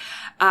like,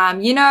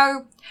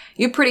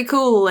 you're pretty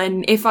cool,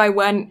 and if I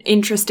weren't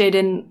interested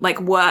in,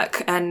 like,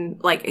 work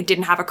and, like,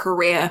 didn't have a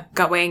career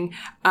going,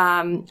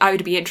 I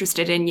would be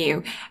interested in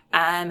you.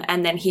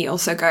 And then he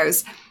also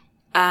goes,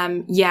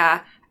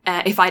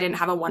 if I didn't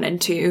have a 1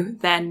 and 2,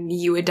 then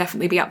you would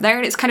definitely be up there.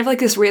 And it's kind of like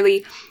this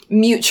really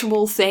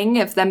mutual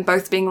thing of them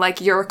both being like,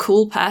 you're a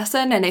cool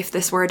person, and if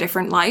this were a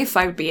different life,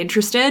 I would be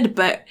interested,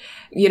 but,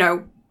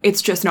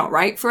 it's just not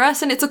right for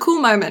us. And it's a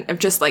cool moment of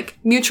just, like,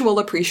 mutual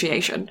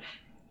appreciation.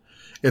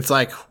 It's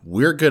like,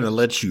 we're going to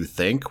let you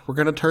think we're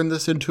going to turn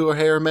this into a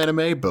harem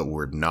anime, but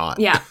we're not.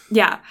 Yeah.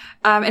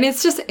 And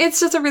it's just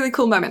a really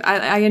cool moment.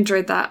 I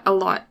enjoyed that a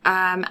lot.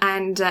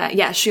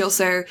 She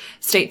also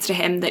states to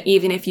him that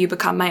even if you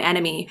become my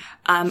enemy,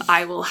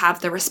 I will have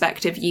the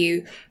respect of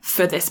you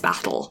for this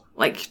battle.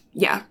 Like,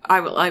 yeah,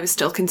 I will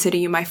still consider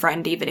you my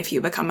friend even if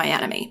you become my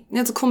enemy.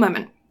 It's a cool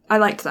moment. I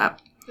liked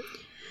that.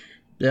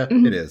 Yeah,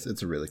 It is.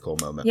 It's a really cool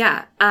moment.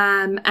 Yeah.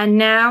 And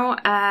now,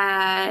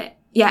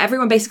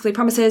 everyone basically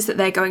promises that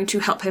they're going to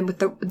help him with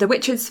the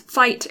witches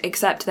fight,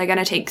 except they're going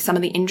to take some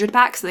of the injured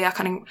back, so they are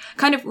kind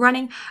of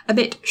running a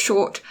bit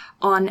short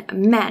on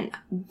men.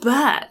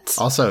 But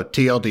also,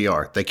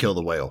 TLDR, they kill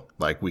the whale.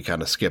 Like, we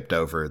kind of skipped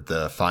over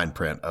the fine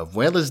print of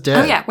whale is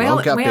dead. Oh yeah,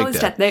 whale is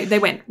dead. They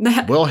win.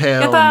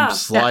 Wilhelm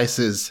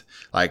slices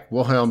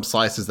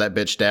that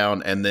bitch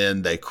down, and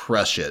then they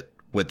crush it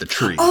with the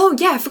tree. Oh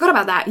yeah, I forgot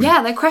about that.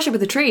 Yeah, they crush it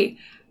with the tree.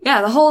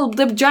 Yeah,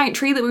 the giant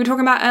tree that we were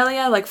talking about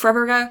earlier, like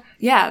forever ago.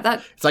 Yeah,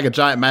 it's like a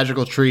giant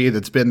magical tree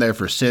that's been there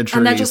for centuries.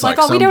 And they're just like,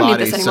 we don't need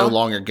this anymore. So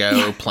long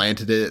ago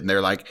planted it, and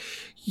they're like,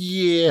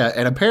 yeah.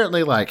 And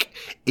apparently, like,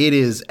 it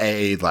is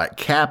a like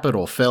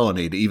capital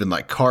felony to even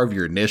like carve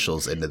your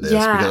initials into this,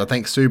 because I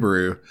think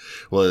Subaru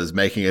was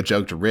making a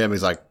joke to Rem.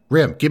 He's like,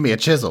 Rem, give me a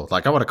chisel.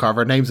 Like, I want to carve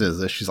our names into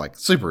this. She's like,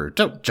 Subaru,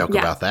 don't joke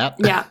about that.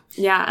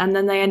 Yeah. And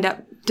then they end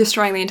up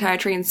destroying the entire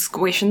tree and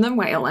squishing the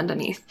whale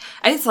underneath.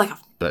 And it's like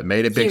but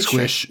made a big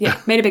squish. Tree.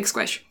 Yeah, made a big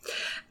squish.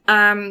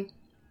 So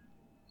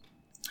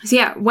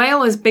yeah,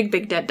 whale is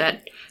big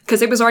dead.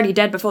 because it was already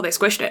dead before they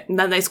squished it, and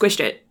then they squished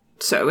it,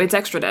 so it's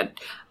extra dead.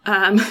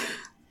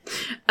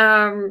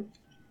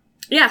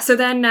 Yeah, so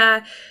then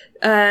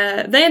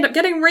they end up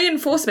getting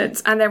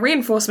reinforcements, and their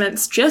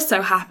reinforcements just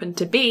so happen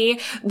to be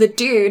the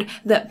dude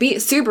that beat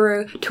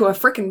Subaru to a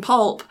freaking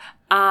pulp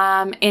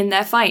in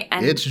their fight.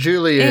 And it's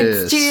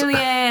Julius. It's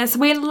Julius.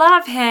 We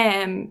love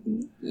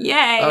him.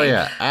 Yay. Oh,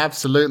 yeah.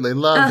 Absolutely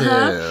love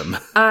him.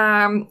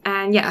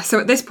 And yeah, so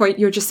at this point,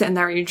 you're just sitting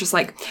there and you're just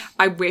like,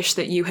 I wish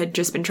that you had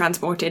just been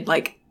transported,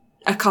 like,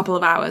 a couple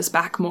of hours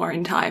back more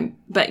in time.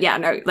 But yeah,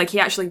 no, like, he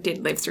actually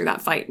did live through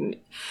that fight, and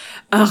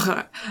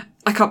I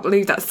can't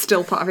believe that's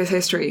still part of his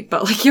history.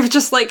 But, like, you're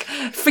just like,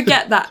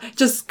 forget that.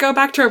 Just go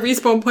back to a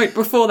respawn point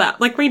before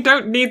that. Like, we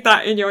don't need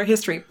that in your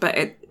history. But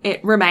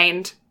it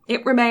remained.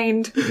 It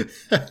remained.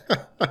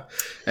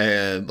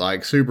 And,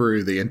 like,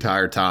 Subaru the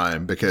entire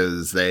time,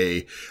 because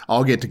they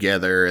all get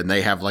together and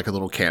they have, like, a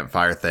little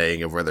campfire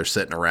thing of where they're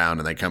sitting around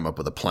and they come up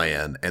with a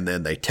plan, and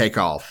then they take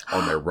off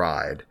on their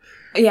ride.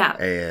 Yeah.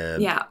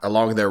 And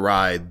along their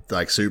ride,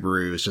 like,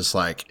 Subaru is just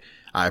like,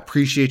 I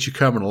appreciate you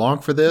coming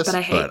along for this, but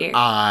I hate you.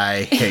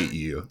 I hate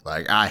you.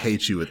 Like, I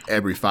hate you with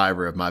every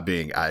fiber of my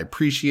being. I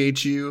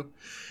appreciate you,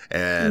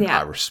 and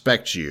I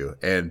respect you.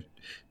 And,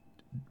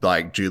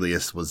 like,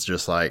 Julius was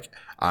just like,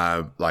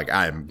 I'm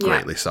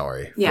greatly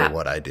sorry for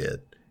what I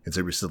did. And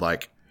Subaru's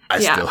like, I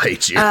still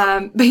hate you.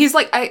 But he's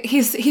like,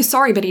 he's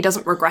sorry, but he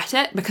doesn't regret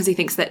it because he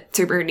thinks that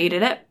Subaru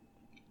needed it.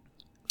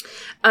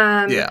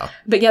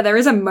 But yeah, there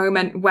is a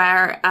moment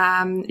where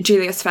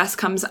Julius first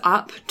comes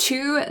up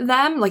to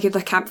them, like if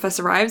the camp first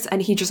arrives,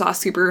 and he just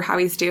asks Subaru how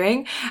he's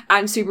doing,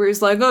 and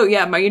Subaru's like, oh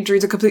yeah, my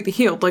injuries are completely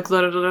healed, like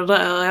blah, blah, blah,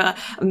 blah.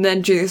 And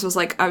then Julius was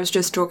like, I was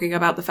just talking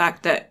about the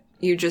fact that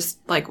you just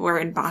like were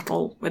in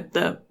battle with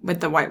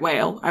the white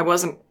whale. I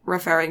wasn't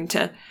referring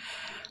to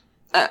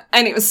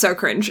and it was so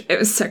cringe. It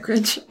was so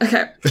cringe.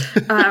 Okay.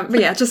 But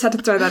yeah, just had to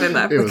throw that in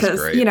there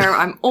because, you know,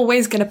 I'm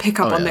always going to pick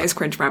up on those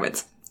cringe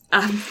moments.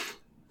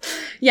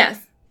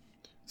 Yes.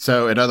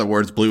 So, in other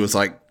words, Blue was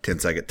like, 10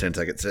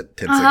 seconds.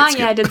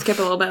 Yeah, I did skip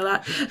a little bit of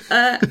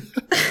that.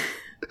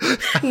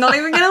 Not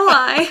even gonna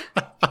lie.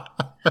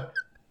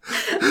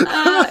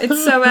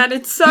 It's so bad.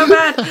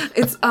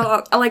 It's,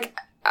 like,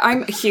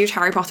 I'm a huge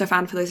Harry Potter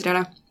fan, for those who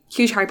don't know.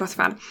 Huge Harry Potter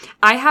fan.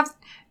 I have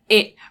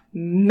it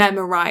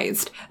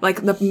memorized,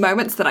 like, the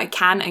moments that I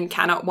can and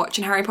cannot watch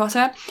in Harry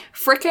Potter.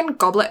 Frickin'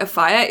 Goblet of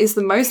Fire is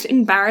the most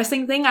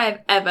embarrassing thing I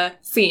have ever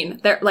seen.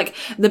 There, like,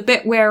 the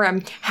bit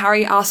where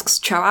Harry asks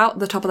Cho out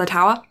the top of the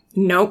tower.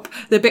 Nope.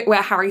 The bit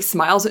where Harry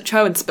smiles at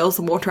Cho and spills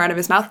the water out of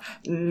his mouth.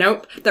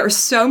 Nope. There are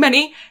so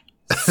many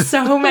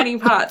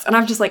parts, and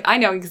I'm just like, I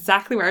know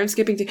exactly where I'm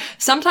skipping to.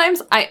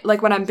 Sometimes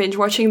when I'm binge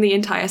watching the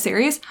entire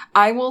series,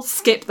 I will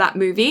skip that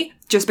movie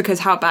just because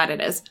how bad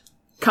it is.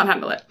 Can't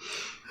handle it.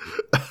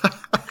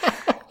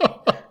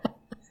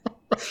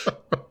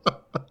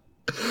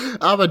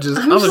 I'm gonna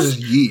just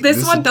yeet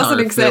this one doesn't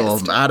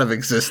exist out of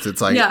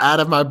existence, like out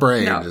of my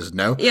brain. Just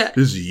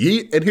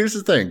yeet. And here's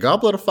the thing: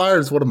 Goblet of Fire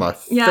is one of my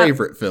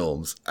favorite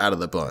films out of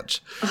the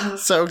bunch.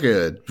 So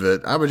good,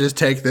 but I would just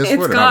take this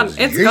one.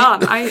 It's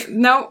gone.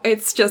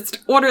 It's just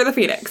Order of the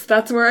Phoenix.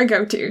 That's where I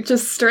go to,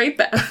 just straight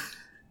there.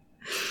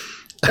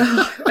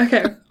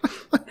 Okay,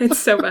 it's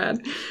so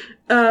bad.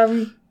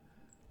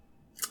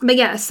 But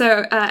yeah,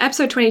 so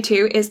episode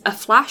 22 is A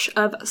Flash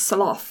of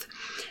Sloth.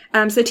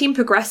 So the team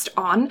progressed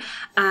on,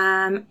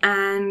 so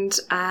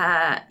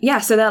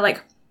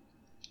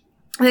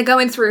they're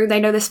going through, they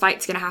know this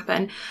fight's gonna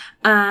happen,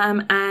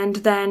 and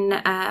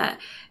then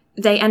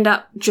they end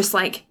up just,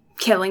 like,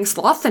 killing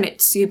Sloth, and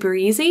it's super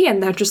easy,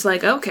 and they're just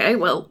like, okay.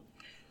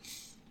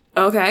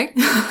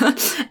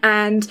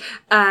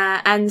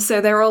 And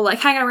so they're all, like,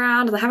 hanging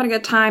around, they're having a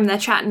good time, they're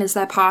chatting as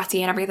their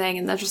party and everything,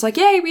 and they're just like,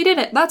 yay, we did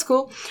it, that's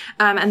cool.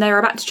 And they were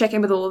about to check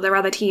in with all of their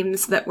other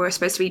teams that were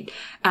supposed to be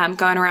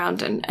going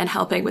around and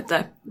helping with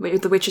the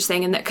witches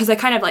thing, and because they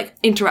kind of, like,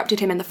 interrupted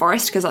him in the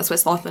forest, because that's where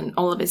Sloth and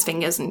all of his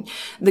fingers and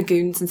the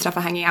goons and stuff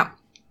are hanging out,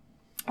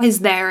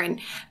 is there, and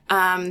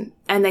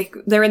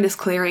they're in this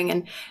clearing,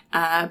 and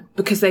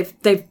because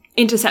they've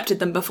intercepted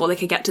them before they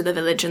could get to the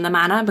village and the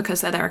manor,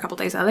 because they're there a couple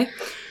days early.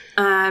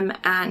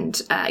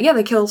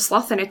 They kill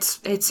Sloth, and it's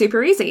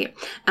super easy.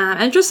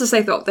 And just as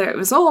they thought that it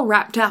was all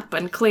wrapped up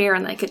and clear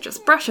and they could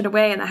just brush it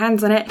away and their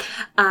hands on it,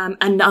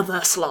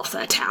 another Sloth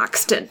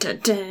attacks.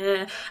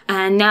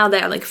 And now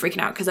they're, like,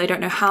 freaking out because they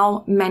don't know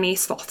how many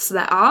Sloths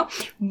there are.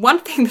 One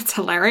thing that's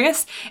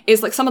hilarious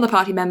is, like, some of the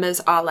party members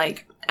are,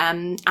 like,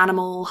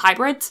 animal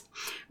hybrids.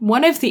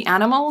 One of the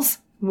animals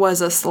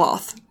was a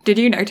sloth. Did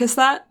you notice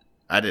that?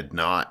 I did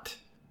not.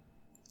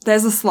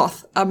 There's a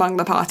sloth among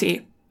the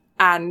party,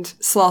 and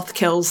Sloth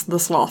kills the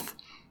sloth.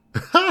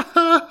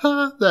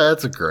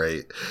 That's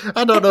great.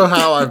 I don't know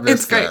how I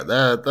missed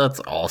that. That's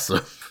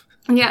awesome.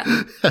 Yeah.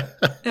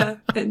 Yeah.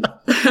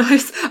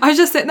 I was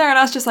just sitting there and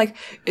I was just like,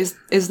 is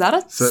that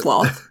a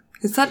sloth?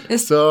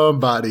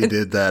 Somebody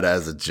did that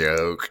as a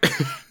joke.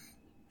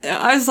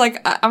 I was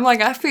like,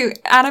 I feel,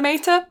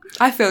 animator,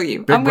 I feel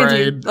you. I'm with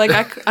you.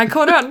 Like, I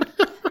caught on.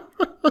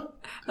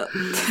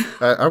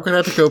 I'm gonna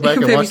have to go back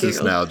and watch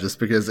this now, just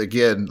because,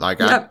 again, like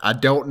I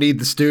don't need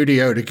the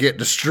studio to get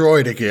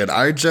destroyed again.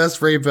 I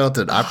just rebuilt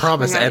it. I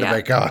promise,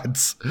 anime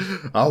gods.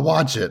 I'll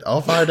watch it.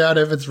 I'll find out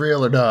if it's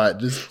real or not.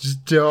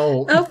 Just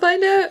don't. I'll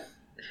find out.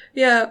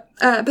 Yeah,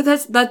 but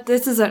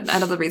this is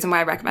another reason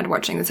why I recommend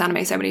watching this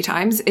anime so many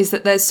times, is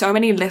that there's so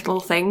many little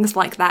things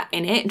like that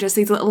in it, just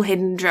these little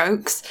hidden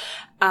jokes,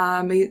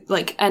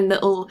 like, and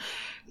little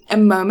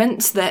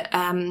moments that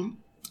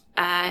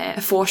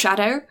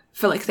foreshadow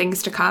for like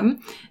things to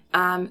come,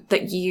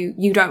 that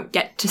you don't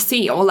get to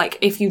see, or like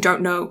if you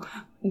don't know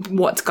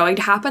what's going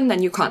to happen,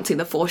 then you can't see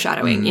the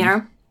foreshadowing. You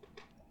know,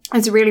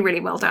 it's really, really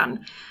well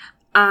done.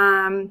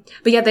 But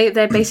yeah,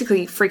 they're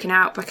basically freaking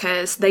out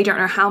because they don't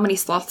know how many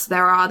sloths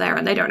there are there,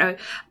 and they don't know,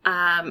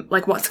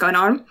 like, what's going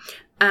on.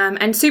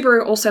 And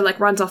Subaru also, like,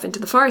 runs off into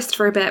the forest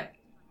for a bit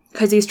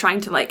because he's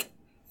trying to, like,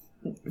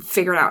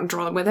 figure it out and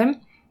draw them with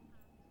him.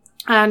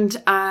 And,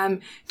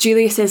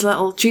 Julius's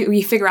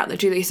we figure out that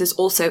Julius is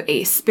also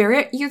a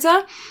spirit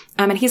user.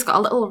 And he's got a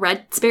little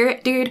red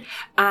spirit dude,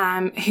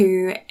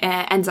 who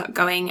ends up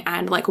going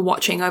and, like,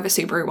 watching over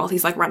Subaru while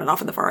he's, like, running off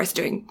in the forest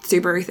doing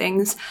Subaru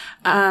things.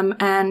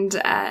 And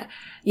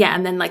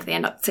then, like, they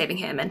end up saving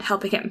him and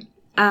helping him.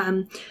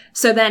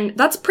 So then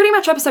that's pretty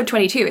much episode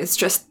 22. It's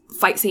just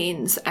fight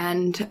scenes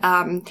and,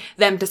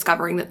 them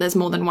discovering that there's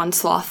more than one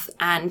sloth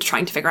and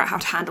trying to figure out how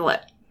to handle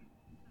it.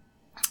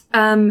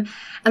 And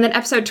then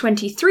episode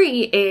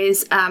 23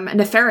 is,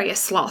 Nefarious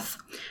Sloth.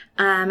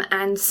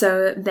 And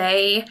so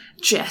they're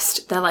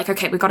like,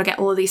 okay, we've got to get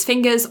all of these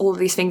fingers. All of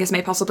these fingers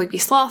may possibly be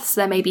sloths.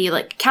 There may be,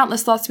 like,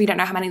 countless sloths. We don't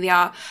know how many there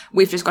are.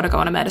 We've just got to go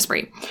on a murder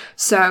spree.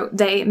 So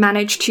they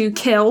manage to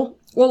kill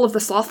all of the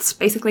sloths,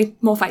 basically.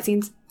 More fight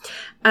scenes.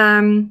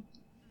 They're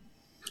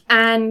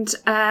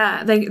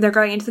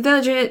going into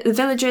the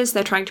villages.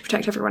 They're trying to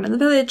protect everyone in the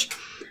village.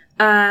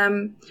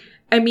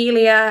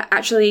 Amelia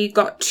actually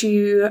got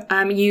to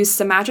use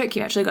some magic.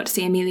 You actually got to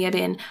see Amelia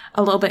being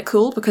a little bit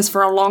cool, because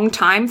for a long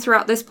time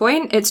throughout this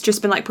point, it's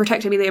just been like,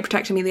 protect Amelia,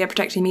 protect Amelia,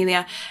 protect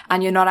Amelia,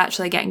 and you're not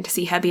actually getting to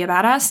see her be a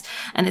badass.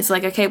 And it's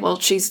like, okay, well,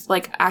 she's,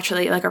 like,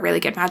 actually, like, a really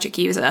good magic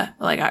user.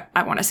 Like,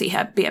 I want to see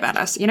her be a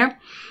badass, you know?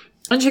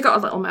 And she got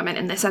a little moment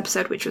in this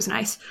episode, which was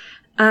nice.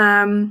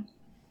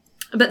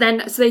 But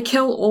then, so they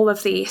kill all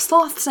of the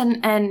sloths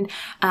and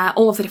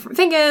all of the different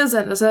fingers,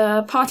 and there's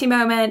a party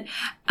moment,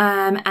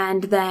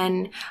 and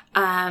then,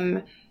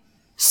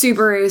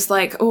 Subaru's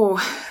like,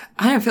 oh,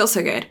 I don't feel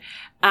so good.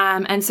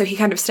 And so he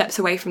kind of steps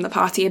away from the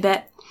party a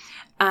bit.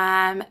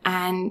 Then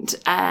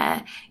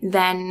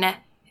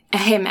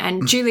him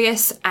and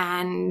Julius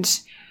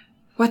and,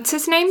 what's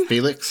his name?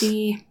 Felix?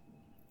 The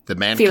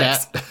man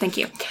Felix. cat. Thank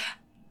you.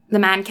 The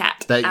man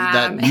cat.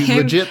 That you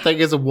legit think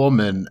is a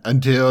woman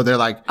until they're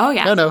like, oh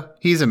yeah, no,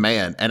 he's a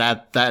man. And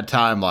at that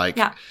time, like,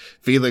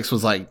 Felix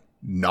was like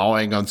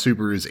gnawing on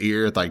Subaru's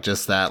ear, like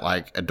just that,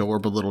 like,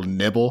 adorable little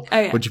nibble. Oh,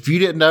 yeah. Which, if you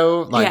didn't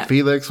know, like,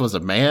 Felix was a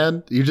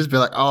man, you'd just be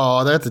like,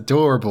 oh, that's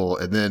adorable.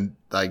 And then,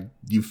 like,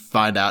 you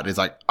find out, and he's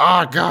like,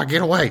 oh God,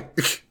 get away.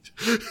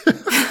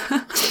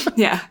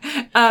 Yeah.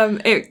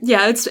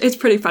 It's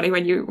pretty funny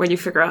when you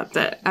figure out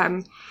that,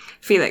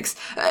 Felix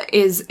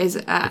is because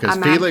a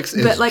man. Felix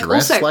is, like,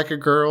 dressed also, like a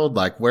girl,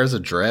 like, wears a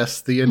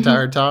dress the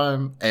entire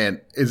time, and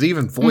is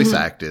even voice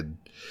acted,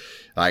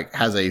 like,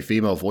 has a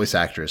female voice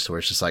actress where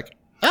it's just like,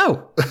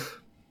 oh.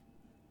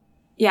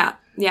 Yeah.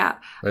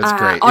 That's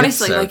great.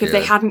 Honestly, so like, good. If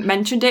they hadn't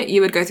mentioned it, you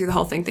would go through the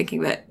whole thing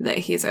thinking that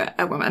he's a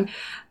woman.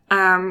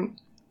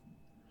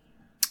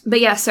 But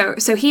yeah, so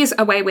he's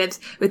away with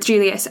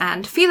Julius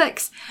and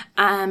Felix,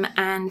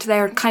 and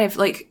they're kind of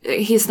like,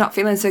 he's not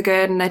feeling so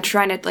good, and they're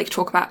trying to, like,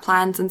 talk about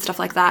plans and stuff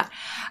like that.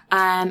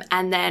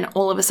 And then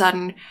all of a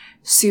sudden,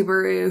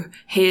 Subaru,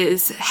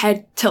 his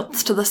head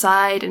tilts to the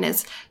side and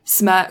his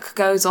smirk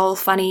goes all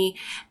funny,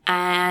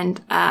 and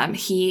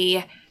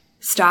he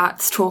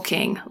starts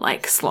talking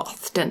like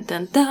sloth. Dun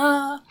dun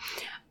dun.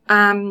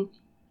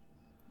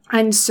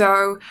 And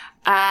so,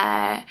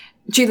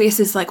 Julius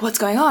is like, what's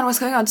going on?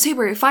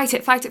 Subaru, fight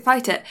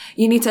it.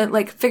 You need to,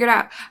 like, figure it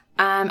out.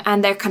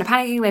 And they're kind of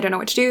panicking. They don't know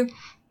what to do.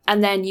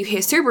 And then you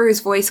hear Subaru's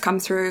voice come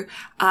through,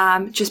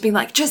 just being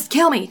like, just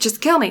kill me.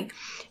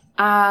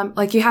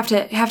 Like, you have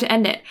to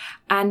end it.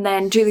 And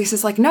then Julius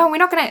is like, no, we're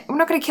not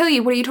gonna kill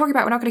you. What are you talking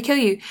about? We're not gonna kill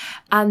you.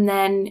 And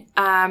then,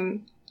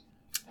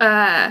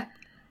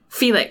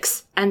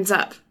 Felix ends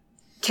up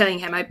killing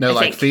him. I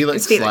think.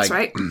 Felix, like,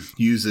 right?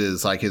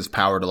 Uses, like, his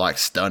power to, like,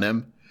 stun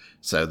him.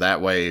 So that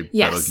way,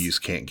 Betelgeuse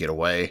can't get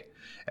away.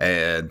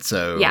 And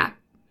so,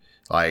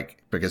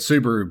 like, because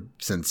Subaru,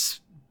 since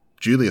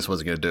Julius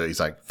wasn't going to do it, he's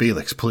like,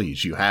 Felix,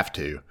 please, you have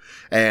to.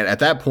 And at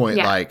that point,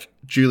 like,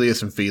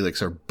 Julius and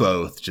Felix are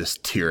both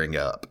just tearing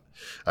up.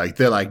 Like,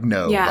 they're like,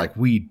 no, like,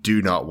 we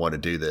do not want to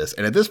do this.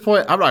 And at this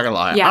point, I'm not going to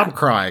lie, I'm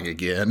crying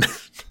again.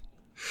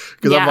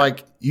 Because I'm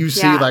like, you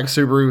see, like,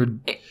 Subaru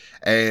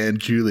and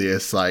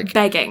Julius, like,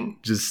 begging,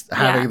 just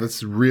having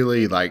this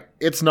really, like,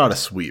 it's not a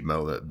sweet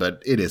moment,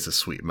 but it is a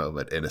sweet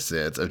moment in a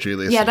sense of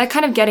Julius. Yeah, they're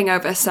kind of getting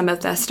over some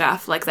of their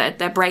stuff. Like,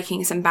 they're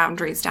breaking some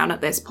boundaries down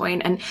at this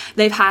point, and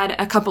they've had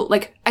a couple,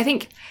 like, I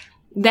think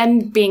them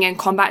being in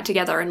combat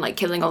together and like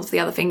killing all of the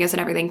other fingers and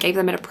everything gave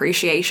them an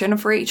appreciation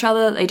for each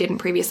other that they didn't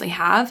previously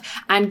have,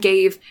 and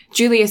gave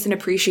Julius an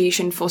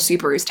appreciation for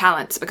Subaru's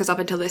talents, because up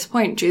until this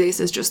point, Julius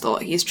has just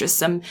thought he's just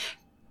some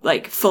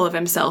like full of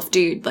himself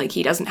dude. Like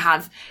he doesn't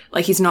have,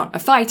 like he's not a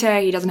fighter,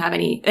 he doesn't have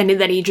any, and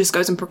then he just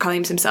goes and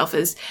proclaims himself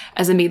as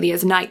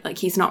Emilia's knight, like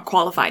he's not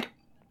qualified.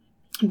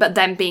 But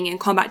them being in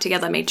combat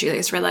together made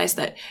Julius realize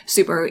that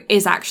Subaru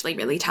is actually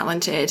really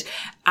talented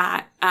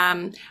at,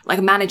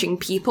 like managing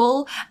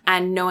people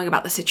and knowing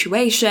about the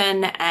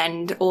situation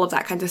and all of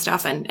that kind of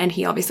stuff. And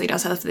he obviously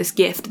does have this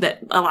gift that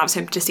allows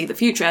him to see the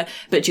future,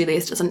 but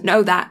Julius doesn't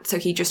know that. So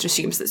he just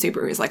assumes that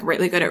Subaru is like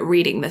really good at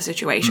reading the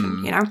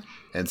situation, you know?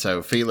 And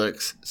so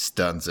Felix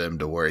stuns him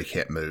to where he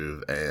can't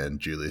move, and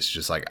Julius is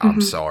just like,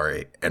 I'm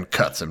sorry, and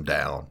cuts him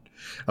down.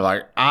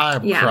 Like,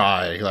 I'm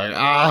crying.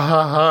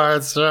 Like,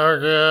 it's so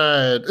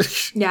good.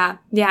 Yeah.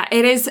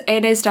 It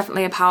is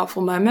definitely a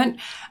powerful moment.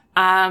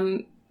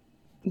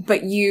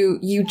 But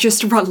you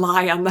just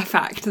rely on the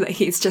fact that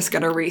he's just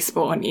going to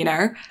respawn, you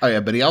know? Oh, yeah,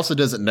 but he also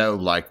doesn't know,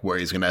 like, where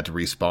he's going to have to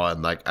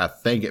respawn. Like, I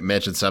think it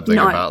mentioned something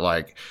about,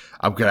 like,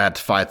 I'm going to have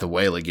to fight the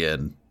whale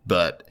again.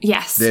 But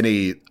yes, then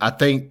I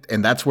think,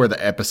 and that's where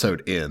the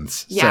episode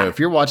ends. Yeah. So if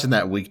you're watching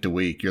that week to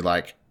week, you're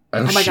like,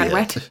 oh my God,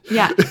 what?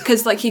 Yeah,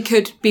 because like he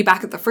could be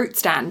back at the fruit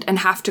stand and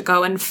have to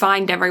go and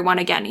find everyone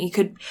again. He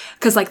could,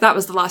 because like that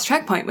was the last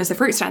checkpoint, was the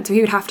fruit stand. So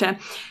he would have to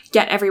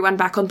get everyone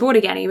back on board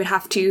again. He would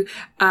have to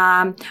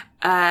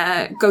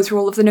go through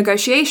all of the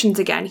negotiations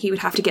again. He would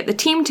have to get the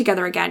team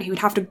together again. He would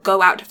have to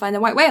go out to find the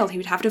white whale. He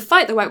would have to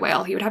fight the white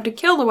whale. He would have to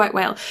kill the white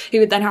whale. He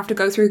would then have to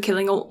go through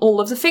killing all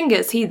of the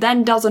fingers. He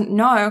then doesn't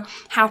know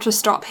how to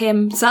stop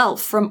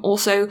himself from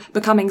also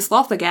becoming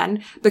Sloth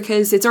again,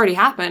 because it's already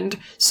happened.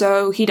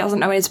 So he doesn't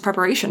know his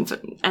preparation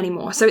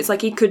anymore. So it's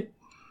like he could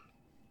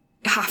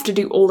have to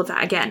do all of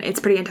that again. It's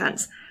pretty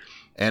intense.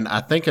 And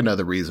I think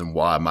another reason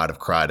why I might have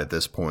cried at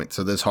this point,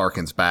 so this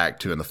harkens back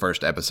to in the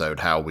first episode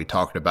how we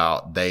talked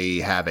about they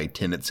have a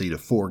tendency to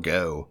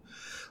forego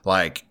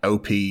like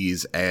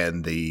OPs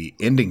and the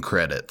ending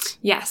credits.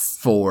 Yes.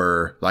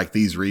 For like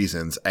these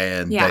reasons.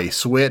 And they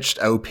switched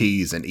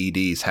OPs and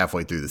EDs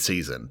halfway through the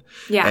season.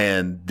 Yeah.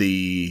 And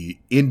the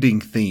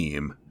ending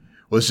theme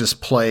was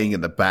just playing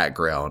in the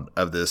background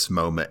of this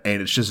moment.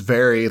 And it's just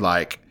very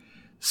like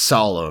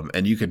solemn,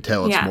 and you can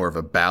tell it's more of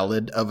a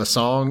ballad of a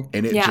song,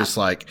 and it just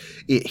like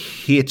it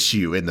hits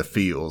you in the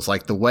feels.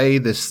 Like the way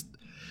this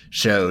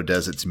show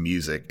does its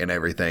music and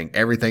everything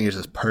is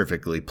just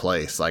perfectly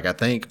placed. Like I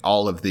think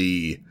all of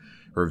the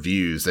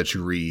reviews that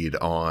you read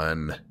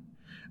on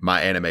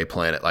My Anime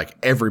Planet, like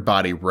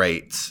everybody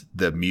rates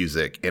the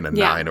music in a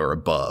 9 or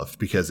above,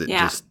 because it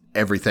just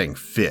everything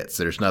fits.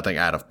 There's nothing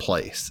out of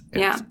place.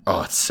 And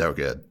it's so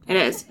good. It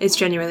is. It's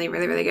genuinely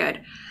really, really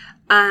good.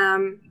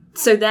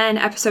 So then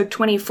episode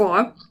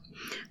 24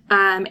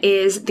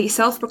 is The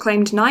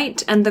Self-Proclaimed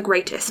Knight and the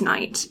Greatest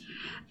Knight.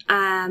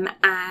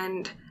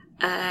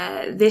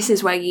 This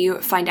is where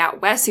you find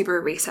out where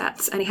Subaru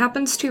resets. And he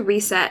happens to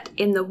reset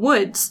in the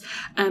woods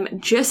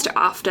just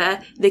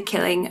after the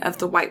killing of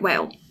the white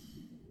whale.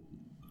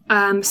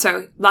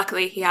 So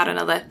luckily he had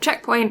another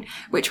checkpoint,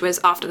 which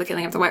was after the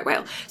killing of the white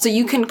whale. So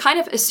you can kind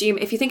of assume,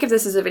 if you think of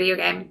this as a video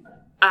game,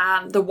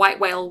 the white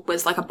whale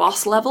was like a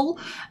boss level,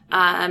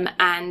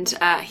 and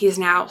he's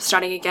now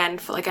starting again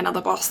for like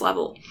another boss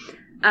level.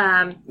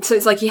 So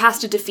it's like he has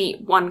to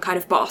defeat one kind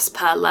of boss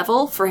per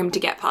level for him to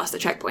get past the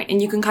checkpoint.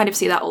 And you can kind of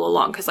see that all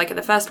along, because like in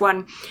the first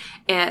one,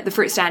 the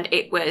fruit stand,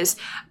 it was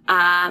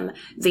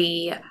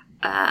the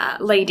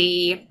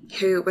lady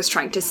who was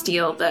trying to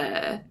steal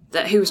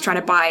who was trying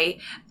to buy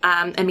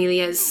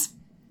Emilia's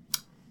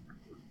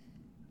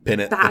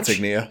pennant, badge.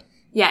 insignia.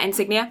 Yeah,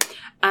 insignia.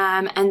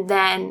 And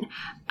then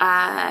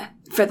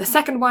for the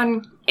second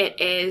one, it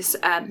is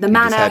the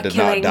mana just had to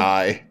killing. Not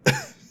die.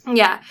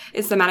 Yeah,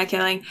 it's the mana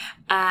killing.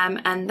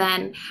 And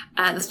then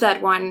the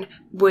third one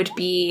would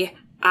be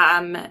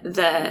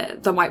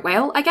the white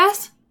whale, I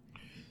guess.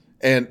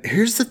 And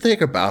here's the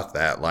thing about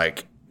that,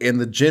 like in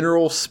the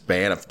general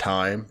span of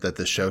time that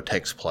the show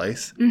takes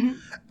place,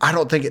 I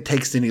don't think it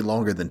takes any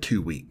longer than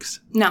 2 weeks.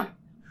 No.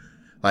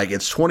 Like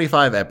it's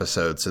 25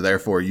 episodes, so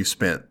therefore you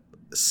spent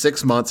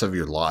 6 months of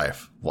your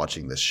life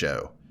watching this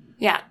show.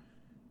 Yeah.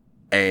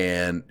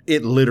 And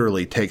it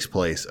literally takes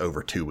place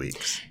over 2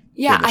 weeks.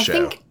 Yeah, I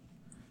think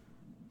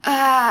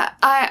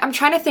I'm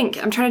trying to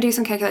think. I'm trying to do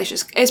some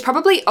calculations. It's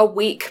probably a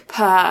week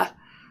per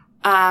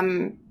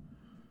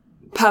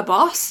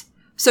boss.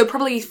 So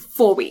probably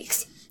 4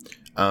 weeks.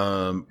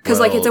 Because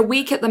like it's a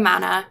week at the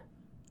manor.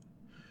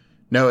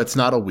 No, it's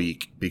not a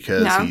week,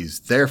 because he's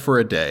there for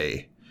a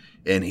day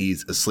and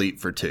he's asleep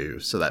for 2,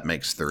 so that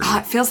makes 3. Oh,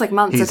 it feels like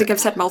months. I think I've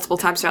said multiple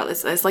times throughout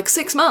this. It's like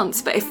 6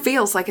 months, but it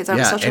feels like it's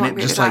over such a long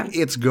period of time. Like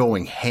it's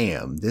going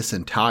ham this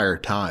entire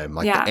time.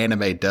 Like the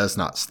anime does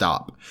not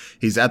stop.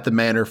 He's at the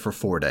manor for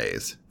 4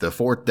 days. The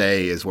 4th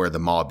day is where the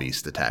Maw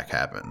Beast attack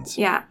happens.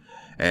 Yeah.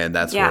 And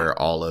that's where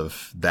all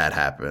of that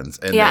happens.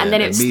 And and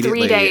then it's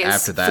 3 days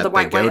after that, for the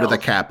white they go whale. to the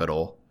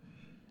capital.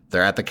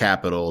 They're at the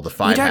capital. The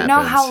fight happens. We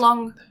don't know how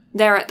long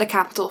they're at the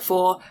capital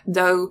for,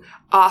 though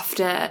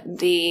after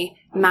the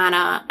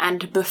manor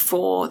and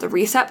before the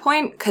reset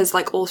point, because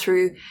like all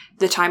through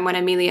the time when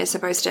Amelia is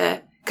supposed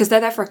to, because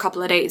they're there for a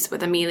couple of days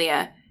with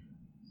Amelia.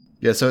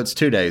 Yeah, so it's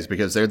 2 days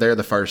because they're there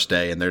the first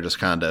day and they're just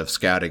kind of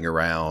scouting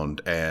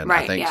around, and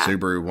I think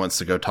Subaru wants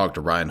to go talk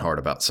to Reinhardt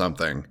about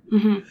something.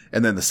 Mm-hmm.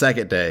 And then the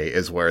second day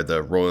is where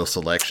the Royal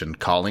Selection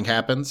calling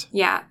happens.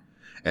 Yeah.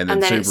 And then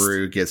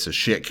Subaru gets the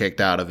shit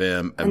kicked out of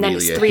him. And then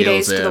it's 3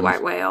 days to the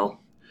White Whale.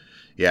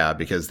 Yeah,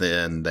 because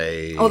then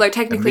they although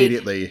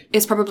technically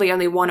it's probably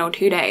only 1 or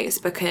 2 days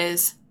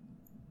because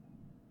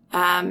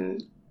they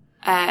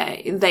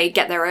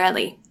get there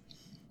early.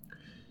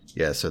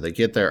 Yeah, so they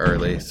get there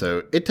early.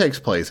 So it takes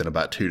place in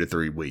about 2 to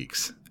 3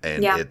 weeks.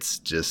 And it's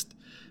just,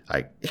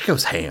 like, it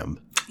goes ham.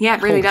 Yeah,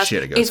 it really Holy does.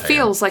 Shit, it goes ham.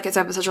 Feels like it's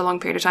over such a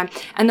long period of time.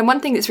 And the one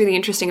thing that's really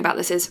interesting about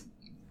this is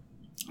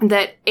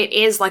that it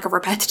is like a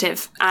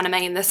repetitive anime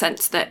in the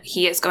sense that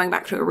he is going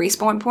back to a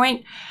respawn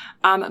point.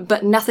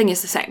 But nothing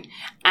is the same.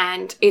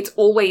 And it's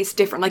always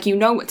different. Like, you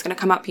know what's going to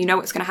come up, you know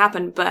what's going to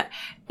happen, but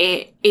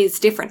it is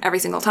different every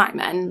single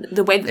time. And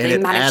the way that they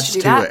manage to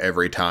do that. It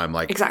every time.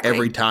 Like,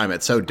 every time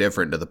it's so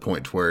different to the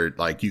point where,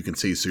 like, you can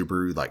see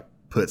Subaru, like,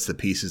 puts the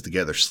pieces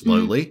together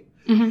slowly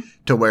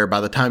to where by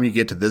the time you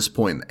get to this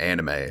point in the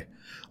anime,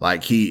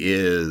 like, he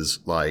is,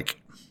 like,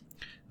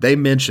 they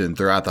mention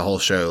throughout the whole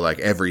show, like,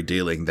 every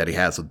dealing that he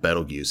has with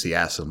Betelgeuse, he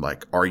asks him,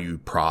 like, are you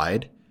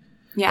Pride?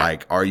 Yeah.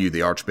 Like, are you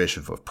the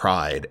Archbishop of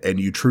Pride? And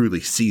you truly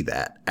see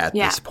that at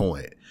this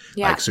point.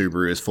 Yeah. Like,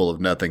 Subaru is full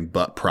of nothing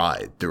but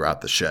pride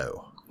throughout the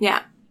show.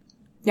 Yeah.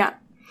 Yeah.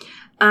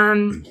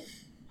 And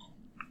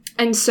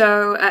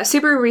so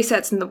Subaru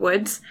resets in the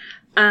woods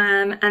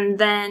and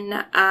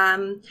then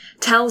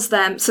tells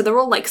them, so they're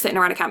all like sitting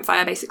around a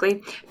campfire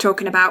basically,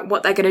 talking about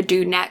what they're going to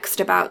do next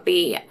about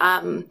the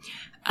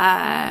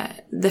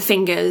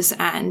fingers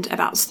and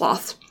about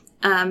Sloth.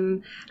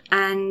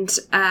 And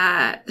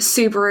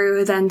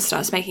Subaru then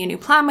starts making a new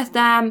plan with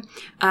them.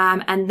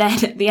 And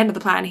then at the end of the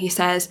plan, he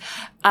says,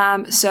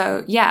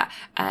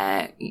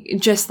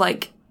 just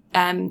like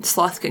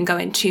Sloth can go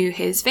into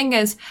his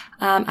fingers,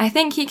 I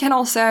think he can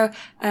also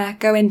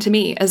go into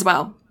me as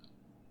well.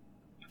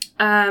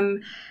 So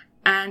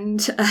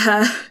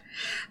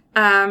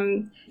then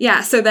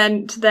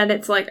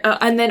it's like,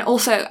 and then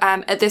also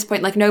at this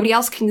point, like, nobody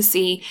else can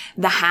see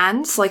the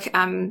hands, like,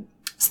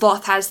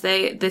 Sloth has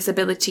this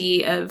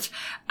ability of,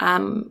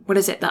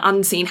 the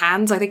unseen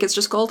hands, I think it's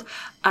just called,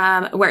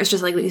 where it's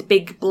just like these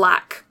big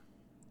black,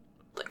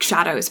 like,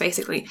 shadows,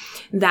 basically.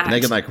 That and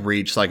they can, like,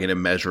 reach, like, an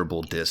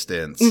immeasurable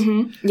distance.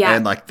 Mm-hmm. Yeah.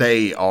 And, like,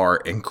 they are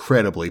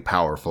incredibly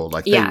powerful.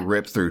 Like, they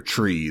rip through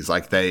trees.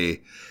 Like,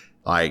 they,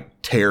 like,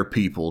 tear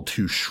people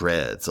to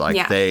shreds.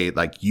 Like, they,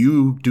 like,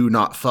 you do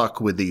not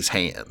fuck with these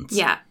hands.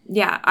 Yeah.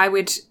 Yeah. I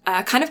would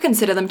kind of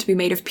consider them to be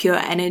made of pure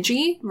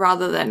energy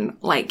rather than,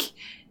 like,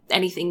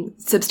 anything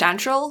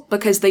substantial,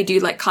 because they do,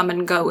 like, come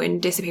and go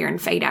and disappear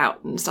and fade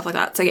out and stuff like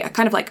that. So yeah,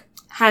 kind of like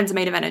hands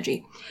made of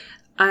energy.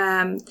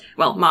 Mana,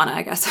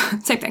 I guess.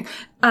 Same thing.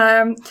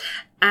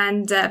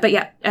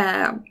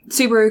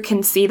 Subaru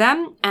can see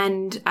them,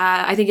 and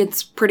I think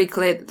it's pretty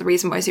clear that the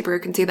reason why Subaru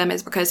can see them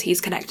is because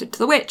he's connected to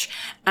the witch,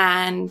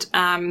 and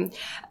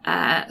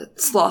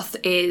Sloth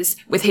is,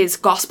 with his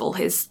gospel,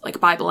 his, like,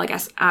 Bible, I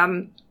guess,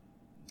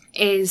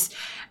 is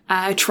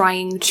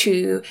trying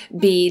to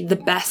be the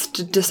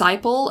best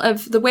disciple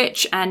of the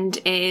witch, and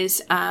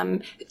is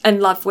in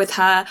love with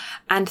her,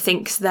 and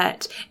thinks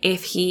that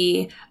if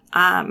he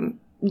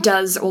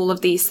does all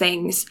of these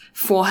things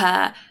for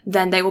her,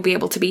 then they will be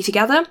able to be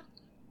together.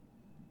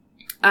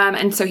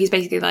 And so he's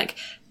basically like,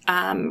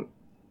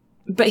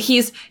 but he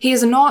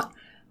is not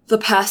the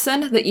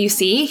person that you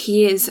see.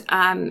 He is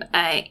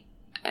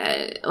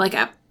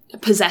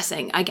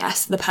possessing, I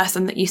guess, the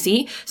person that you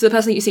see. So the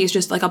person that you see is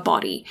just like a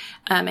body,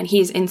 and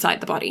he's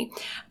inside the body.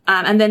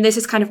 And then this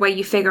is kind of where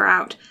you figure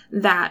out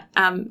that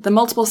the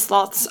multiple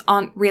sloths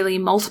aren't really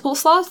multiple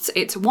sloths.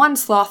 It's one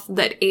sloth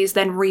that is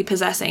then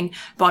repossessing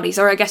bodies.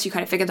 Or I guess you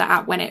kind of figured that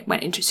out when it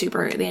went into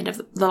Subaru at the end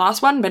of the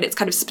last one, but it's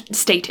kind of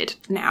stated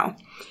now.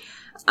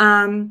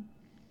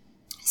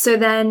 So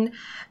then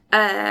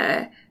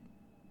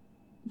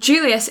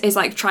Julius is,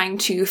 like, trying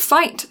to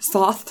fight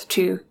Sloth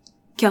to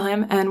kill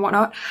him and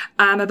whatnot,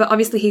 but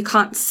obviously he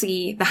can't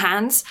see the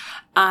hands,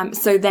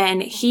 so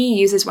then he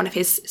uses one of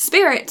his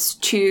spirits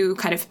to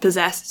kind of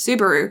possess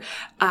Subaru,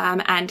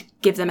 and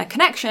give them a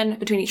connection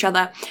between each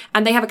other,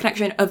 and they have a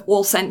connection of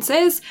all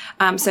senses,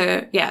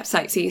 so yeah,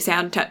 sight, see,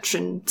 sound, touch,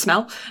 and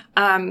smell.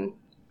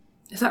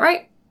 Is that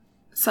right?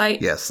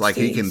 Sight, yes, like,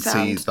 he can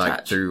see, like,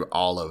 touch. Through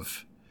all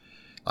of,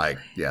 like,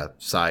 yeah,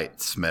 sight,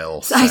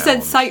 smell, sound. I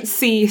said sight,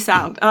 see,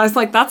 sound, and I was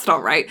like, that's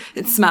not right,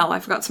 it's smell, I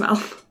forgot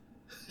smell.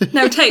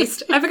 No,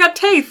 taste. I forgot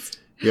taste.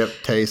 Yep,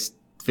 taste,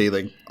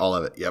 feeling, all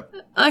of it. Yep.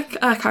 I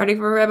can't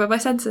even remember my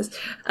senses.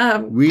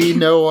 We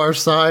know our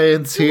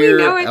science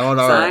here on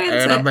our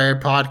anime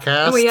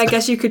podcast. I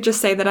guess you could just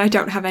say that I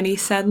don't have any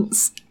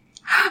sense.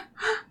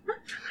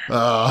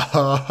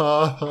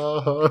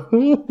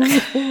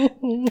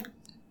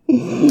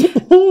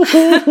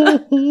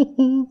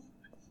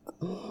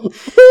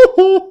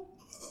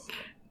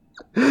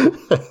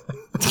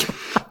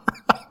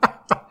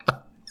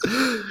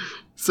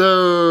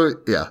 So,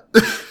 yeah.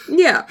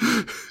 Yeah.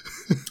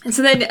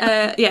 So then,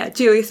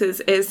 Julius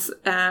is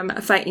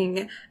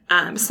fighting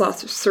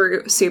Sloth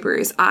through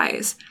Subaru's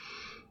eyes.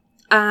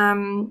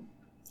 And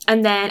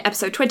then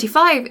episode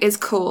 25 is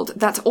called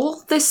That's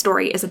All This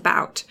Story Is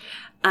About.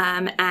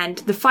 And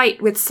the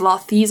fight with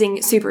Sloth using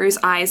Subaru's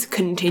eyes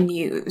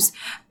continues.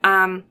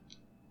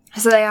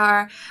 So they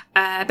are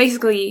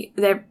basically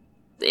they're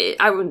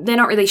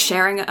not really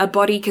sharing a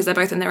body because they're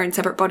both in their own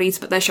separate bodies,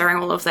 but they're sharing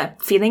all of their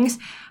feelings.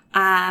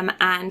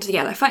 And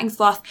yeah, they're fighting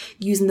Sloth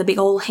using the big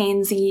old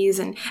handsies,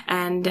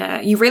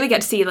 and you really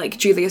get to see like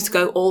Julius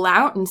go all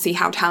out and see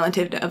how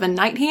talented of a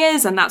knight he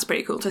is, and that's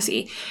pretty cool to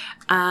see.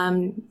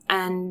 So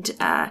then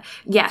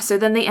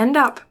they end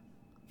up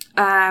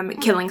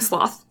killing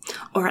Sloth,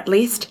 or at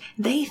least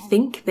they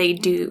think they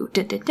do.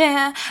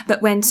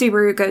 But when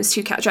Subaru goes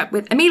to catch up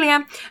with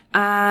Amelia,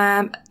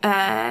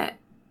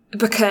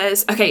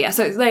 because,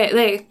 so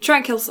they try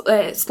and kill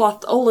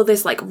Sloth, all of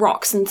this, like,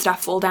 rocks and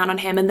stuff fall down on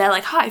him, and they're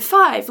like, high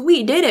five,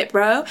 we did it,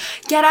 bro,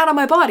 get out of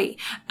my body,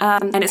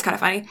 and it's kind of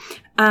funny.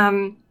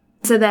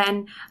 So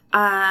then,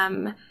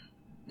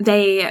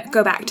 they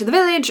go back to the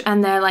village,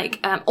 and they're like,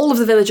 all of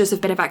the villagers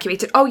have been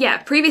evacuated. Oh yeah,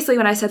 previously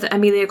when I said that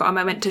Amelia got a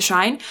moment to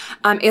shine,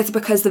 it's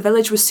because the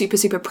village was super,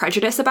 super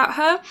prejudiced about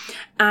her,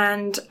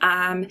 and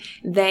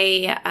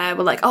they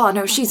were like, oh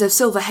no, she's a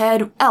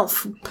silver-haired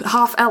elf,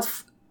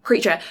 half-elf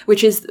creature,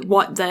 which is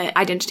what the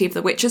identity of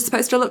the witch is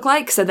supposed to look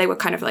like. So they were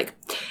kind of like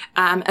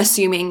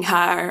assuming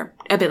her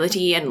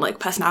ability and like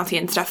personality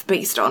and stuff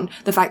based on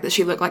the fact that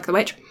she looked like the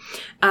witch.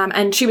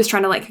 And she was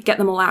trying to like get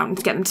them all out and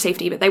get them to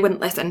safety, but they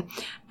wouldn't listen.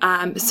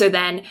 So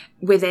then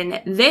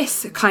within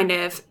this kind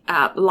of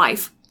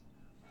life,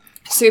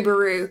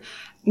 Subaru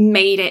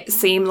made it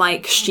seem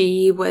like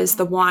she was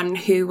the one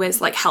who was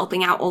like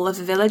helping out all of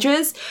the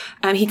villagers.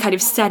 He kind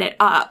of set it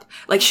up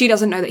like she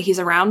doesn't know that he's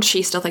around.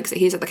 She still thinks that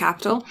he's at the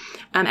capital.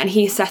 And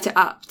he set it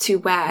up to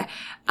where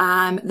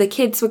the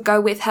kids would go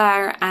with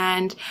her,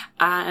 and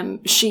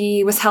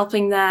she was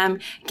helping them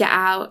get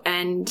out.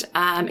 And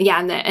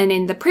and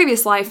in the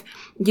previous life,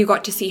 you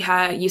got to see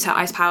her use her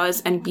ice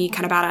powers and be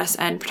kind of badass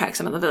and protect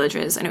some of the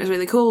villagers, and it was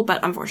really cool.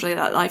 But unfortunately,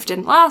 that life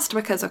didn't last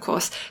because, of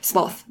course,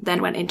 Sloth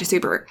then went into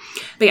Subaru.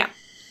 But yeah.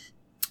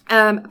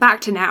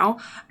 Back to now,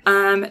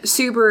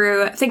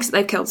 Subaru thinks that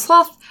they've killed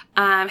Sloth.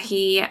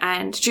 He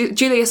and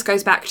Julius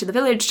goes back to the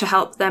village to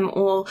help them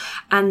all,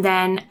 and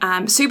then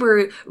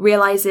Subaru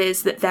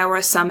realizes that there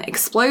were some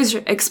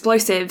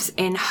explosives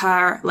in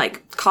her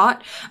like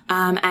cart,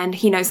 and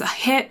he knows that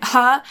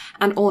her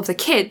and all of the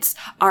kids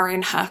are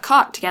in her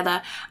cart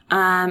together,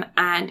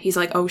 and he's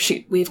like, oh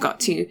shoot, we've got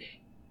to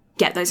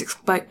get those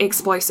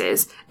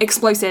explosives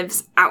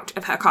out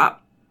of her cart.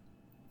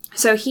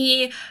 So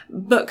he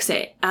books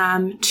it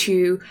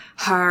to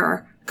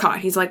her cart.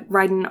 He's like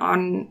riding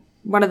on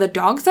one of the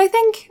dogs, I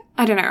think.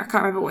 I don't know. I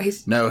can't remember what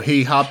he's... No,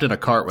 he hopped in a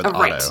cart with Otto.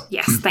 Right.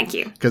 Yes, thank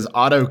you. Because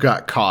Otto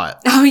got caught.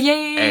 Oh,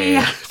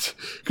 yeah.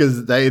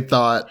 Because they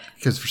thought...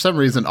 Because for some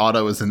reason,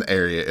 Otto was in the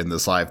area in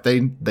this life.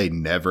 They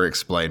never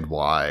explained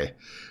why.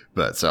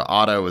 But so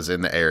Otto was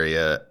in the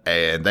area,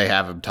 and they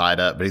have him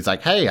tied up. But he's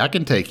like, hey, I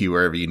can take you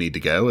wherever you need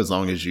to go as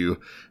long as you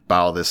buy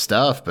all this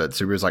stuff. But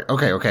Subaru's like,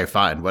 okay,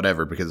 fine,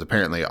 whatever. Because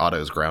apparently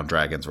Otto's ground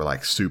dragons were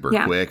like super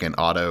quick. And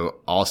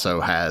Otto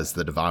also has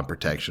the divine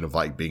protection of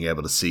like being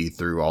able to see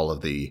through all of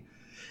the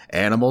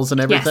animals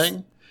and everything.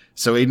 Yes.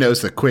 So he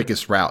knows the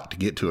quickest route to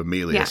get to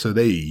Amelia. Yeah. So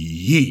they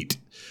yeet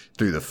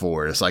through the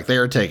forest. Like they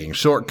are taking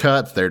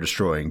shortcuts. They're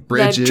destroying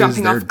bridges. They're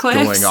jumping off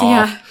cliffs. Going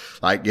off.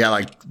 Like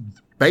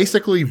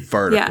basically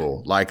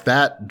vertical. Yeah. Like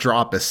that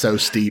drop is so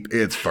steep,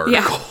 it's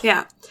vertical.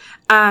 Yeah.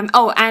 And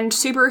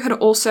Subaru had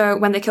also,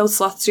 when they killed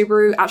Sloth,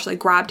 Subaru actually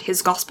grabbed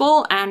his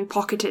gospel and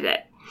pocketed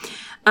it.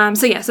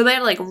 So they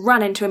like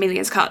run into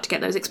Amelia's cart to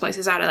get those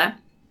explosives out of there.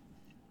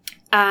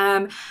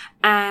 So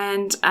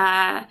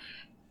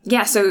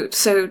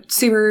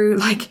Subaru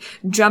like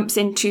jumps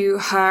into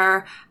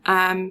her,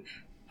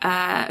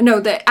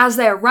 as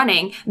they're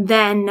running,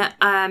 then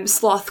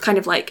Sloth kind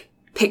of like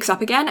picks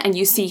up again, and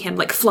you see him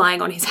like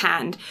flying on his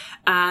hand,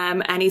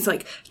 and he's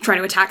like trying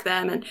to attack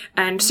them,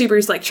 and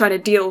Subaru's like trying to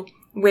deal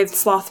with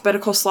Sloth, but of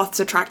course Sloth's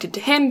attracted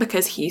to him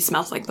because he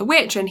smells like the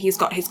witch, and he's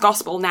got his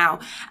gospel now,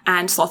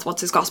 and Sloth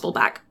wants his gospel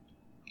back.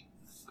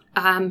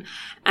 So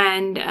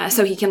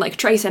he can like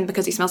trace him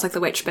because he smells like the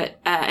witch,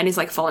 and he's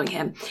like following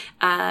him.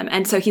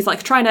 And so he's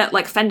like trying to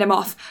like fend him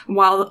off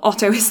while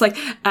Otto is like,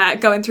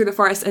 going through the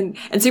forest, and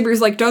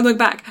Subaru's like, don't look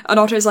back. And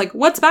Otto's like,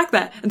 what's back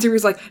there? And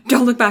Subaru's like,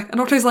 don't look back.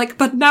 And Otto's like,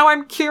 but now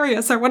I'm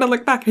curious. I want to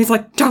look back. And he's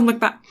like, don't look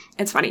back.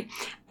 It's funny.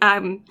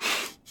 So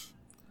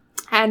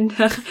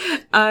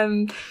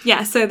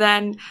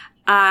then,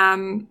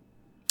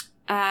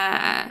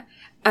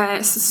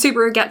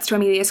 Subaru gets to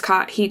Amelia's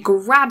cart, he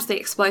grabs the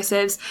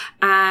explosives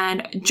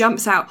and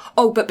jumps out.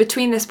 Oh, but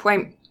between this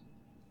point,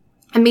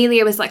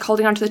 Amelia was like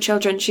holding on to the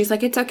children. She's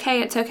like, it's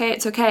okay.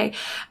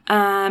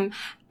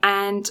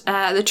 And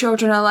the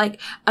children are like,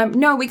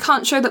 no, we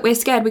can't show that we're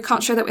scared. We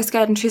can't show that we're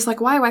scared. And she's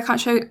like, why? Why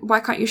can't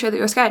you show that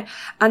you're scared?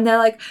 And they're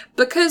like,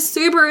 because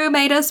Subaru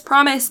made us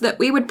promise that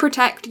we would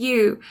protect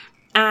you.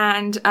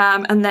 And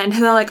then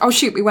they're like, oh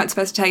shoot, we weren't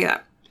supposed to tell you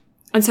that.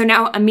 And so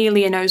now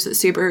Amelia knows that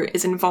Subaru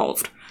is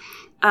involved.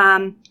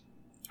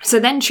 So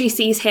then she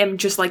sees him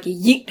just like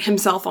yeet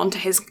himself onto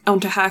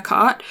her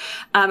cart,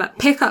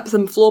 pick up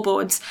some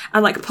floorboards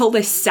and like pull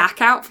this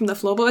sack out from the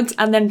floorboards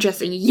and then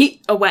just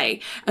yeet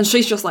away. And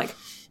she's just like,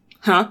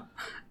 huh?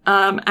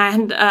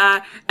 And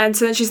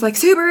so then she's like,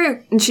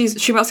 Subaru! And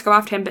she wants to go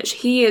after him, but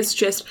he is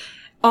just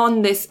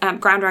on this,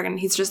 ground dragon.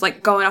 He's just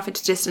like going off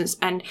into distance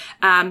and,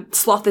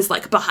 Sloth is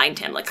like behind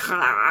him, like,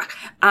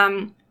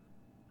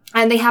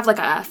 and they have, like,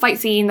 a fight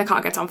scene. The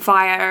car gets on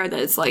fire.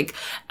 There's, like,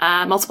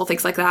 multiple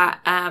things like that.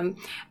 I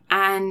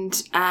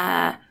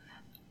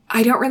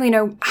don't really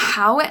know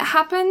how it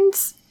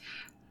happens.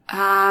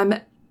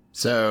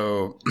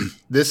 So,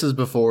 this is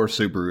before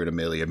Subaru and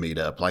Amelia meet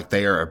up. Like,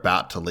 they are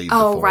about to leave the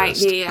forest. Oh, right.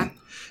 Yeah.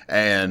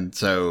 And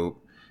so,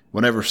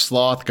 whenever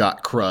Sloth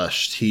got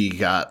crushed, he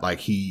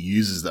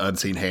uses the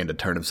unseen hand to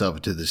turn himself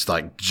into this,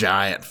 like,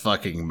 giant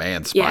fucking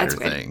man spider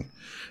thing.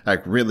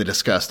 Like, really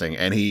disgusting.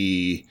 And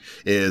he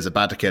is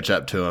about to catch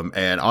up to him,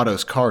 and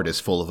Otto's cart is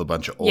full of a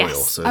bunch of oil.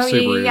 Yes. So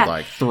Subaru,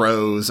 like,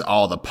 throws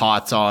all the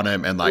pots on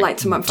him and, like,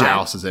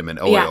 douses him in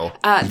oil.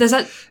 Yeah.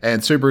 And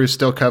Subaru's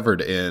still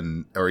covered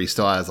in, or he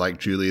still has, like,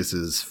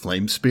 Julius's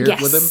flame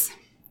spirit with him.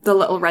 The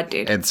little red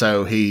dude. And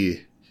so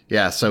he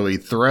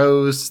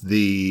throws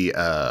the,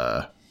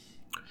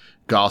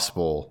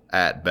 gospel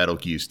at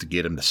Betelgeuse to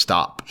get him to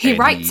stop. He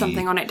writes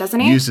something on it, doesn't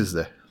he?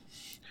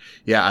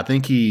 I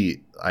think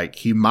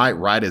he might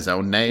write his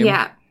own name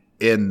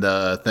in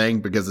the thing,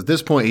 because at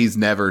this point he's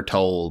never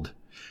told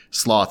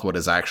Sloth what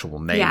his actual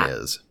name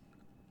is.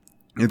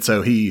 And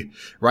so he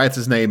writes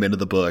his name into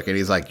the book and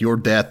he's like, your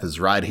death is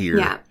right here.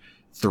 Yeah.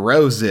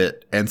 Throws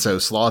it. And so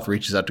Sloth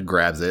reaches out to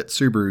grabs it.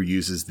 Subaru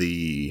uses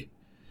the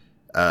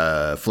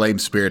flame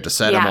spirit to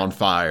set him on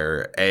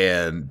fire.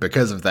 And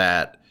because of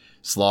that,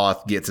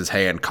 Sloth gets his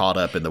hand caught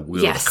up in the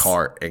wheel of the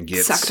cart and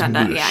gets sucked smooshed.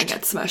 under. Yeah,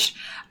 gets smushed.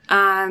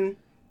 That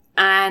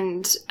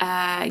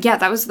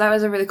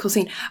was a really cool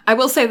scene. I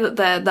will say that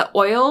the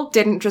oil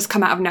didn't just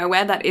come out of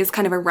nowhere. That is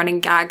kind of a running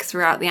gag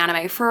throughout the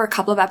anime for a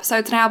couple of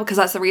episodes now, because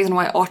that's the reason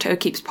why Otto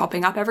keeps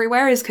popping up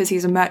everywhere, is because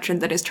he's a merchant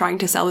that is trying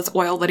to sell this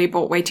oil that he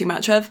bought way too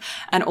much of,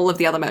 and all of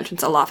the other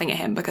merchants are laughing at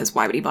him because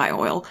why would he buy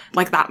oil?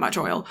 Like that much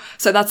oil.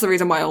 So that's the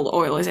reason why all the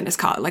oil is in his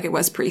cart, like it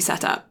was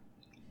pre-set up.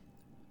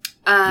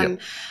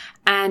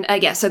 And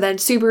so then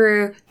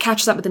Subaru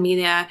catches up with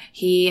Amelia.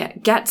 He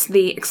gets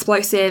the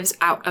explosives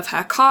out of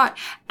her cart,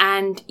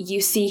 and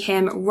you see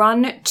him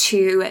run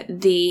to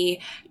the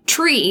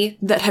tree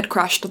that had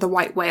crushed the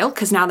white whale,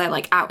 because now they're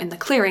like out in the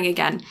clearing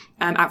again,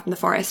 out from the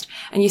forest.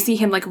 And you see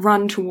him like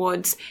run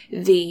towards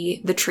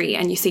the tree,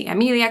 and you see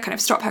Amelia kind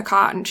of stop her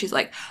cart, and she's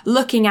like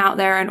looking out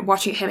there and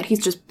watching him, and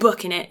he's just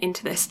booking it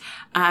into this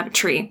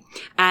tree.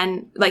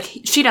 And like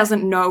she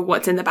doesn't know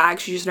what's in the bag,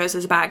 she just knows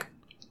there's a bag.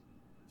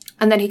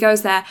 And then he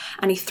goes there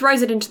and he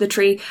throws it into the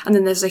tree, and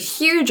then there's a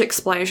huge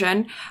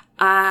explosion.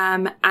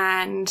 And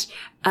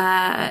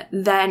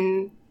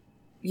then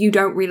you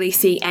don't really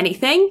see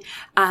anything.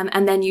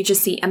 And then you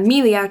just see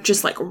Amelia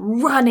just like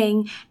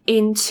running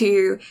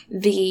into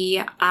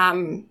the,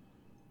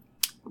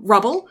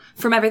 rubble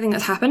from everything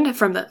that's happened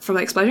from the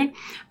explosion.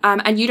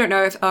 And you don't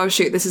know if, oh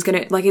shoot, this is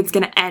it's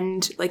gonna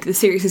end, like the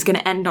series is gonna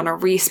end on a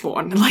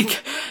respawn.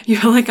 Like,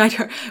 you're like,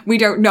 we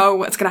don't know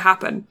what's gonna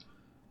happen.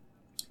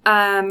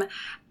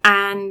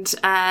 And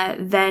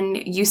then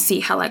you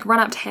see her like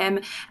run up to him,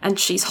 and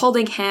she's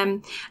holding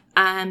him,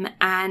 and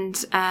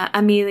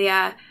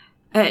Amelia,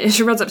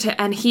 she runs up to him,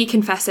 and he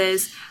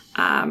confesses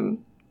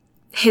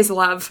his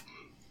love,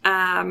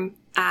 and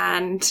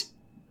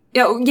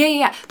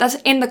that's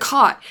in the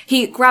cart.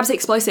 He grabs the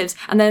explosives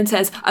and then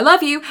says, I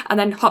love you, and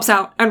then hops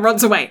out and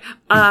runs away.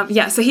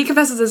 So he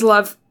confesses his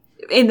love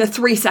in the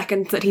 3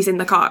 seconds that he's in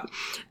the cart.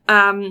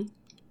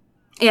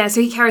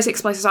 So he carries the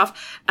explosives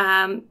off.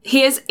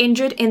 He is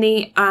injured in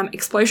the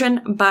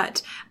explosion,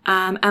 but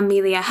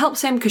Amelia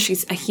helps him because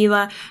she's a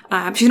healer.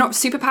 She's not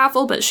super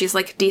powerful, but she's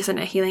like decent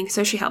at healing,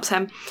 so she helps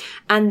him.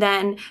 And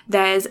then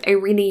there's a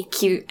really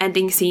cute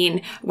ending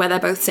scene where they're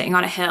both sitting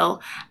on a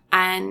hill,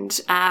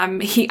 and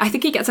I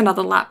think he gets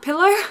another lap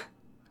pillow.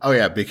 Oh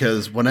yeah,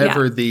 because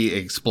whenever the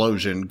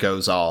explosion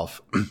goes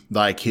off,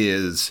 like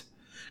his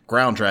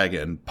ground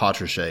dragon,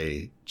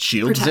 Patrichet,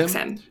 shields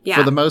him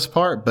for the most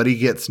part, but he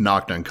gets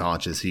knocked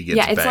unconscious. He gets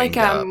banged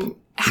up. It's like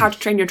How to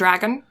Train Your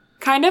Dragon,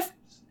 kind of.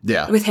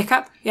 Yeah. With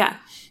Hiccup. Yeah.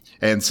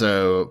 And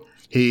so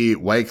he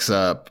wakes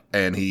up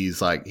and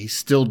he's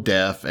still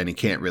deaf and he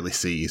can't really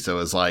see. So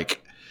it's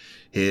like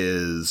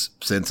his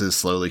senses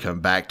slowly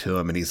come back to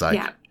him, and he's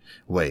like,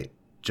 wait,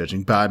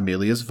 judging by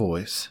Amelia's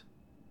voice,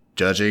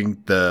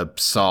 judging the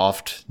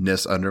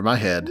softness under my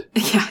head.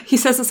 Yeah, he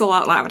says this a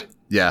lot loud.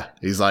 Yeah,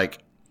 he's like,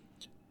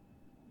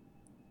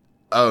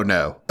 oh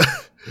no.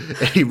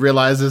 he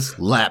realizes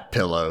lap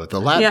pillow.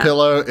 The lap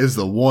pillow is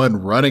the one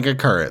running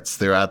occurrence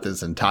throughout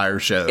this entire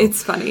show.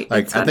 It's funny.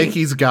 I think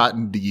he's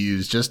gotten to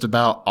use just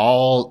about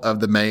all of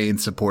the main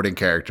supporting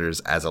characters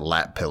as a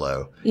lap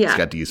pillow. Yeah. He's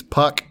got to use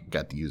Puck,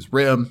 got to use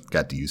Rem,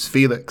 got to use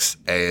Felix,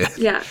 and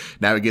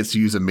now he gets to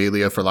use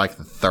Amelia for like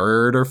the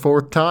third or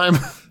fourth time.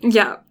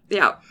 Yeah.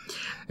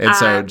 And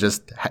so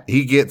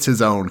he gets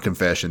his own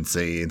confession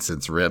scene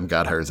since Rem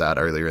got hers out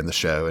earlier in the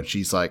show. And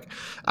she's like,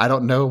 I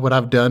don't know what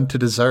I've done to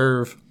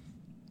deserve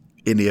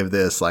any of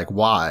this. Like,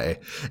 why?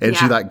 And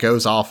she like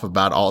goes off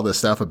about all this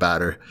stuff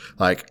about her.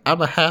 Like, I'm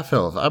a half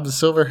elf. I'm a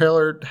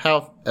silver-haired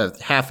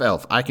half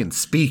elf. I can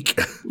speak.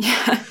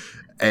 Yeah.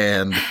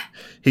 And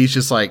he's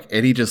just like,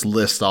 and he just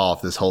lists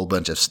off this whole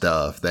bunch of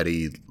stuff that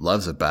he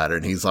loves about her.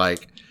 And he's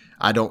like,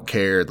 I don't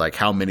care like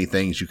how many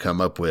things you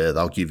come up with.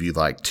 I'll give you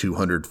like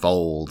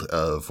 200-fold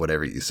of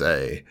whatever you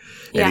say.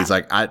 And he's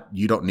like,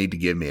 you don't need to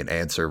give me an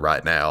answer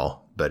right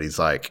now. But he's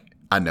like,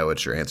 I know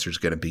what your answer is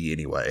going to be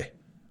anyway.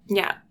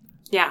 Yeah.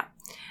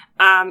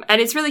 And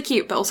it's really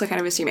cute, but also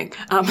kind of assuming.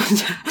 But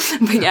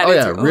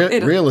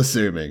real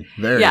assuming.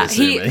 Very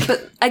assuming.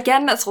 But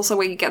again, that's also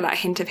where you get that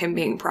hint of him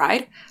being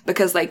pride,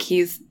 because like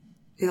he's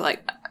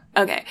like,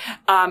 okay.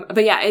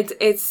 But yeah,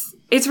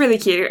 it's really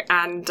cute,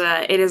 and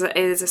it is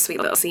a sweet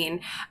little scene.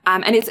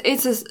 And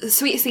it's a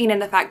sweet scene in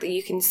the fact that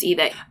you can see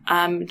that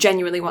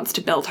genuinely wants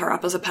to build her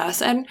up as a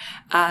person,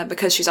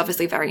 because she's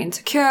obviously very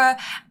insecure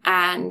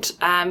and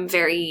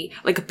very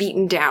like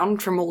beaten down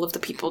from all of the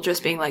people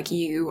just being like,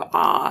 you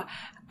are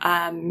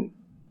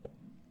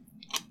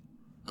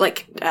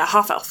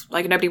half elf,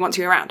 like nobody wants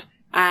you around.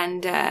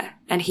 And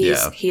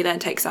he then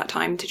takes that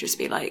time to just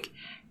be like,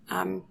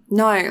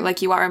 no,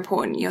 like you are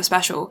important, you're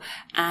special,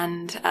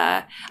 and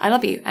I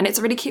love you. And it's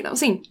a really cute little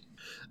scene.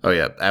 Oh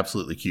yeah,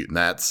 absolutely cute. And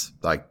that's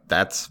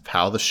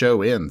how the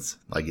show ends.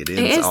 Like it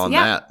ends on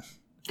that.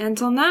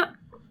 Ends on that.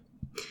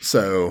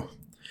 So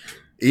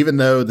even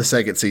though the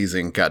second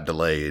season got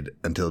delayed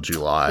until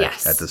July,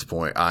 at this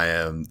point, I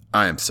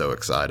am so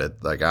excited.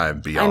 Like I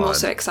am beyond. I'm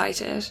also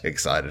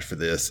excited for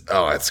this.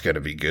 Oh, it's gonna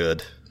be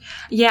good.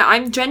 Yeah,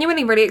 I'm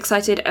genuinely really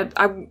excited.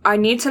 I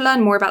need to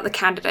learn more about the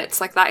candidates.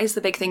 Like that is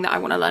the big thing that I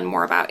want to learn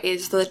more about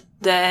is the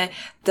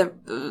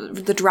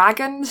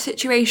dragon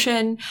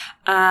situation,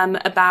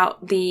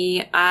 about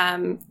the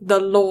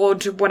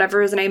Lord,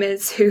 whatever his name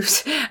is, who's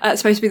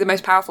supposed to be the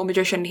most powerful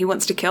magician. He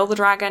wants to kill the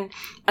dragon.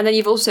 And then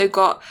you've also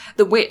got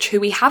the witch, who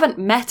we haven't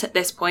met at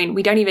this point.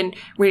 We don't even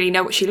really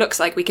know what she looks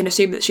like. We can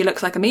assume that she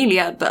looks like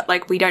Amelia, but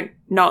like we don't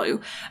know.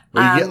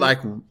 Well, you get like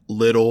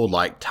little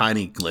like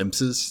tiny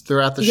glimpses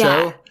throughout the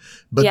show.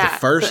 But the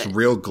first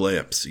real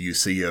glimpse you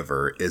see of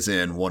her is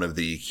in one of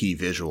the key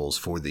visuals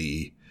for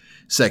the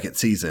second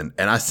season.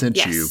 And I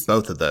sent you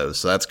both of those.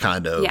 So that's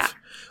kind of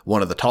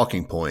one of the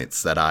talking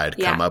points that I'd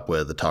come up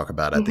with to talk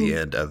about at the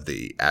end of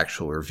the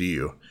actual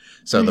review.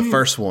 So the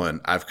first one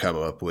I've come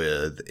up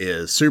with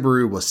is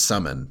Subaru was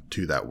summoned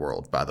to that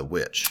world by the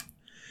witch.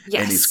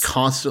 Yes. And he's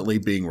constantly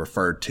being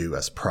referred to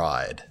as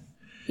Pride.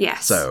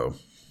 Yes. So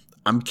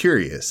I'm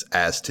curious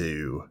as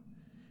to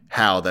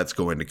how that's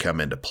going to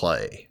come into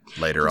play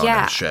later on in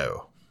the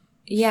show.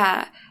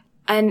 Yeah.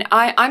 And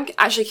I'm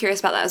actually curious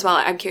about that as well.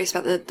 I'm curious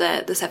about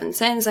the Seven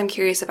Sins. I'm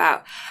curious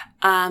about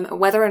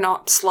whether or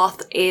not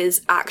Sloth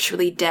is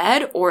actually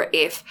dead, or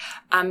if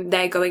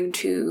they're going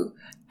to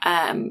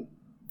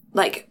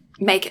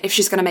if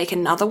she's going to make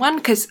another one.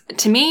 Because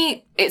to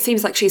me, it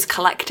seems like she's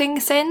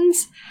collecting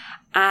sins.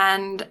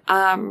 And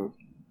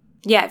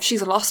if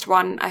she's lost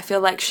one, I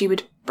feel like she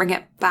would bring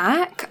it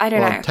back. I don't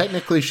know.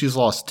 Technically, she's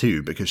lost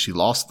two because she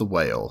lost the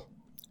whale.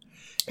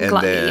 And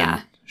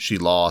then she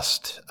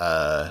lost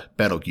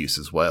Betelgeuse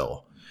as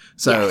well.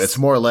 So it's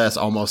more or less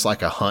almost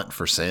like a hunt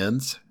for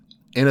sins,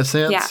 in a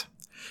sense.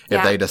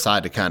 If they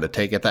decide to kind of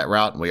take it that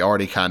route. And we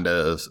already kind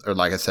of, or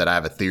like I said, I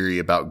have a theory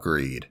about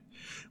greed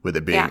with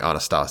it being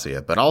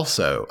Anastasia. But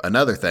also,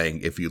 another thing,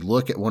 if you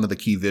look at one of the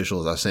key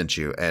visuals I sent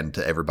you, and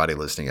to everybody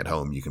listening at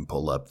home, you can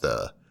pull up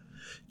the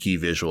key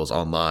visuals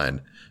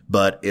online.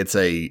 But it's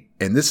and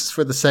this is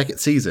for the second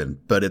season,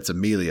 but it's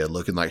Amelia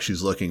looking like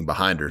she's looking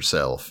behind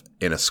herself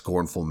in a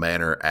scornful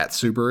manner at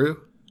Subaru.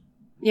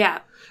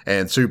 Yeah.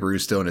 And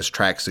Subaru's still in his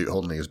tracksuit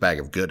holding his bag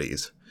of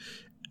goodies.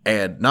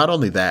 And not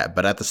only that,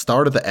 but at the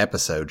start of the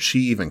episode, she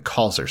even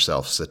calls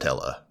herself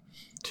Satella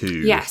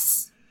to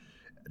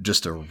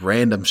just a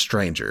random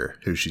stranger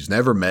who she's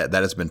never met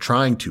that has been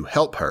trying to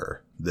help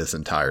her this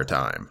entire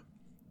time.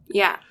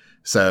 Yeah.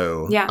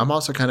 So I'm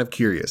also kind of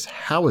curious,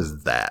 how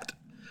is that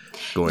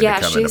going to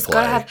come into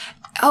play?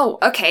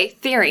 Okay,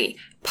 theory.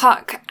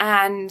 Puck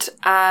and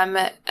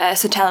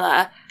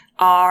Satella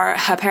are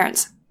her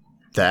parents.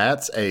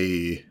 And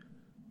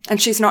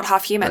she's not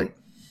half human.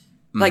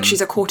 Like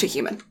she's a quarter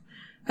human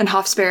and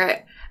half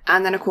spirit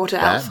and then a quarter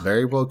elf. That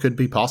very well could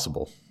be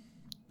possible.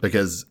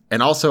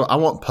 And also I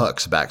want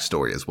Puck's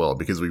backstory as well,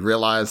 because we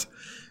realize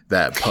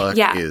that Puck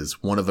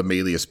is one of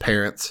Amelia's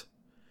parents.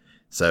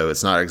 So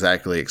it's not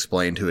exactly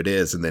explained who it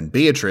is. And then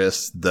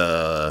Beatrice,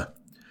 the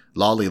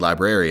Lolly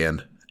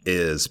librarian,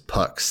 is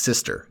Puck's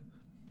sister.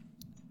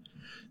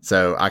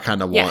 So I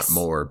kind of want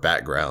more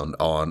background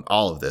on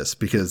all of this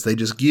because they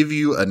just give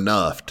you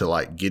enough to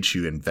like get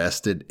you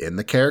invested in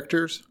the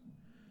characters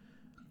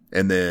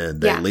and then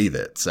they leave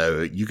it.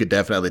 So you could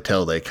definitely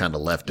tell they kind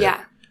of left it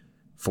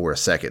for a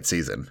second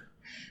season.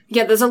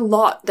 Yeah, there's a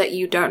lot that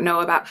you don't know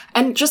about.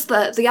 And just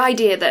the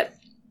idea that,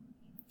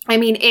 I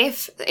mean,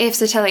 if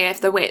Cecilia, if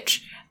the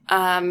witch,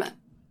 like,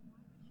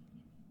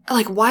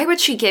 why would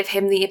she give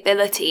him the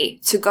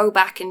ability to go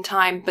back in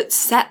time but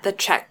set the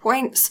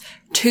checkpoints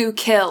to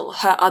kill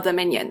her other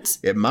minions?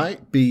 It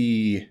might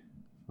be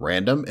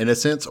random in a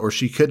sense, or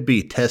she could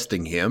be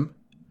testing him.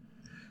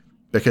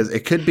 Because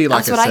it could be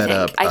like a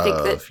setup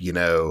of, you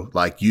know,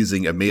 like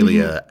using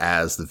Amelia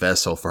as the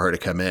vessel for her to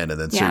come in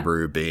and then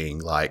Subaru being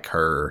like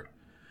her,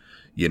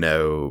 you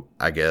know,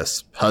 I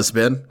guess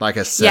husband, like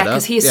a setup. Yeah,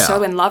 because he's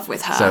so in love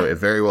with her. So it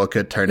very well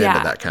could turn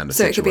into that kind of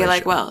situation. So it could be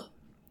like, well.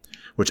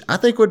 Which I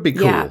think would be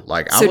cool. Yeah.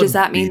 Like, I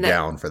would be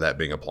down for that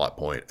being a plot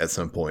point at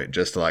some point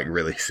just to like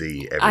really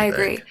see everything. I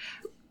agree.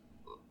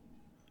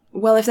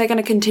 Well, if they're going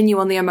to continue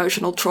on the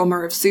emotional trauma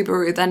of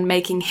Subaru, then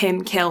making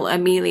him kill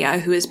Amelia,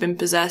 who has been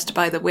possessed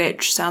by the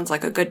witch, sounds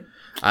like a good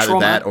Either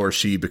that or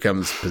she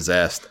becomes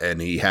possessed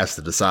and he has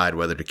to decide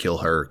whether to kill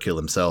her or kill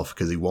himself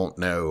because he won't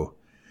know.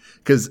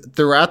 Because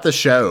throughout the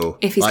show,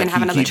 if he's going to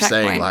have another checkpoint.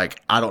 Saying,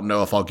 like, I don't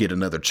know if I'll get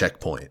another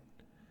checkpoint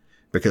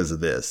because of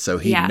this. So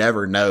he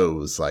never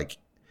knows. Like,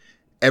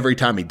 every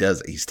time he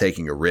does it, he's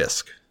taking a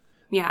risk.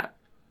 Yeah.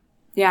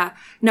 Yeah.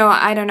 No,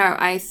 I don't know.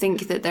 I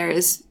think that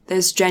there's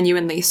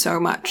genuinely so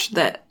much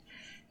that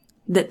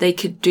they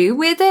could do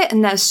with it,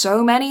 and there's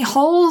so many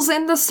holes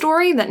in the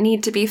story that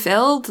need to be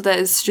filled.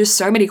 There's just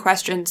so many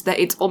questions that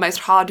it's almost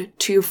hard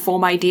to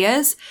form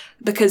ideas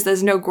because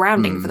there's no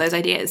grounding for those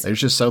ideas. There's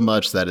just so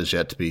much that is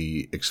yet to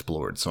be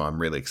explored, so I'm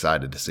really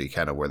excited to see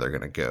kind of where they're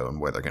going to go and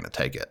where they're going to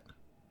take it.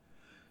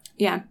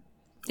 Yeah.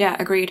 Yeah,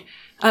 agreed.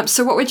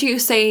 So what would you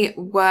say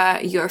were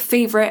your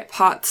favorite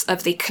parts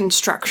of the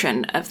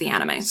construction of the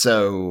anime?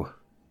 So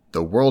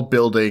the world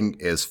building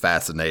is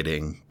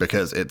fascinating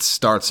because it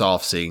starts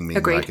off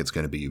seeming like it's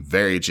going to be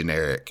very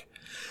generic.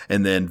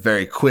 And then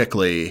very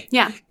quickly,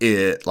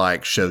 it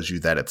like shows you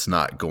that it's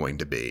not going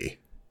to be.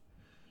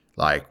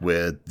 Like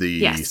with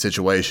the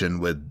situation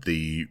with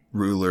the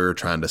ruler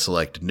trying to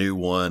select a new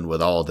one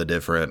with all the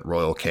different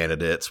royal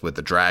candidates with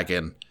the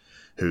dragon,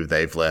 who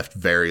they've left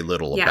very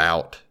little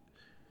about.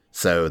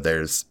 So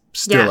there's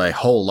still a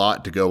whole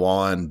lot to go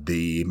on.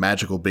 The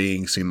magical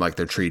beings seem like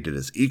they're treated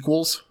as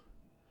equals.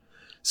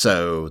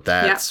 So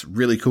that's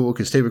really cool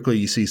because typically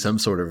you see some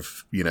sort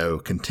of, you know,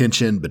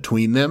 contention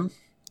between them.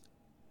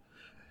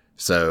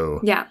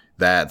 So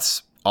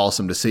that's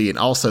awesome to see. And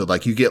also,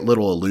 like, you get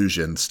little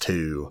allusions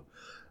to,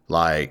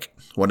 like,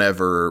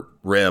 whenever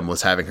Rem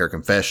was having her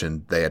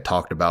confession, they had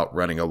talked about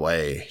running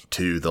away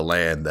to the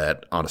land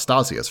that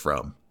Anastasia's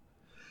from.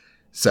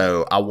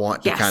 So I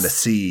want to kind of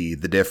see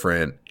the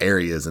different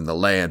areas in the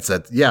lands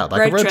that,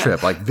 like a road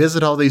trip, like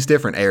visit all these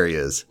different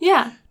areas.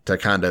 Yeah. To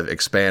kind of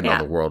expand on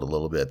the world a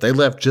little bit. They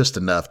left just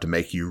enough to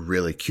make you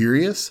really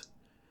curious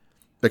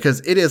because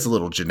it is a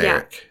little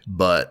generic,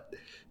 but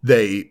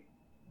they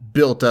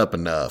built up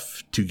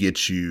enough to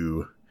get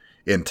you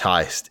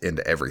enticed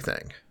into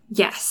everything.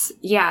 Yes.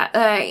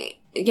 Yeah.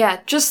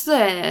 Just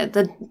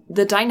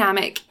the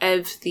dynamic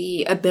of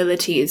the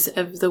abilities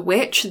of the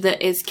witch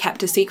that is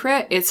kept a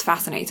secret is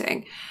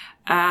fascinating.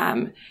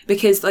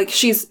 Because like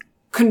she's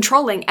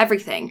controlling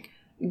everything,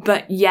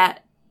 but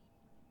yet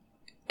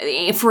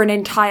for an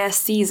entire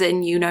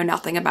season you know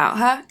nothing about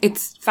her.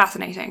 It's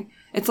fascinating.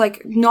 It's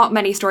like not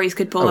many stories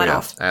could pull that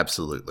off.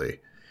 Absolutely.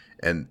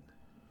 And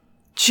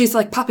she's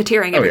like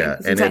puppeteering everything.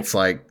 It's insane. It's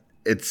like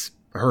it's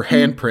her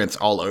handprints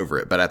all over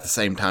it, but at the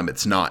same time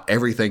it's not.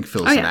 Everything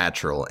feels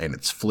natural and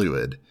it's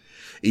fluid,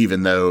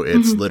 even though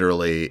it's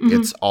literally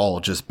it's all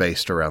just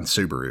based around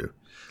Subaru.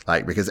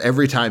 Like, because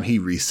every time he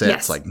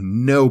resets, like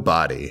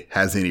nobody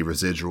has any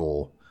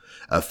residual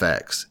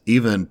effects.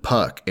 Even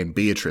Puck and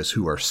Beatrice,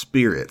 who are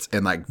spirits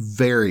and like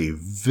very,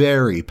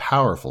 very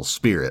powerful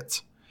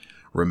spirits,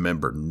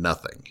 remember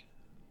nothing.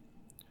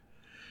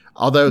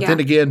 Although then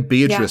again,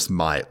 Beatrice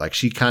might. Like,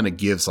 she kind of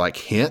gives like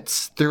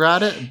hints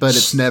throughout it, but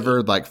it's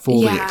never like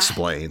fully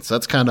explained. So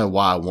that's kind of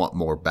why I want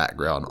more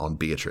background on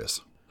Beatrice.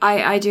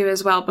 I do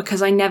as well,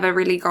 because I never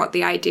really got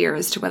the idea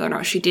as to whether or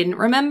not she didn't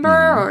remember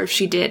or if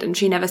she did, and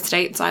she never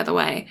states either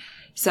way.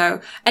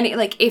 So, and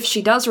if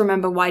she does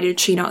remember, why did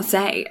she not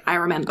say, I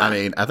remember? I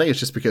mean, I think it's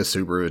just because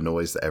Subaru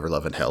annoys the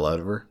ever-loving hell out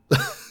of her.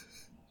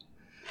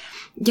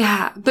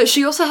 Yeah, but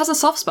she also has a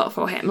soft spot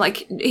for him.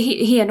 Like,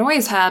 he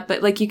annoys her,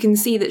 but, like, you can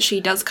see that she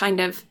does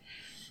kind of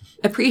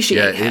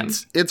appreciate him.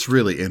 It's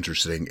really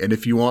interesting. And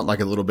if you want,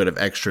 like, a little bit of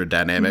extra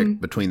dynamic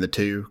between the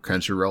two,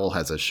 Crunchyroll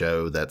has a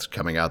show that's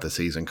coming out this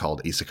season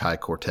called Isekai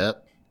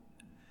Quartet.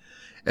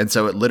 And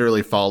so it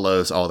literally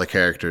follows all the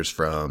characters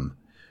from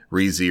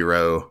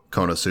ReZero,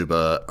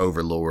 Konosuba,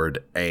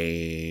 Overlord,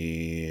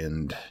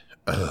 and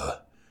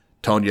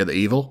Tonya the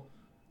Evil.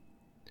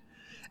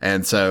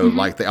 And so,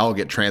 like, they all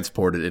get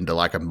transported into,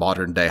 like, a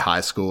modern-day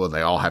high school, and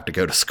they all have to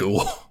go to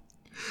school.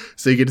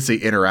 So you get to see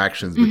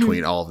interactions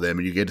between all of them,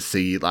 and you get to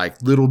see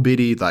like little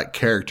bitty like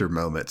character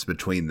moments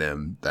between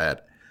them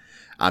that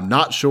I'm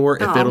not sure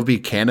if it'll be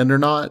canon or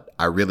not.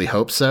 I really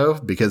hope so,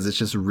 because it's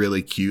just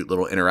really cute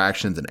little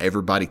interactions, and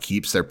everybody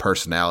keeps their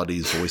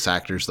personalities, voice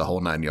actors, the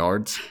whole 9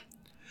 yards.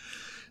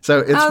 So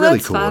it's really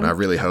cool, fun. And I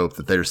really hope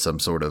that there's some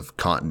sort of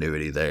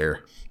continuity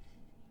there.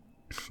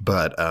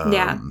 But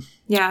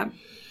yeah.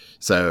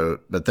 So,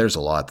 but there's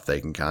a lot that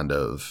they can kind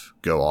of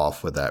go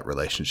off with that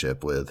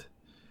relationship with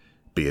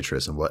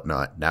Beatrice and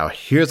whatnot. Now,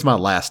 here's my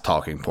last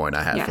talking point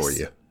I have for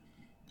you.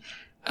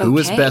 Okay. Who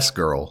is Best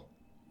Girl,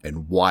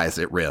 and why is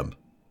it Rem?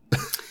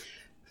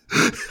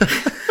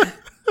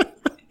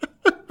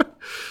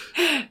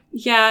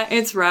 Yeah,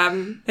 it's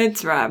Rem.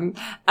 It's Rem.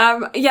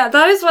 Yeah,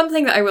 that is one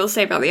thing that I will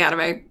say about the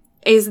anime,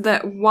 is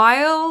that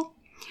while,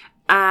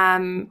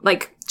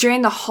 like,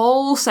 during the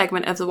whole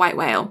segment of the White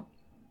Whale,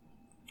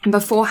 and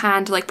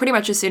beforehand, like, pretty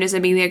much as soon as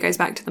Emilia goes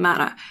back to the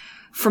manor,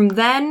 from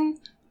then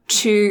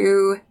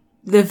to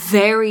the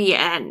very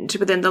end,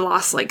 within the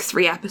last, like,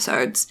 3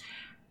 episodes,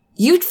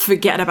 you'd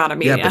forget about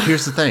Emilia. Yeah, but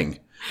here's the thing.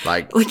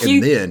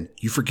 Then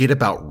you forget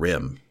about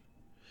Rem.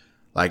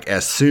 Like,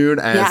 as soon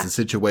as the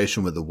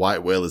situation with the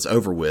White Whale is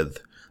over with,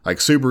 like,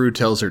 Subaru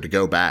tells her to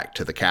go back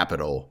to the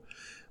capital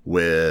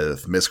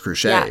with Miss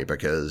Crochet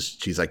because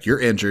she's like,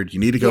 you're injured. You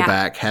need to go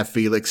back, have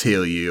Felix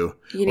heal you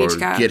or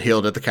get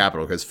healed at the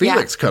capital, because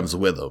Felix comes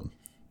with them.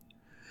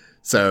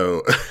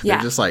 So they're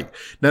just like,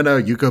 no,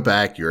 you go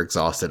back. You're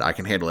exhausted. I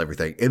can handle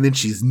everything. And then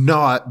she's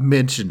not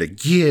mentioned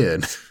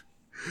again.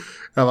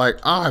 I'm like,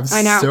 I'm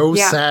so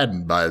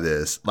saddened by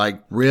this.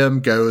 Like,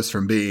 Rem goes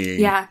from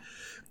being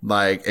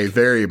like a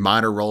very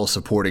minor role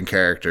supporting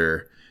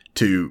character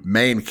to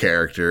main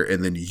character,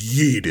 and then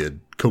yeeted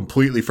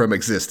completely from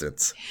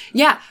existence.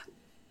 Yeah.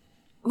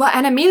 Well,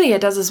 and Emilia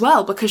does as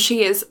well, because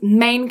she is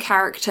main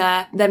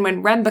character. Then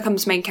when Rem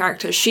becomes main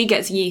character, she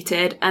gets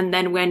yeeted. And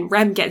then when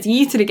Rem gets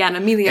yeeted again,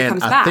 Emilia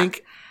comes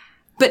back.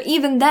 But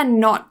even then,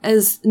 not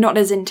as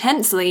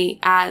intensely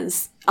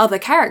as other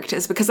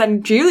characters, because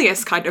then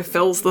Julius kind of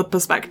fills the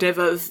perspective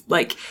of,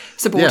 like,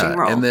 supporting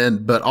role. And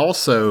then, but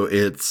also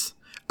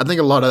I think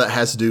a lot of that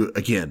has to do,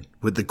 again,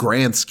 with the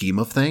grand scheme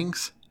of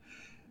things.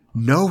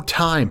 No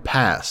time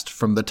passed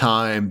from the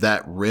time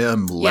that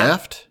Rem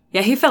left.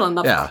 Yeah, he fell in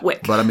love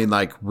quick. But I mean,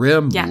 like,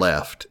 Rem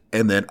left,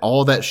 and then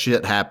all that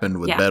shit happened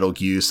with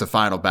Betelgeuse, the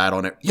final battle,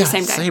 and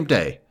same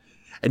day.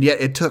 And yet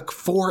it took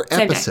 4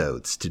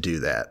 episodes to do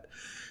that.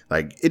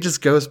 Like, it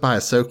just goes by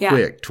so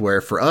quick to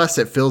where for us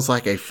it feels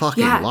like a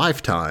fucking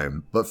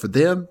lifetime, but for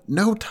them,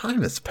 no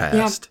time has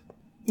passed.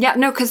 Yeah,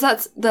 no, because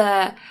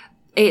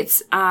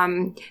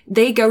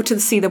they go to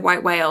see the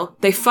White Whale,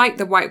 they fight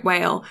the White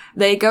Whale,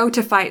 they go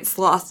to fight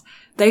Sloth,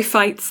 they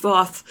fight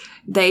Sloth,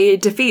 they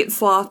defeat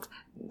Sloth,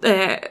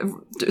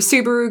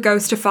 Subaru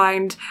goes to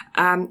find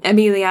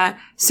Emilia,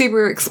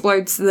 Subaru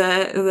explodes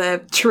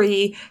the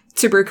tree,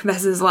 Subaru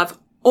confesses love,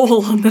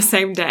 all on the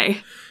same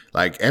day.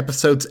 Like,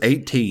 episodes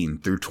 18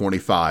 through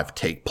 25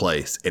 take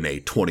place in a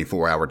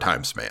 24-hour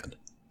time span.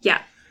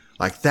 Yeah.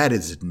 Like, that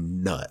is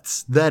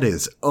nuts. That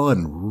is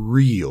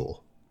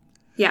unreal.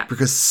 Yeah.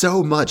 Because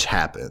so much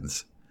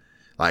happens.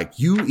 Like,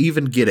 you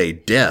even get a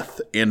death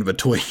in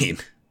between.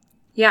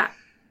 Yeah.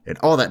 And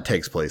all that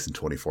takes place in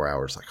 24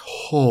 hours. Like,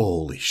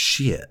 holy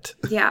shit.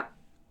 Yeah.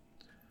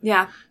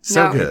 Yeah.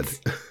 So good.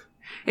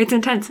 It's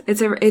intense.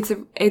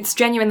 It's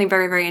genuinely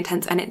very, very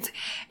intense. And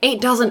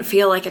it doesn't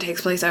feel like it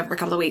takes place over a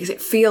couple of weeks. It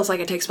feels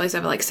like it takes place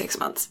over like 6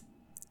 months.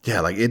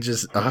 Yeah, like, it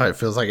just, it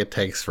feels like it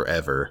takes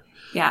forever.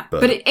 Yeah.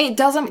 But it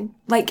doesn't,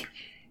 like,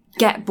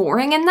 get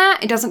boring in that.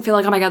 It doesn't feel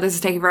like, oh my god, this is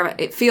taking forever.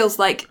 It feels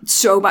like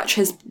so much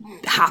has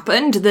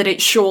happened that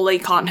it surely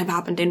can't have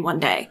happened in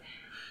one day.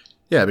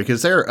 Yeah,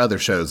 because there are other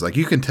shows. Like,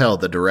 you can tell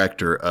the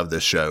director of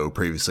this show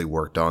previously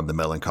worked on The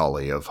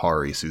Melancholy of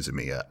Haruhi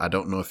Suzumiya. I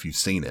don't know if you've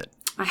seen it.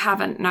 I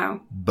haven't,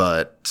 no.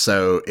 But,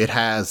 so, it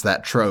has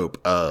that trope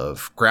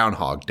of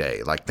Groundhog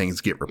Day, like, things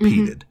get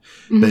repeated.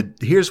 Mm-hmm. But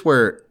here's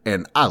where,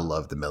 and I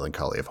love The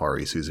Melancholy of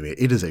Haruhi Suzumiya.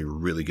 It is a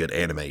really good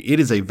anime. It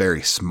is a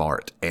very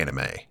smart anime.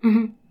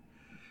 Mm-hmm.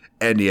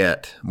 And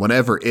yet,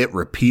 whenever it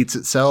repeats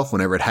itself,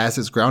 whenever it has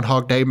its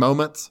Groundhog Day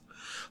moments,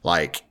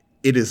 like,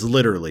 it is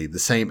literally the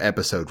same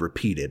episode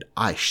repeated.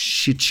 I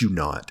shit you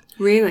not.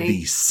 Really?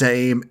 The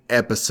same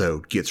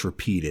episode gets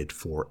repeated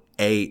for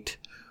 8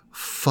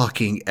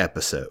 fucking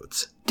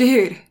episodes.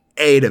 Dude.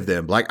 8 of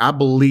them. Like, I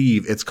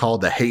believe it's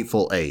called the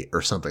Hateful Eight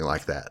or something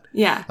like that.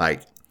 Yeah.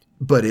 Like,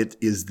 but it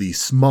is the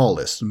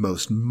smallest,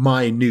 most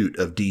minute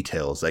of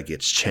details that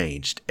gets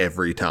changed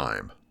every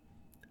time.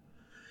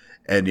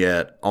 And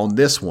yet, on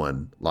this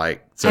one,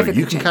 like, so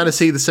you can kind of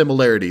see the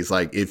similarities,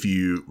 like, if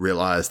you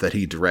realize that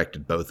he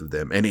directed both of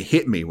them. And it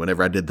hit me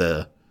whenever I did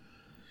the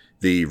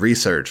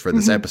research for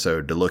this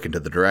episode to look into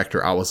the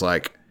director. I was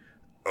like,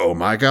 oh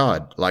my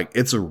god, like,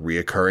 it's a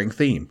reoccurring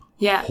theme.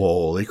 Yeah.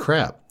 Holy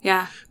crap.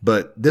 Yeah.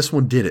 But this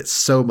one did it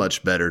so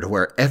much better to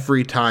where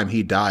every time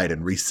he died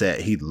and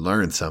reset, he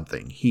learned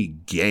something. He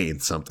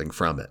gained something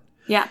from it.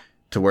 Yeah.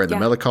 To where in the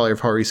Melancholy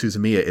of Haruhi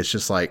Suzumiya, it's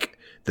just like,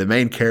 the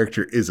main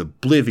character is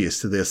oblivious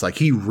to this. Like,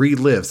 he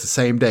relives the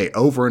same day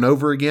over and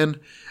over again,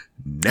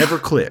 never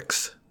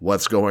clicks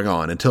what's going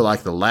on until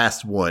like the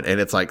last one, and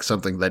it's like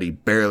something that he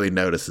barely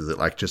notices. It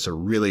like just a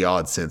really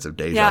odd sense of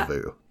deja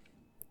vu.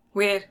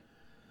 Weird.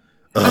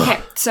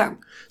 Okay, so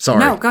sorry,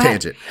 no, go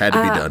tangent ahead. had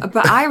to be done.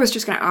 But I was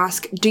just going to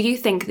ask: do you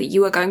think that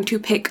you are going to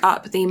pick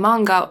up the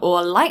manga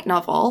or light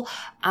novel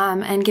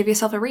and give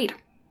yourself a read?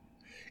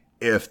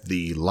 If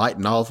the light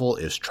novel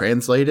is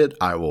translated,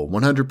 I will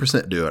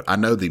 100% do it. I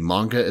know the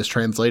manga is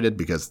translated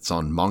because it's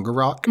on Manga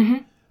Rock,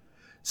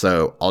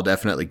 so I'll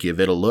definitely give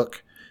it a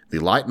look. The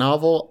light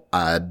novel,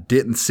 I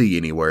didn't see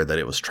anywhere that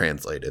it was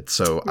translated,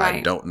 so I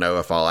don't know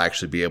if I'll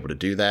actually be able to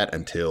do that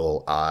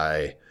until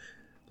I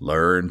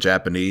learn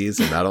Japanese,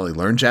 and not only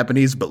learn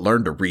Japanese, but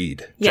learn to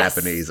read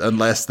Japanese,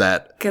 unless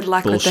that good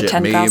luck with the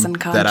 10,000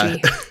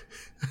 kanji.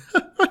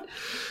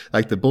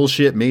 Like the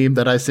bullshit meme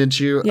that I sent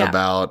you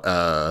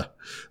about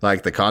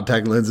like the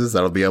contact lenses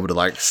that'll be able to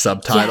like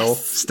subtitle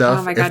stuff.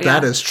 Oh my God, if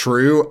that is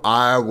true,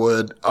 I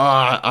would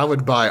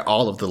buy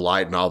all of the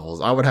light novels.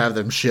 I would have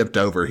them shipped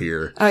over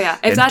here. Oh yeah,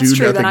 if that's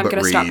true, then I'm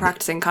going to start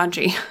practicing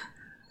kanji.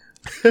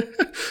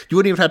 You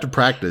wouldn't even have to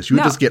practice. You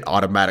would just get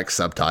automatic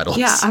subtitles.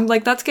 Yeah, I'm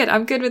like, that's good.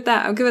 I'm good with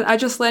that. I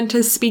just learned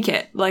to speak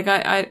it. Like,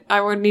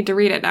 I wouldn't need to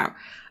read it now.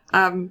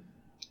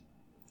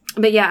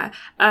 But yeah,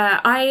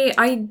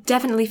 I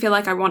definitely feel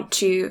like I want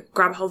to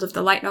grab a hold of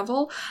the light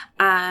novel.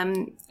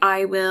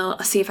 I will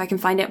see if I can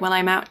find it when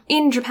I'm out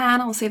in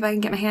Japan. I'll see if I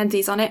can get my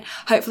handsies on it.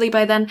 Hopefully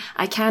by then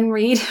I can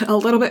read a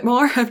little bit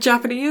more of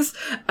Japanese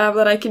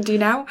than I can do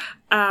now.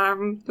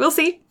 We'll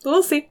see.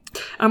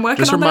 I'm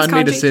working on those kanji. Just remind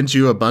me to send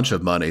you a bunch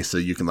of money so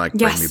you can like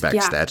bring me back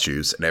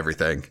statues and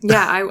everything.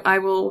 Yeah, I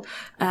will.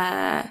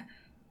 I'm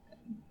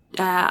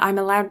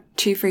allowed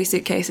 2 free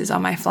suitcases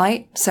on my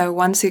flight, so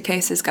 1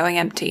 suitcase is going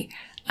empty.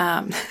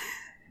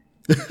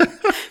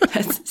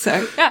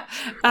 So yeah,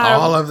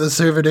 all of the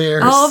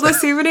souvenirs.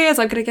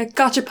 I'm gonna get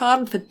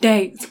gachapon for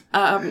days.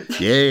 But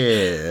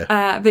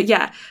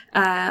yeah,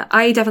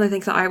 I definitely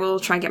think that I will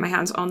try and get my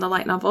hands on the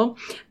light novel.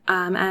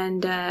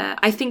 And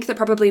I think that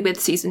probably with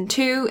season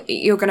 2,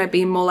 you're gonna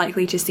be more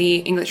likely to see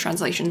English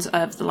translations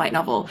of the light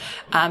novel,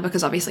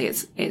 because obviously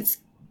it's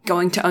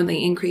going to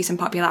only increase in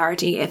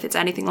popularity if it's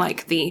anything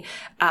like the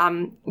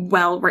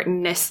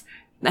well-writtenness,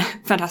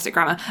 fantastic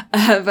grammar,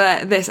 of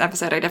this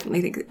episode. I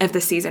definitely think of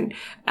this season,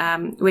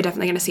 we're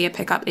definitely going to see a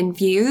pickup in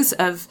views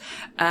of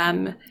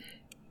this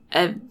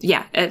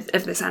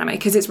anime,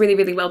 because it's really,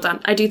 really well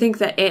done. I do think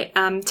that it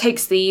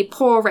takes the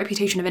poor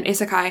reputation of an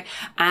isekai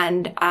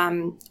and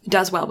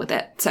does well with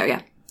it. So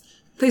yeah,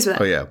 pleased with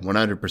it. Oh yeah,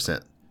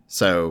 100%.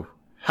 So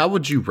how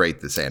would you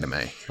rate this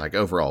anime? Like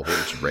overall, what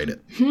would you rate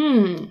it?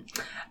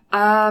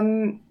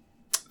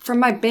 From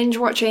my binge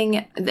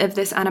watching of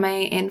this anime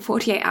in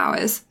 48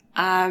 hours,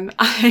 I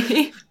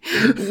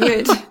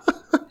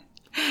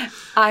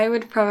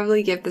would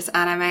probably give this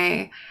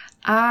anime,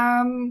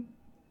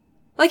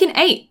 like an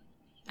 8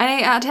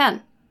 out of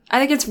 10. I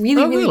think it's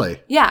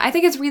really, yeah, I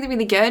think it's really,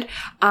 really good.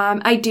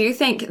 I do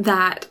think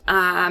that,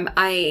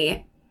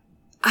 I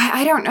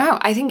don't know.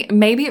 I think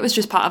maybe it was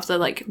just part of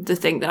the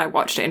thing that I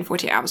watched it in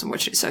 48 hours and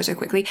watched it so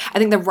quickly. I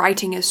think the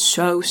writing is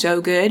so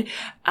good.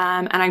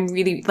 And I'm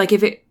really, like,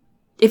 if it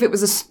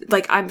was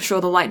I'm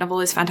sure the light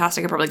novel is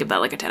fantastic. I'd probably give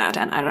that like a 10 out of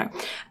 10. I don't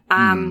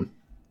know.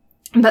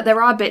 But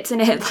there are bits in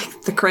it,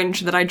 like the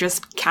cringe, that I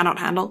just cannot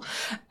handle.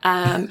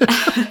 I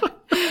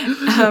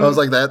was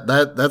like,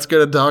 that's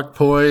gonna dock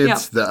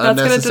points. The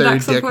unnecessary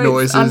dick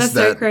noises.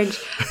 Unnecessary cringe.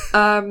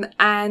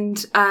 And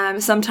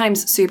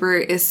sometimes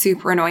Subaru is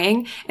super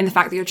annoying in the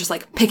fact that you're just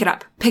like, pick it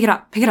up.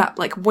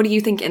 Like, what are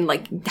you thinking?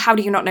 Like, how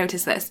do you not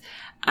notice this?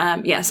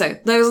 So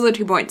those are the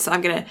 2 points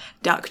I'm gonna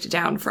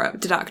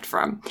deduct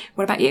from.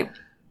 What about you?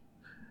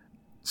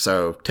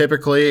 So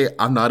typically,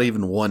 I'm not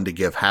even one to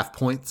give half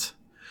points.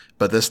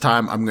 But this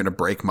time, I'm going to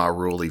break my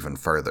rule even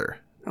further.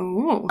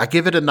 Oh. I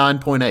give it a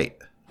 9.8.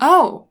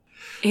 Oh.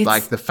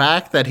 Like, the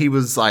fact that he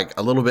was, like,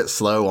 a little bit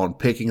slow on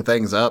picking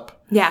things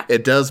up. Yeah.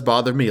 It does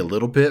bother me a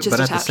little bit. Just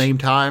but a at touch. the same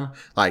time,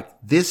 like,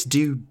 this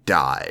dude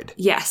died.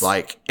 Yes.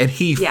 Like, and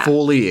he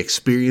fully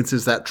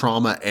experiences that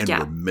trauma and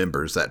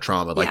remembers that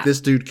trauma. Like,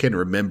 this dude can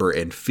remember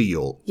and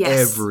feel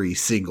every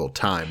single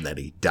time that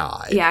he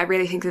died. Yeah, I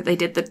really think that they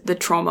did the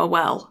trauma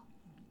well.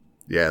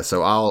 Yeah,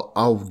 so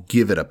I'll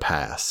give it a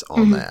pass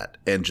on that,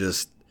 and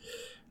just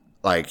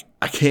like,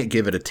 I can't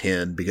give it a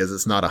 10 because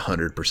it's not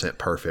 100%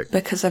 perfect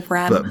because of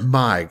Rem.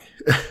 But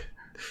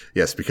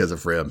yes, because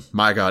of Rem.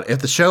 My God,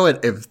 if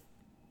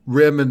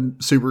Rem and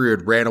Subaru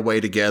had ran away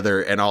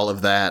together and all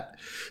of that,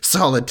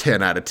 solid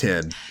 10 out of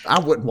 10. I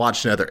wouldn't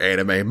watch another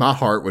anime. My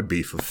heart would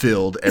be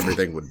fulfilled.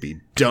 Everything would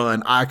be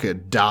done. I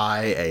could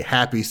die a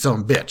happy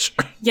son bitch.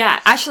 Yeah,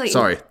 actually.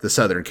 Sorry, the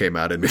Southern came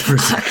out in me for a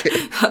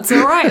second. That's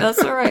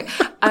all right.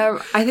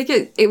 I think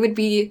it would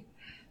be,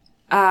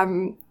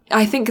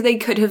 I think they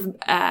could have,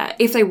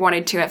 if they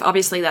wanted to, if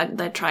obviously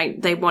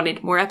they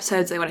wanted more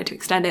episodes, they wanted to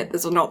extend it,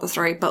 this is not the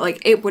story, but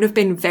like, it would have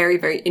been very,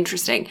 very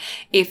interesting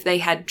if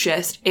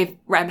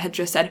Rem had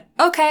just said,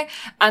 okay,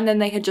 and then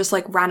they had just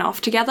like ran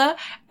off together,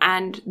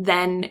 and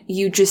then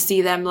you just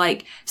see them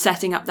like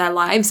setting up their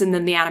lives, and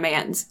then the anime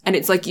ends, and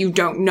it's like, you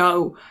don't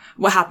know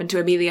what happened to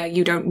Emilia,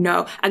 you don't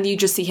know, and you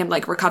just see him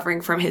like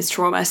recovering from his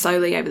trauma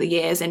slowly over the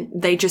years, and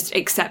they just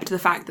accept the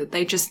fact that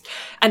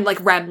and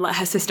like Rem let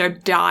her sister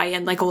die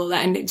and like all of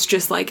that, and it's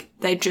just like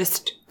they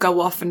just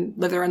go off and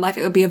live their own life.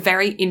 It would be a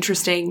very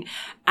interesting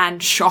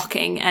and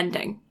shocking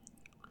ending.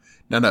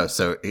 No,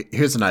 so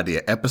here's an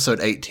idea.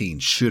 Episode 18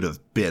 should have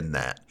been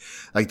that.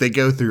 Like, they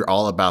go through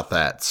all about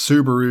that.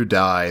 Subaru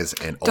dies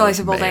and dies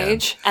of old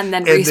age, and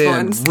then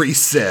respawns. Then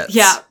resets.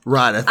 Yeah.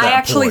 Right at that point. I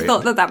actually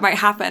thought that might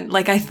happen.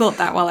 Like, I thought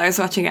that while I was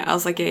watching it. I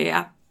was like,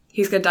 yeah.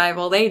 He's gonna die of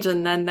old age,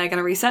 and then they're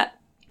gonna reset.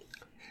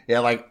 Yeah,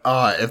 like,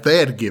 if they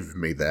had given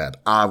me that,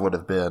 I would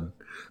have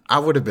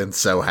been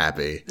so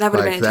happy. That would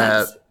have been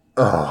intense.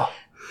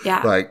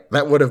 Yeah. Like,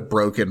 that would have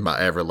broken my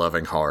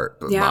ever-loving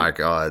heart. But my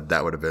God,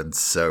 that would have been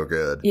so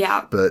good.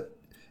 Yeah. But,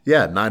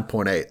 yeah,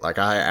 9.8. Like,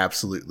 I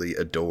absolutely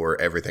adore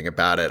everything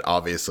about it.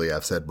 Obviously,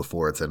 I've said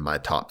before, it's in my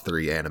top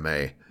 3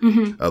 anime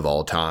of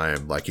all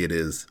time. Like, it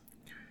is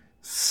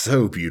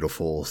so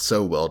beautiful,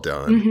 so well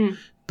done.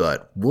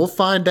 But we'll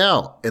find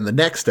out in the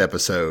next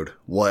episode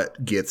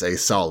what gets a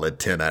solid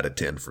 10 out of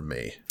 10 from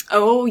me.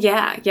 Oh,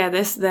 yeah. Yeah,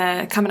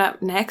 the coming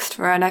up next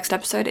for our next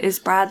episode is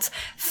Brad's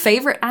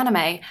favorite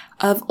anime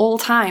of all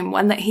time,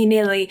 one that he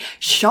nearly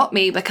shot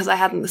me because I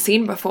hadn't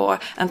seen before,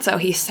 and so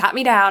he sat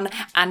me down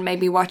and made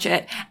me watch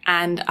it,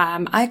 and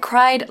I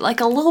cried like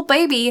a little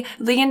baby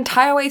the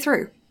entire way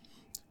through.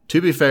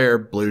 To be fair,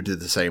 Blue did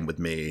the same with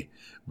me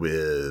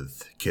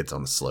with Kids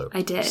on the Slope.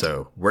 I did.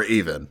 So we're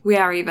even. We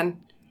are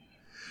even.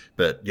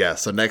 But yeah,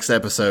 so next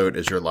episode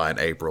is Your Lie in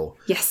April.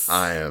 Yes.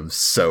 I am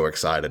so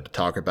excited to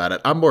talk about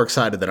it. I'm more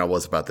excited than I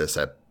was about this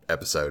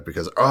episode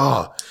because,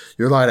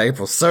 Your Lie in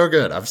April, so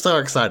good. I'm so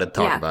excited to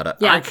talk about it.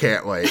 Yeah. I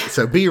can't wait.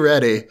 So be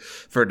ready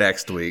for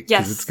next week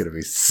because it's going to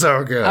be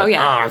so good. Oh,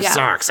 yeah. I'm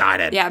so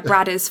excited. Yeah,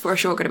 Brad is for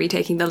sure going to be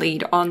taking the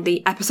lead on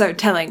the episode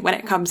telling when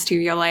it comes to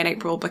Your Lie in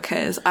April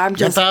because I'm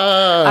just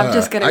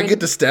going to... I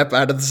get to step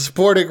out of the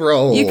supporting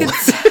role. You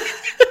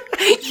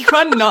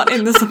are not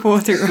in the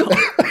supporting role.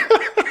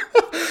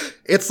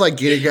 It's like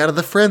getting out of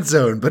the friend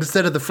zone, but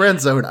instead of the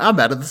friend zone, I'm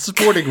out of the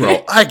supporting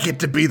role. I get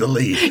to be the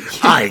lead.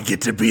 I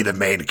get to be the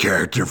main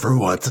character for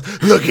once.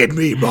 Look at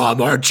me,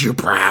 Mom. Aren't you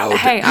proud?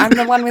 Hey, I'm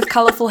the one with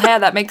colorful hair.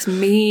 That makes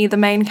me the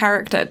main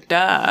character.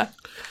 Duh.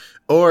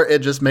 Or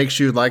it just makes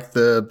you like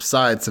the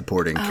side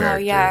supporting character. Oh,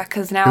 yeah,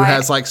 because now who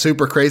has like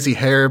super crazy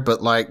hair,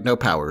 but like no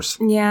powers.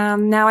 Yeah,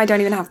 now I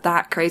don't even have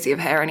that crazy of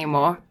hair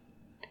anymore.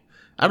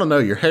 I don't know.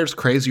 Your hair's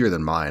crazier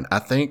than mine. I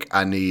think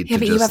I need to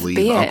just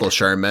leave Uncle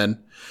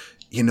Sherman.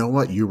 You know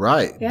what? You're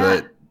right. Yeah.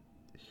 But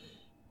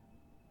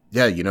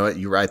yeah, you know what?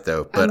 You're right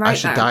though. But I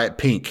should dye it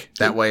pink.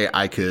 That way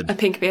I could a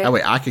pink beard. That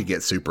way I could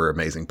get super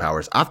amazing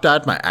powers. I've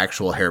dyed my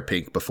actual hair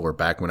pink before,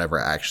 back whenever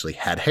I actually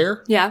had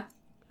hair. Yeah.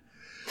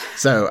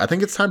 So I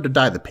think it's time to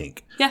dye the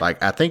pink. Yeah.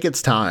 Like, I think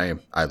it's time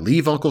I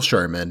leave Uncle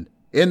Sherman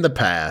in the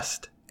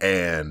past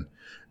and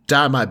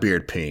dye my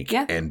beard pink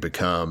and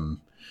become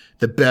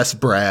the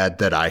best Brad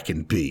that I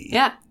can be.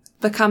 Yeah.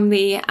 Become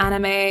the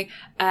anime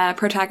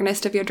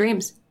protagonist of your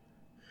dreams.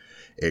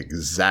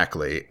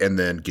 Exactly. And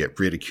then get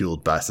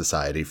ridiculed by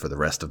society for the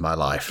rest of my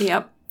life.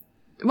 Yep.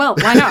 Well,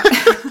 why not?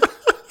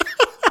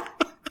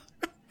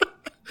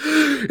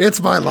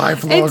 It's my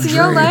lifelong dream.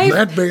 Your life.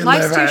 Let me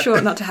Life's live too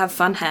short not to have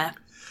fun hair.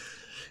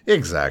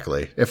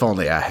 Exactly. If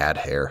only I had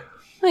hair.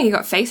 Well, you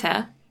got face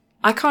hair.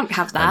 I can't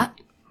have that.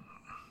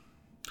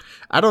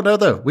 I don't know,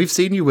 though. We've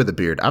seen you with a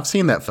beard. I've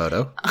seen that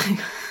photo.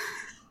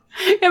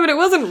 Yeah, but it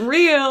wasn't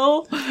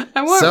real.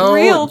 I want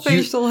real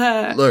facial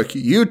hair. Look,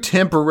 you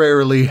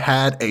temporarily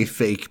had a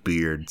fake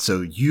beard,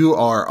 so you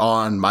are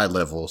on my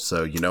level.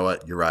 So you know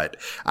what? You're right.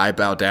 I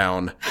bow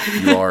down.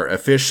 You are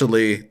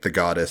officially the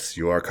goddess.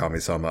 You are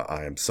Kami-sama.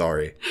 I am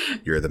sorry.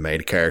 You're the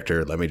main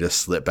character. Let me just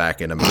slip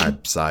back into my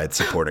side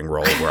supporting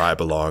role where I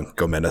belong.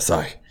 Go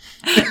Menasai.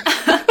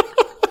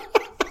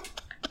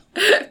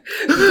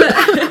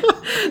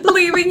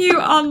 Leaving you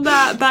on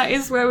that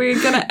is where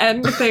we're gonna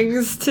end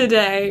things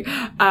today.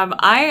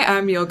 I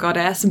am your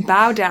goddess.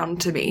 Bow down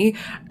to me.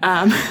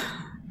 I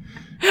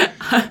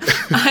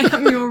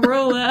am your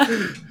ruler.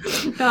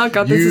 Oh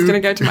god, this is gonna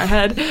go to my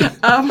head.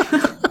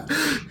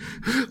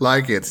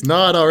 Like it's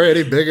not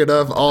already big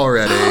enough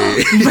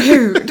already.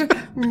 Rude.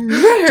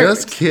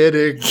 Just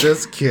kidding.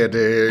 Just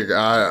kidding.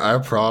 I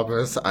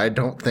promise. I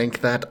don't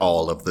think that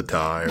all of the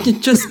time.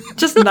 Just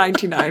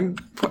 99%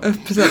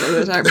 of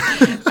the time.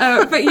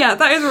 But yeah,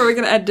 that is where we're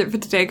going to end it for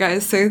today,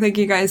 guys. So thank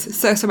you guys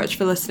so much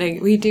for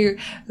listening. We do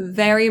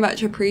very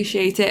much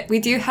appreciate it. We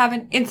do have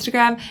an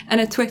Instagram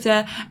and a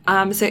Twitter.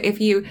 So if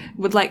you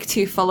would like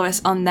to follow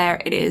us on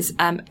there, it is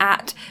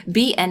at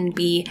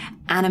BNB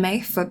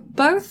Anime for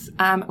both,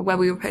 where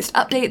we will post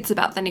updates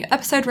about the new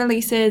episode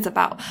releases,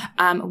 about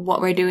what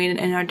we're doing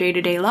in our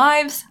day-to-day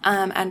lives.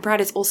 And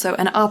Brad is also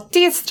an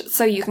artist,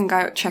 so you can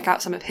go check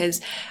out some of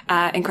his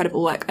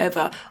incredible work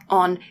over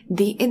on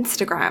the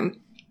Instagram.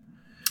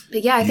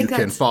 But yeah, I think you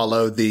can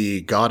follow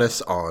the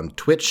goddess on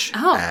Twitch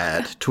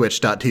at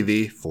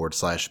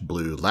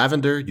twitch.tv/Blue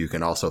Lavender. You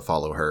can also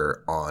follow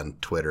her on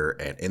Twitter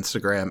and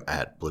Instagram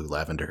at Blue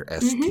Lavender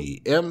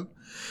STM.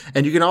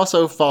 And you can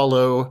also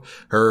follow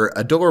her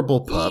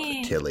adorable pup,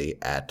 Tilly,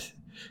 at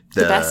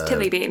the best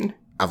Tilly Bean.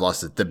 I've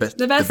lost it. The best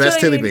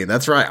Tilly Bean.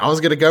 That's right. I was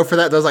going to go for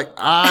that. I was like,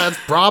 that's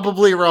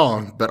probably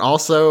wrong. But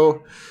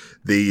also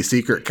the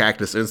Secret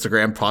Cactus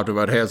Instagram popped in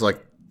my head. I was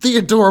like, the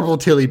adorable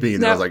Tilly Bean.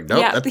 And I was like,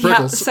 nope, that's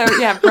Prickles.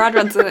 Yeah. So, Brad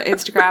runs an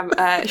Instagram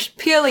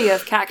purely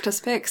of cactus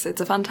pics. It's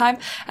a fun time.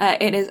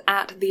 It is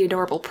at the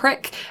adorable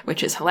prick,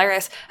 which is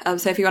hilarious.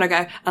 So if you want to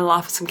go and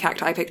laugh at some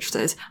cacti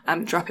pictures,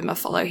 drop him a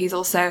follow. He's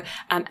also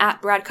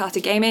at Brad Carter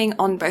Gaming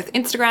on both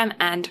Instagram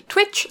and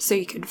Twitch, so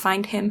you can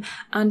find him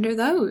under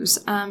those.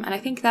 And I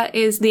think that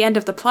is the end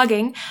of the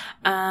plugging.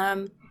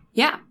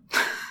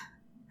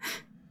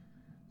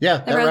 Yeah,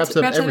 that wraps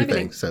up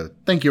everything. So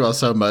thank you all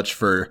so much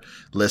for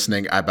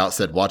listening. I about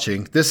said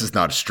watching. This is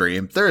not a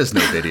stream. There is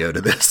no video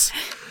to this.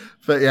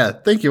 But yeah,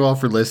 thank you all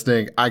for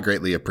listening. I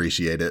greatly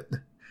appreciate it.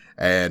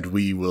 And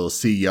we will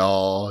see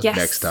y'all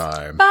next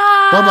time.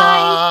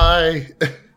 Bye. Bye-bye.